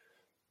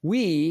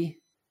 We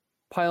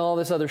pile all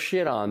this other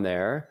shit on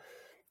there.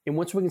 And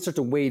once we can start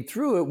to wade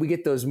through it, we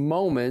get those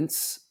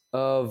moments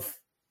of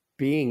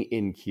being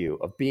in Q,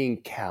 of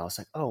being Cal. It's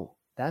like, oh,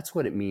 that's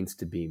what it means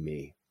to be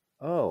me.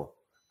 Oh,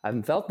 I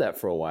haven't felt that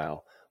for a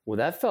while. Well,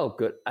 that felt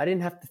good. I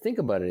didn't have to think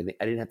about anything.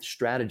 I didn't have to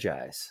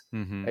strategize.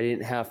 Mm-hmm. I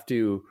didn't have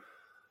to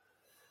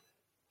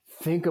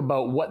think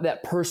about what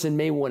that person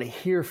may want to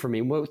hear from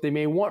me, what they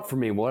may want from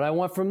me, what I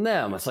want from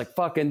them. It's like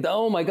fucking,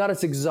 oh my God,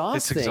 it's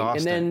exhausting.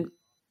 And then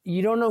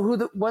you don't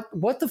know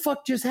what the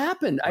fuck just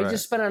happened. Right. I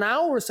just spent an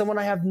hour with someone.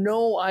 I have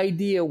no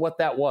idea what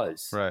that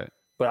was. Right.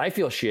 But I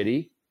feel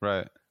shitty.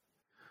 Right.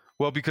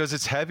 Well, because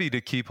it's heavy to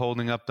keep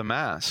holding up the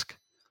mask.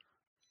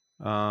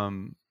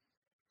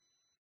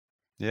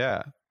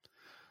 Yeah.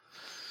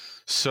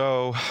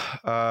 So,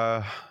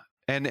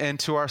 and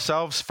to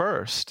ourselves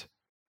first,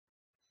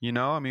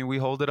 we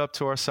hold it up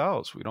to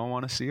ourselves. We don't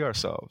want to see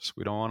ourselves.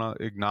 We don't want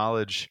to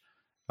acknowledge,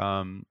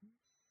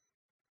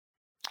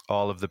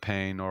 all of the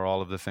pain or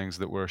all of the things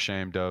that we're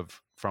ashamed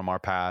of from our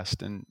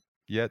past. And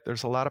yet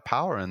there's a lot of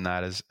power in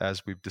that,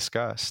 as we've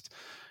discussed.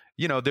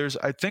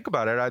 I think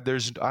about it.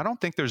 I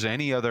don't think there's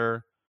any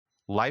other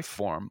life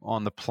form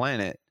on the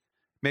planet.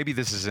 Maybe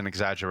this is an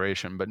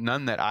exaggeration, but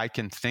none that I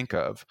can think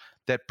of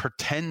that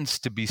pretends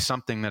to be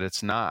something that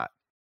it's not.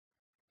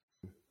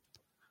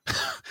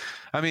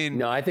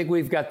 No, I think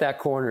we've got that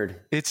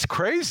cornered. It's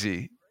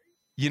crazy,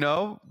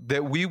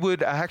 that we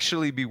would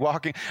actually be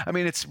walking.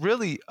 It's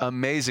really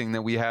amazing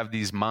that we have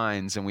these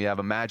minds and we have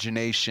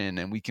imagination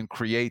and we can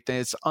create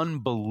things. It's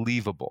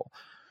unbelievable.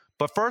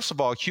 But first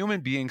of all,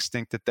 human beings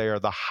think that they are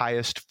the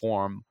highest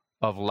form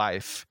of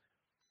life,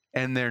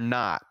 and they're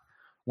not.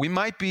 We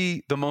might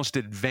be the most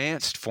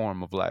advanced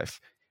form of life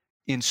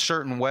in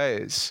certain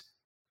ways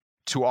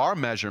to our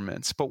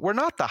measurements, but we're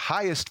not the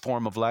highest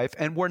form of life,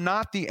 and we're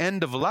not the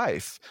end of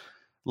life.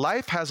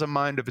 Life has a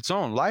mind of its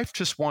own. Life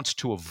just wants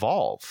to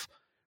evolve.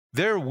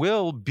 There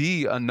will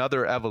be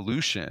another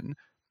evolution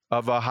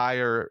of a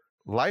higher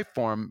life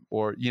form,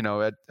 or,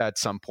 at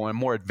some point,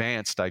 more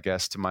advanced, I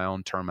guess, to my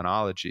own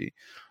terminology.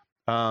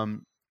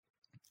 And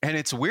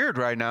it's weird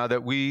right now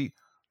that we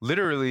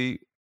literally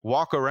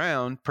walk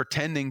around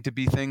pretending to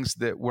be things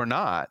that we're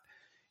not.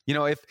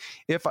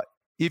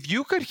 If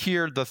you could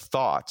hear the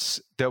thoughts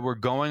that were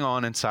going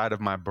on inside of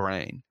my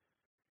brain,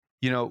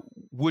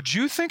 would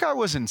you think I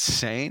was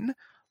insane?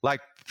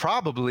 Like,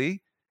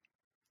 probably,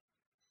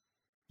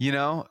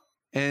 and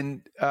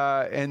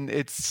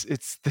it's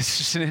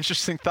just an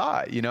interesting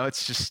thought,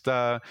 it's just,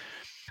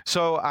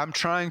 so I'm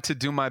trying to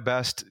do my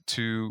best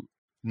to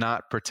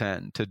not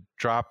pretend, to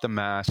drop the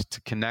mask,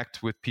 to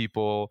connect with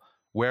people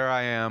where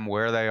I am,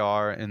 where they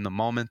are in the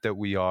moment that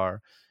we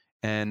are.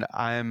 And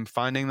I'm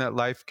finding that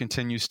life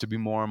continues to be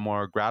more and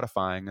more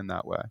gratifying in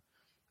that way.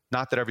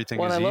 Not that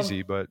everything is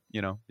easy, but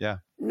yeah.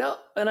 No,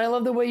 and I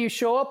love the way you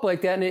show up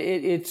like that. And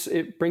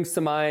it brings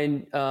to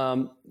mind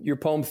your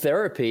poem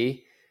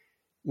Therapy,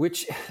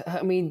 which,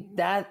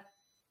 that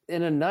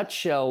in a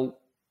nutshell,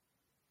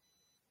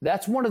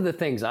 that's one of the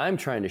things I'm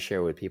trying to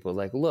share with people.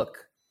 Like,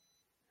 look,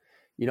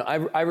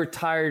 I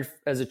retired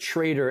as a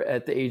trader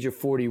at the age of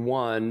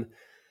 41,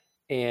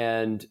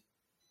 and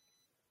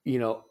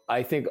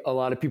I think a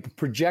lot of people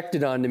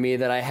projected onto me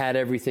that I had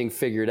everything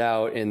figured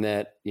out and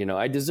that,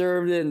 I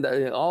deserved it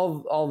and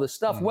all this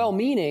stuff, mm-hmm.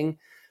 Well-meaning,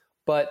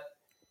 but,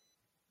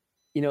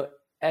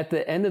 at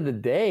the end of the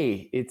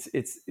day, it's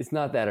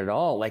not that at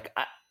all. Like,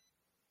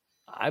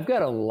 I've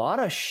got a lot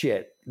of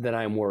shit that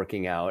I'm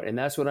working out, and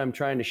that's what I'm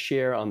trying to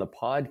share on the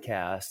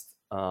podcast,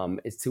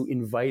 is to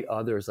invite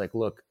others. Like,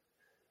 look,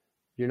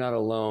 you're not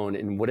alone,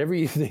 and whatever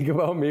you think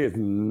about me,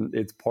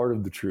 it's part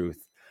of the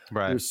truth.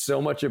 Right. There's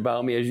so much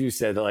about me, as you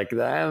said, like,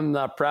 that I'm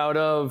not proud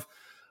of.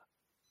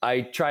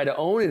 I try to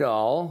own it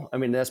all.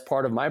 That's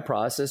part of my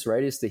process,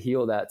 right? Is to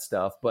heal that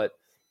stuff. But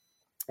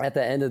at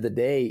the end of the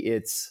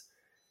day,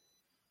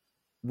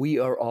 we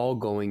are all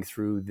going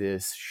through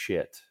this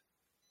shit.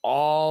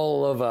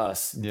 All of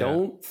us. Yeah.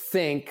 Don't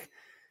think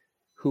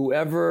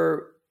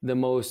whoever the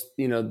most,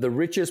 the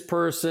richest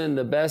person,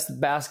 the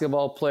best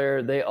basketball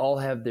player, they all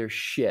have their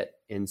shit.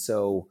 And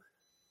so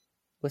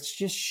let's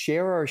just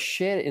share our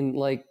shit and,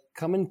 like,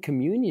 come in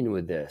communion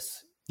with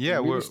this. Yeah,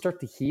 and really start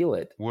to heal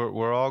it.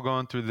 We're all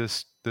going through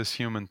this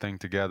human thing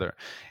together.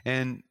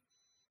 And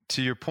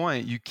to your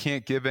point, you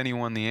can't give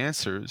anyone the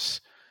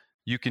answers.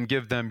 You can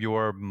give them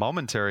your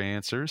momentary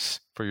answers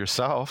for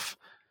yourself,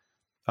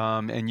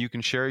 and you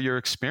can share your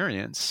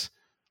experience.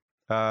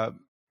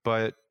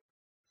 But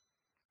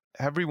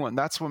everyone,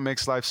 that's what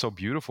makes life so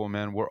beautiful,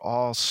 man. We're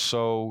all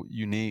so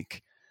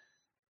unique.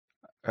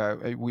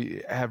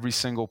 Every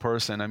single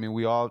person, I mean,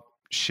 we all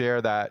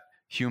share that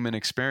human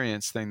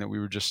experience thing that we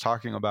were just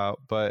talking about,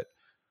 but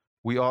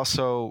we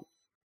also,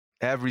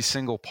 every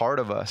single part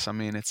of us, I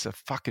mean, it's a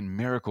fucking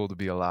miracle to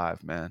be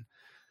alive, man.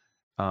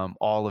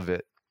 All of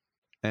it.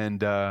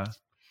 And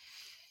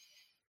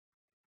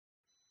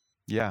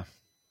yeah.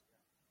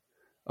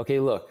 Okay,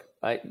 look,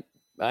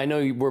 I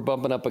know we're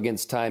bumping up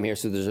against time here,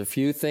 so there's a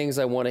few things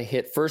I want to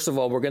hit. First of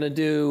all, we're gonna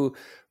do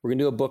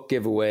a book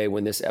giveaway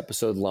when this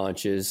episode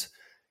launches,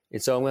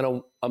 and so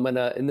I'm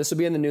gonna, and this will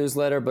be in the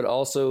newsletter, but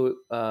also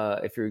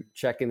if you're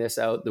checking this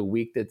out the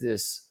week that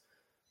this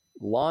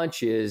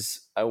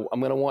launches, I'm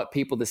gonna want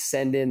people to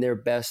send in their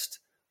best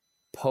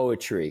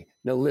poetry.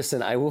 Now,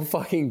 listen, I will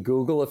fucking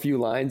Google a few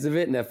lines of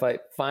it, and if I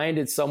find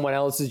it's someone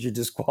else's, you're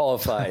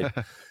disqualified.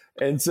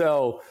 And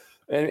so.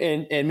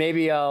 And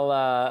maybe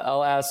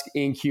I'll ask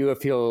InQ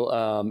if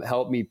he'll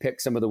help me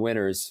pick some of the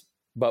winners.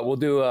 But we'll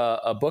do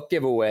a book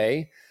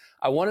giveaway.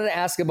 I wanted to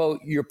ask about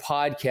your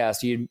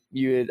podcast.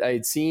 I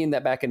had seen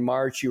that back in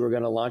March you were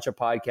going to launch a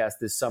podcast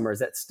this summer. Is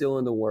that still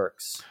in the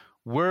works?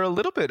 We're a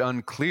little bit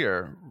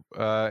unclear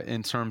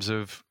in terms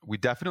of, we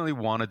definitely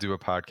want to do a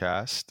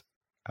podcast,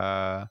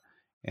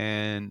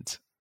 and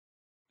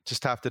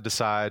just have to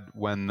decide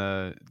when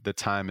the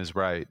time is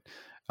right.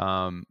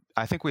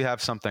 I think we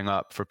have something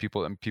up for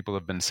people, and people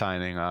have been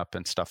signing up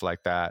and stuff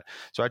like that.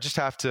 So I just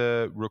have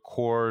to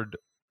record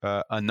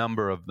a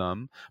number of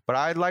them. But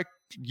I, like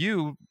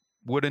you,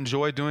 would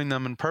enjoy doing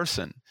them in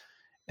person.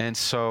 And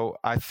so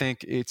I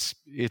think it's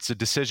a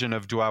decision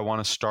of, do I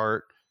want to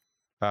start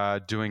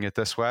doing it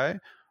this way,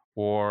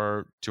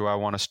 or do I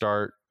want to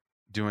start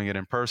doing it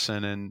in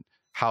person, and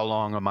how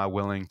long am I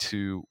willing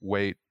to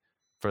wait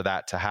for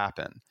that to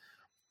happen?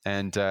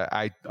 And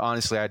I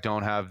honestly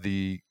don't have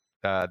the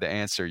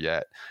answer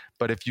yet.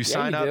 But if you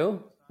sign up,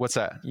 do. What's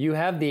that? You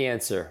have the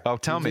answer. Oh,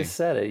 tell me. You just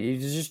said it. You're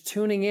just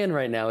tuning in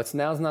right now.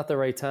 Now's not the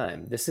right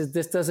time. This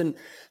isn't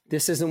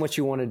what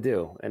you want to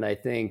do. And I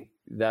think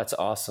that's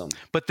awesome.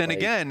 But then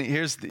again,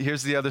 here's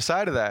the other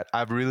side of that.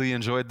 I've really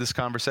enjoyed this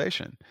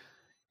conversation.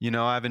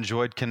 I've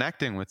enjoyed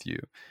connecting with you,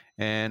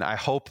 and I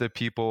hope that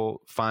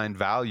people find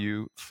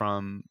value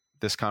from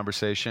this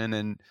conversation.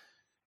 And,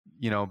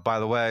 by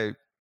the way,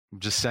 I'm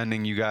just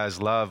sending you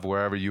guys love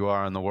wherever you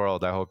are in the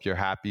world. I hope you're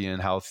happy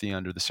and healthy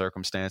under the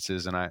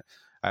circumstances. And I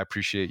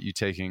appreciate you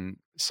taking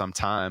some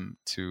time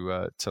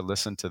to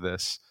listen to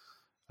this.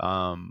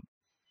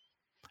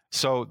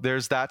 So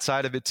there's that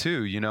side of it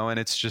too, and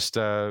it's just,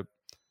 I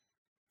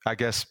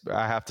guess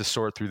I have to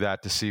sort through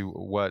that to see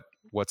what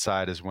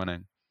side is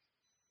winning.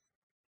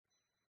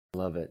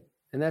 Love it.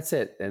 And that's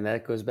it. And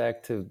that goes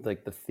back to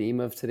like the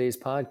theme of today's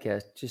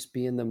podcast, just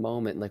be in the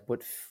moment. Like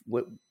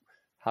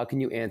how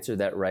can you answer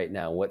that right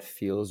now? What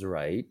feels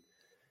right?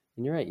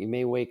 And you're right. You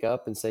may wake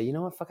up and say, you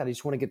know what, fuck it, I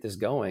just want to get this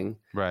going.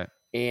 Right.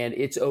 And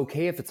it's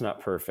okay if it's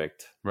not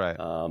perfect. Right.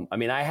 I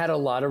mean, I had a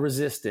lot of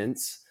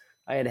resistance.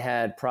 I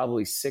had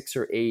probably 6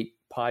 or 8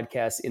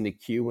 podcasts in the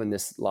queue when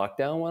this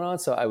lockdown went on.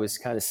 So I was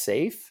kind of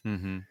safe.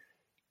 Mm-hmm.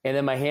 And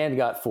then my hand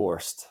got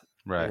forced.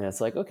 Right. And it's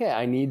like, okay,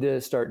 I need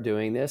to start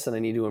doing this, and I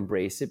need to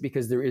embrace it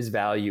because there is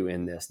value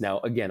in this. Now,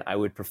 again, I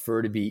would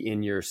prefer to be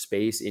in your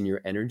space, in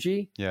your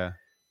energy. Yeah.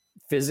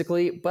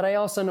 Physically, but I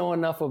also know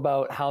enough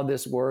about how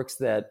this works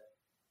that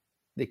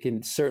they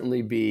can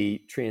certainly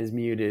be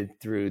transmuted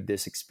through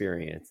this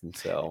experience. And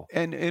so,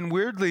 and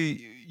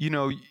weirdly,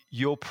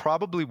 you'll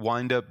probably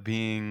wind up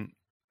being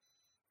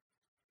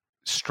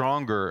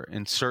stronger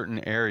in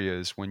certain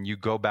areas when you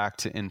go back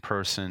to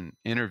in-person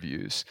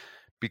interviews,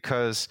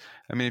 because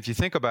I mean, if you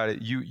think about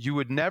it, you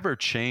would never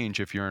change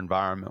if your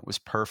environment was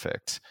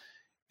perfect.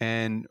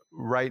 And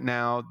right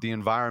now the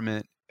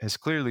environment has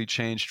clearly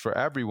changed for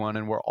everyone,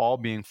 and we're all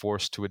being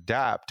forced to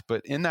adapt.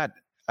 But in that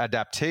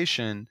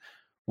adaptation,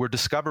 we're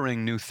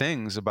discovering new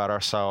things about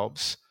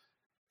ourselves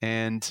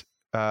and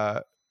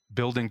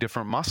building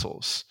different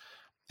muscles.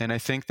 And I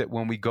think that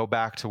when we go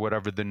back to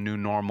whatever the new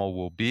normal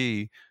will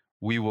be,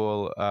 we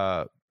will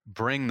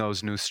bring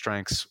those new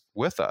strengths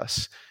with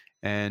us.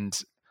 And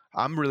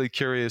I'm really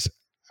curious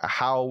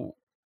how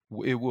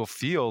it will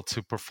feel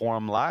to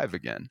perform live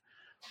again.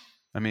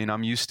 I mean,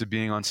 I'm used to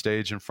being on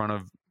stage in front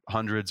of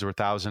hundreds or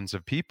thousands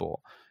of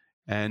people,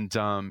 and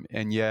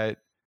yet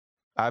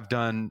I've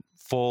done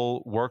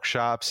full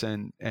workshops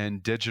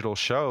and digital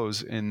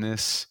shows in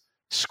this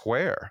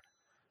square,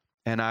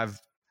 and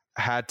I've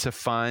had to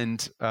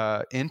find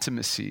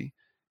intimacy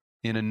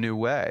in a new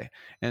way.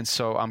 And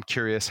so I'm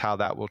curious how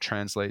that will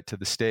translate to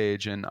the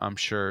stage, and I'm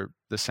sure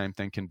the same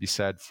thing can be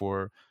said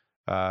for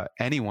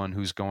anyone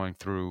who's going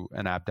through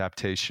an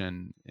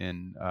adaptation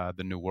in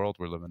the new world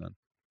we're living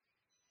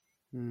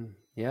in.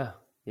 Yeah,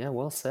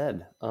 well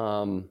said.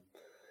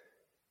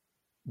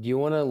 Do you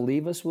want to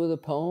leave us with a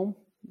poem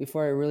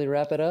before I really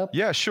wrap it up?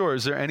 Yeah, sure.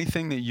 Is there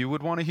anything that you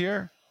would want to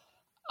hear?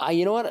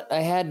 You know what?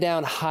 I had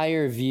down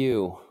Higher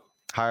View.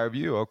 Higher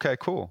View. Okay,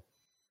 cool.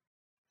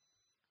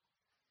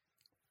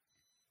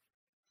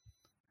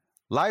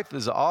 Life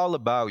is all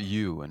about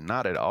you and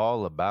not at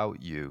all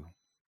about you.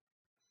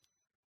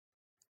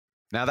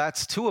 Now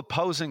that's two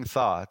opposing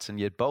thoughts, and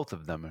yet both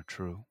of them are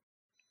true.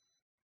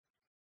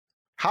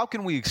 How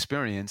can we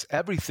experience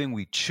everything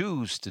we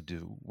choose to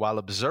do while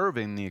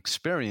observing the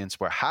experience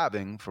we're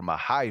having from a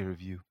higher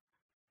view?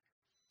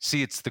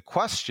 See, it's the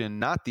question,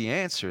 not the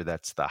answer,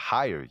 that's the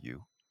higher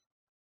you.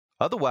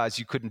 Otherwise,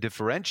 you couldn't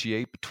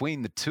differentiate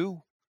between the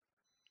two.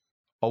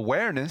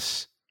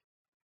 Awareness,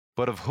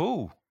 but of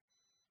who?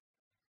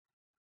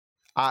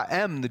 I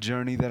am the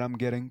journey that I'm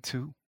getting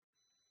to.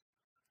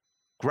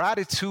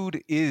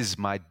 Gratitude is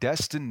my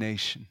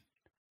destination.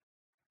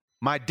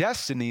 My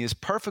destiny is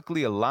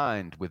perfectly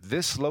aligned with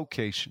this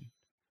location.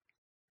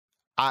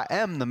 I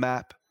am the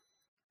map,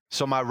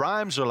 so my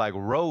rhymes are like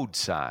road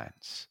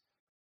signs.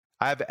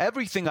 I have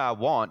everything I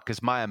want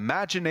because my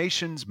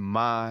imagination's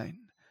mine.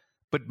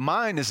 But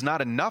mine is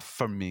not enough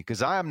for me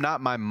because I am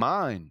not my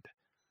mind.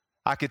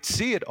 I could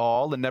see it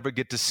all and never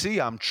get to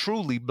see I'm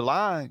truly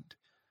blind.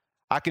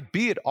 I could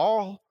be it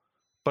all,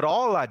 but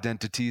all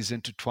identity is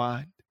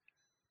intertwined.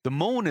 The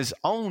moon is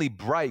only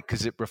bright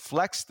because it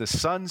reflects the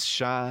sun's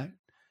shine.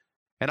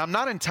 And I'm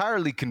not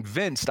entirely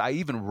convinced I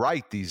even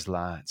write these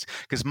lines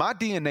because my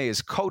DNA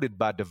is coded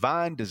by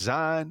divine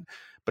design.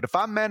 But if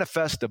I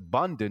manifest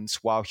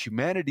abundance while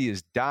humanity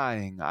is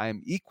dying, I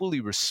am equally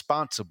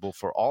responsible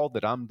for all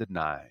that I'm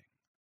denying.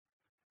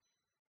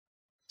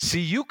 See,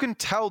 you can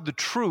tell the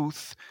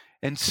truth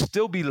and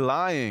still be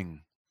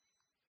lying.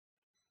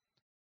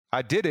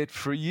 I did it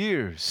for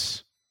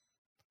years.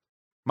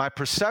 My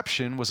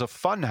perception was a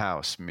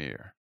funhouse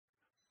mirror.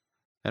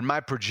 And my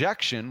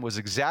projection was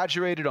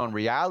exaggerated on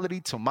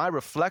reality till my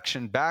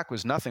reflection back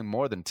was nothing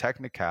more than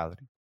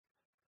technicality.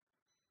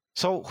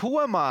 So who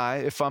am I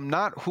if I'm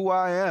not who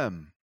I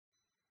am?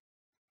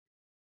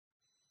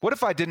 What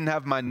if I didn't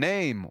have my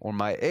name or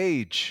my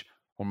age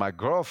or my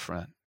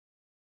girlfriend?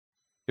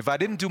 If I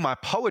didn't do my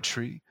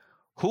poetry,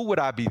 who would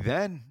I be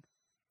then?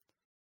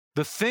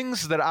 The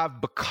things that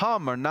I've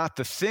become are not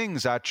the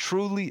things I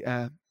truly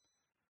am.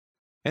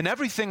 And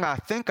everything I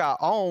think I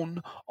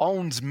own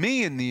owns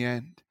me in the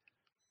end.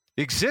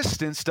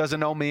 Existence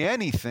doesn't owe me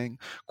anything,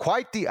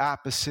 quite the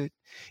opposite.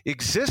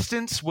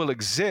 Existence will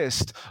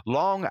exist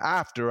long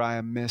after I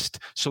am missed,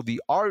 so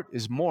the art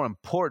is more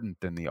important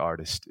than the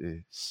artist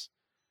is.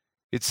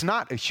 It's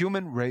not a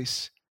human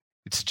race,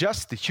 it's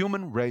just the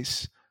human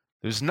race.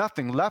 There's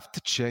nothing left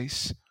to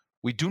chase.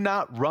 We do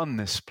not run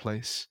this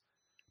place.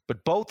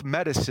 But both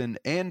medicine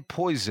and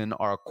poison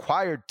are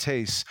acquired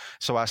tastes,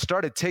 so I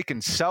started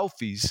taking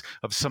selfies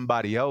of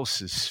somebody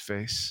else's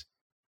face.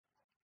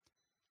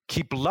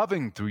 Keep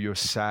loving through your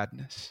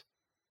sadness.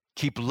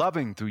 Keep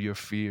loving through your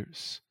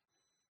fears.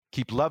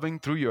 Keep loving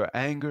through your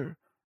anger.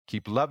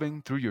 Keep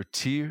loving through your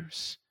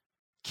tears.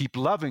 Keep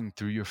loving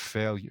through your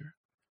failure.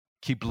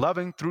 Keep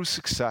loving through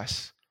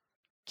success.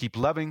 Keep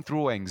loving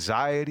through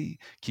anxiety.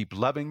 Keep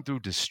loving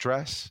through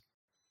distress.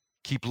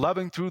 Keep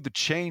loving through the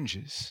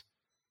changes.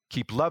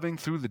 Keep loving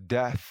through the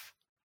death.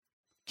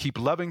 Keep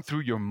loving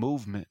through your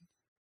movement.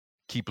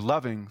 Keep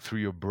loving through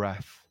your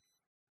breath.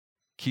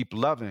 Keep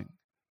loving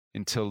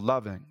until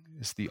loving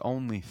is the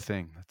only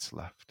thing that's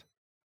left.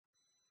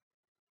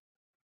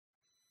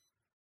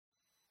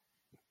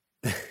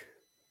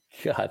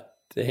 God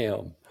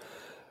damn.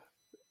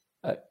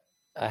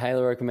 I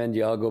highly recommend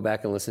you all go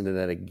back and listen to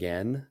that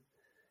again.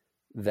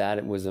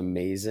 That was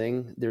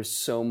amazing. There's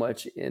so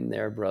much in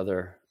there,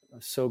 brother.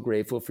 I'm so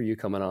grateful for you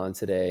coming on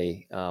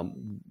today.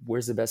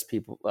 Where's the best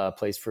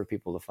place for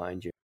people to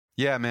find you?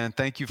 Yeah, man.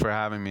 Thank you for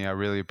having me. I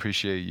really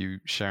appreciate you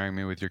sharing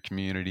me with your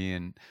community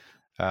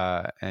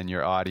and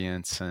your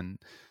audience, and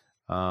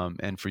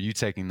for you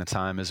taking the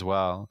time as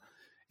well.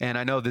 And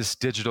I know this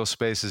digital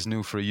space is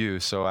new for you,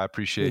 so I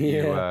appreciate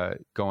you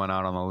going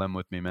out on a limb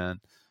with me,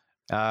 man.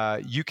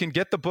 You can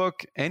get the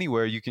book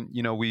anywhere. You can,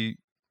 we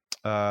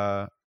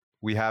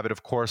have it,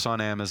 of course, on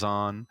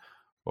Amazon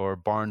or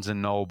Barnes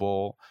and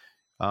Noble.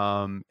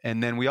 And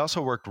then we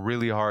also worked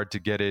really hard to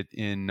get it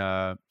in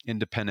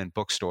independent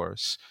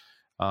bookstores.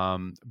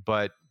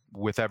 But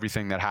with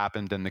everything that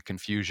happened and the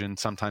confusion,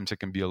 sometimes it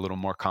can be a little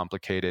more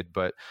complicated.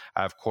 But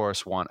I, of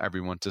course, want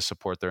everyone to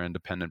support their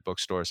independent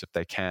bookstores if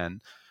they can.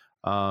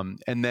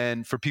 And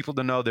then for people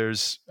to know,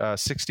 there's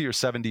 60 or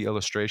 70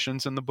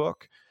 illustrations in the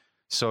book.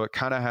 So it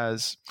kind of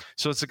has,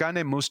 so it's a guy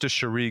named Musta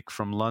Sharik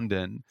from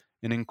London,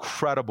 an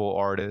incredible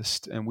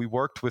artist. And we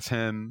worked with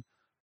him,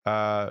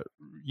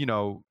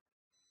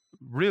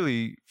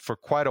 really for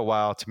quite a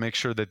while to make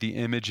sure that the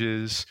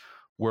images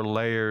were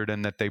layered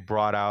and that they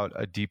brought out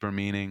a deeper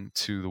meaning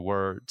to the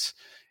words.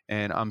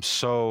 And I'm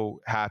so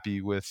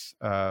happy with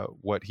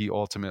what he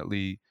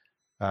ultimately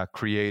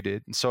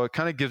created. And so it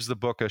kind of gives the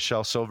book a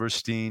Shel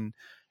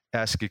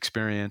Silverstein-esque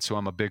experience, who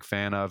I'm a big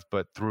fan of,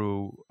 but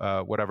through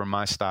whatever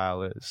my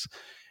style is.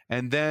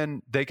 And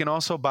then they can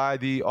also buy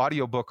the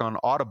audiobook on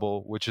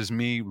Audible, which is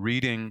me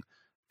reading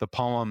the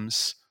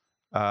poems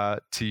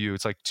to you.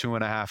 It's like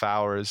 2.5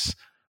 hours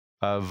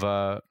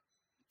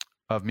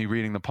of me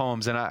reading the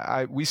poems.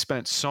 And we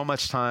spent so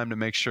much time to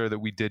make sure that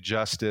we did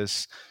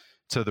justice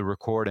to the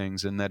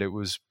recordings and that it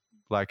was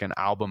like an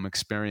album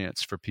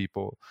experience for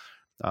people.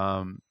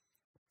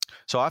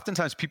 So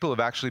oftentimes people have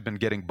actually been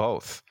getting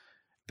both.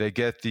 They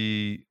get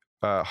the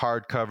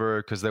hardcover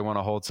because they want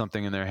to hold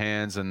something in their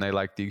hands and they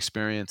like the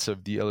experience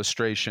of the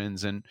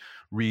illustrations and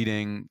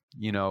reading,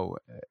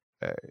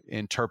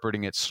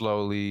 interpreting it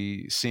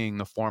slowly, seeing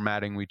the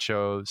formatting we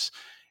chose.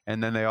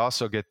 And then they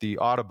also get the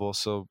Audible,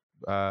 so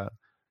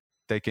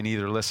they can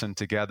either listen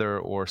together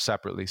or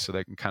separately, so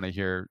they can kind of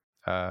hear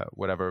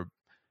whatever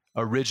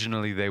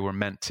originally they were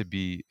meant to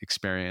be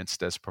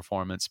experienced as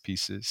performance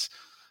pieces.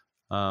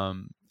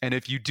 And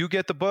if you do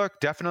get the book,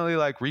 definitely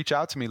reach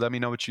out to me. Let me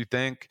know what you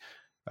think.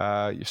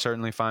 You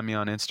certainly find me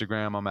on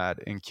Instagram. I'm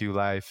at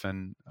InQLife,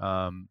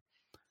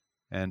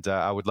 and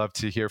I would love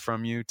to hear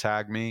from you.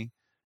 Tag me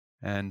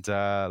and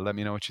let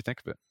me know what you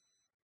think of it.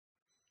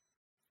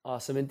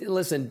 Awesome. And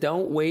listen,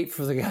 don't wait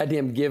for the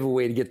goddamn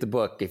giveaway to get the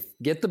book.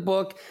 Get the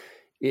book.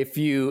 If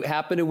you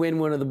happen to win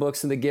one of the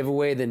books in the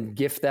giveaway, then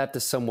gift that to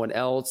someone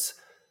else.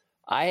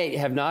 I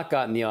have not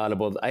gotten the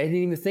Audible. I didn't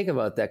even think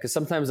about that because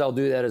sometimes I'll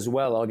do that as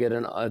well. I'll get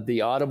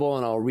the Audible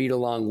and I'll read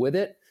along with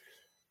it.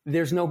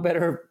 There's no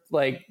better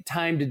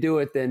time to do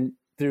it than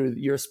through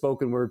your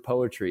spoken word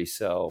poetry.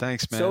 So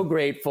thanks, man. So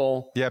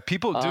grateful. Yeah,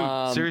 people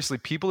do. Seriously,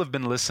 people have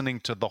been listening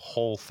to the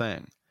whole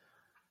thing.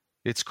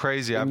 It's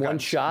crazy. In one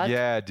shot?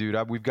 Yeah, dude.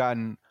 We've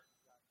gotten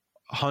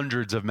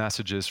hundreds of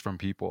messages from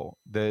people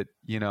that,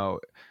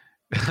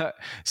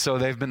 so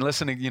they've been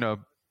listening,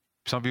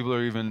 some people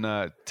are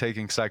even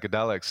taking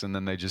psychedelics and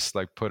then they just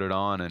put it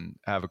on and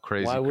have a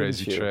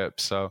crazy trip.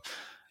 So,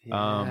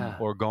 yeah.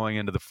 Or going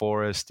into the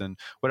forest and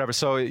whatever.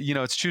 So,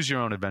 it's choose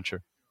your own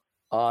adventure.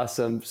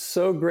 Awesome.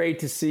 So great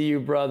to see you,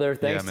 brother.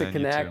 Thanks to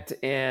connect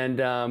and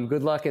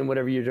good luck in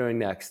whatever you're doing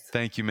next.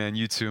 Thank you, man.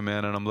 You too,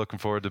 man. And I'm looking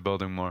forward to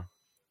building more.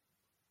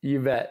 You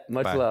bet.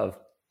 Much Bye. love.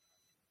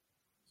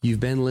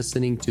 You've been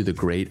listening to The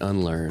Great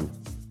Unlearn.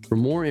 For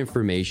more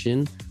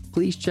information,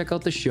 please check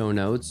out the show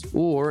notes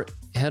or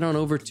head on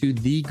over to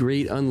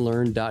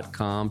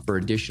thegreatunlearn.com for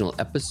additional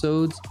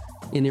episodes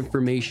and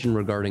information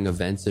regarding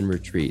events and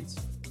retreats.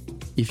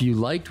 If you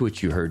liked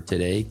what you heard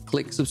today,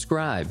 click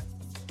subscribe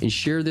and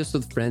share this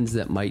with friends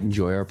that might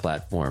enjoy our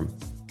platform.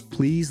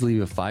 Please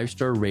leave a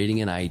 5-star rating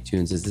in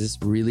iTunes as this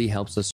really helps us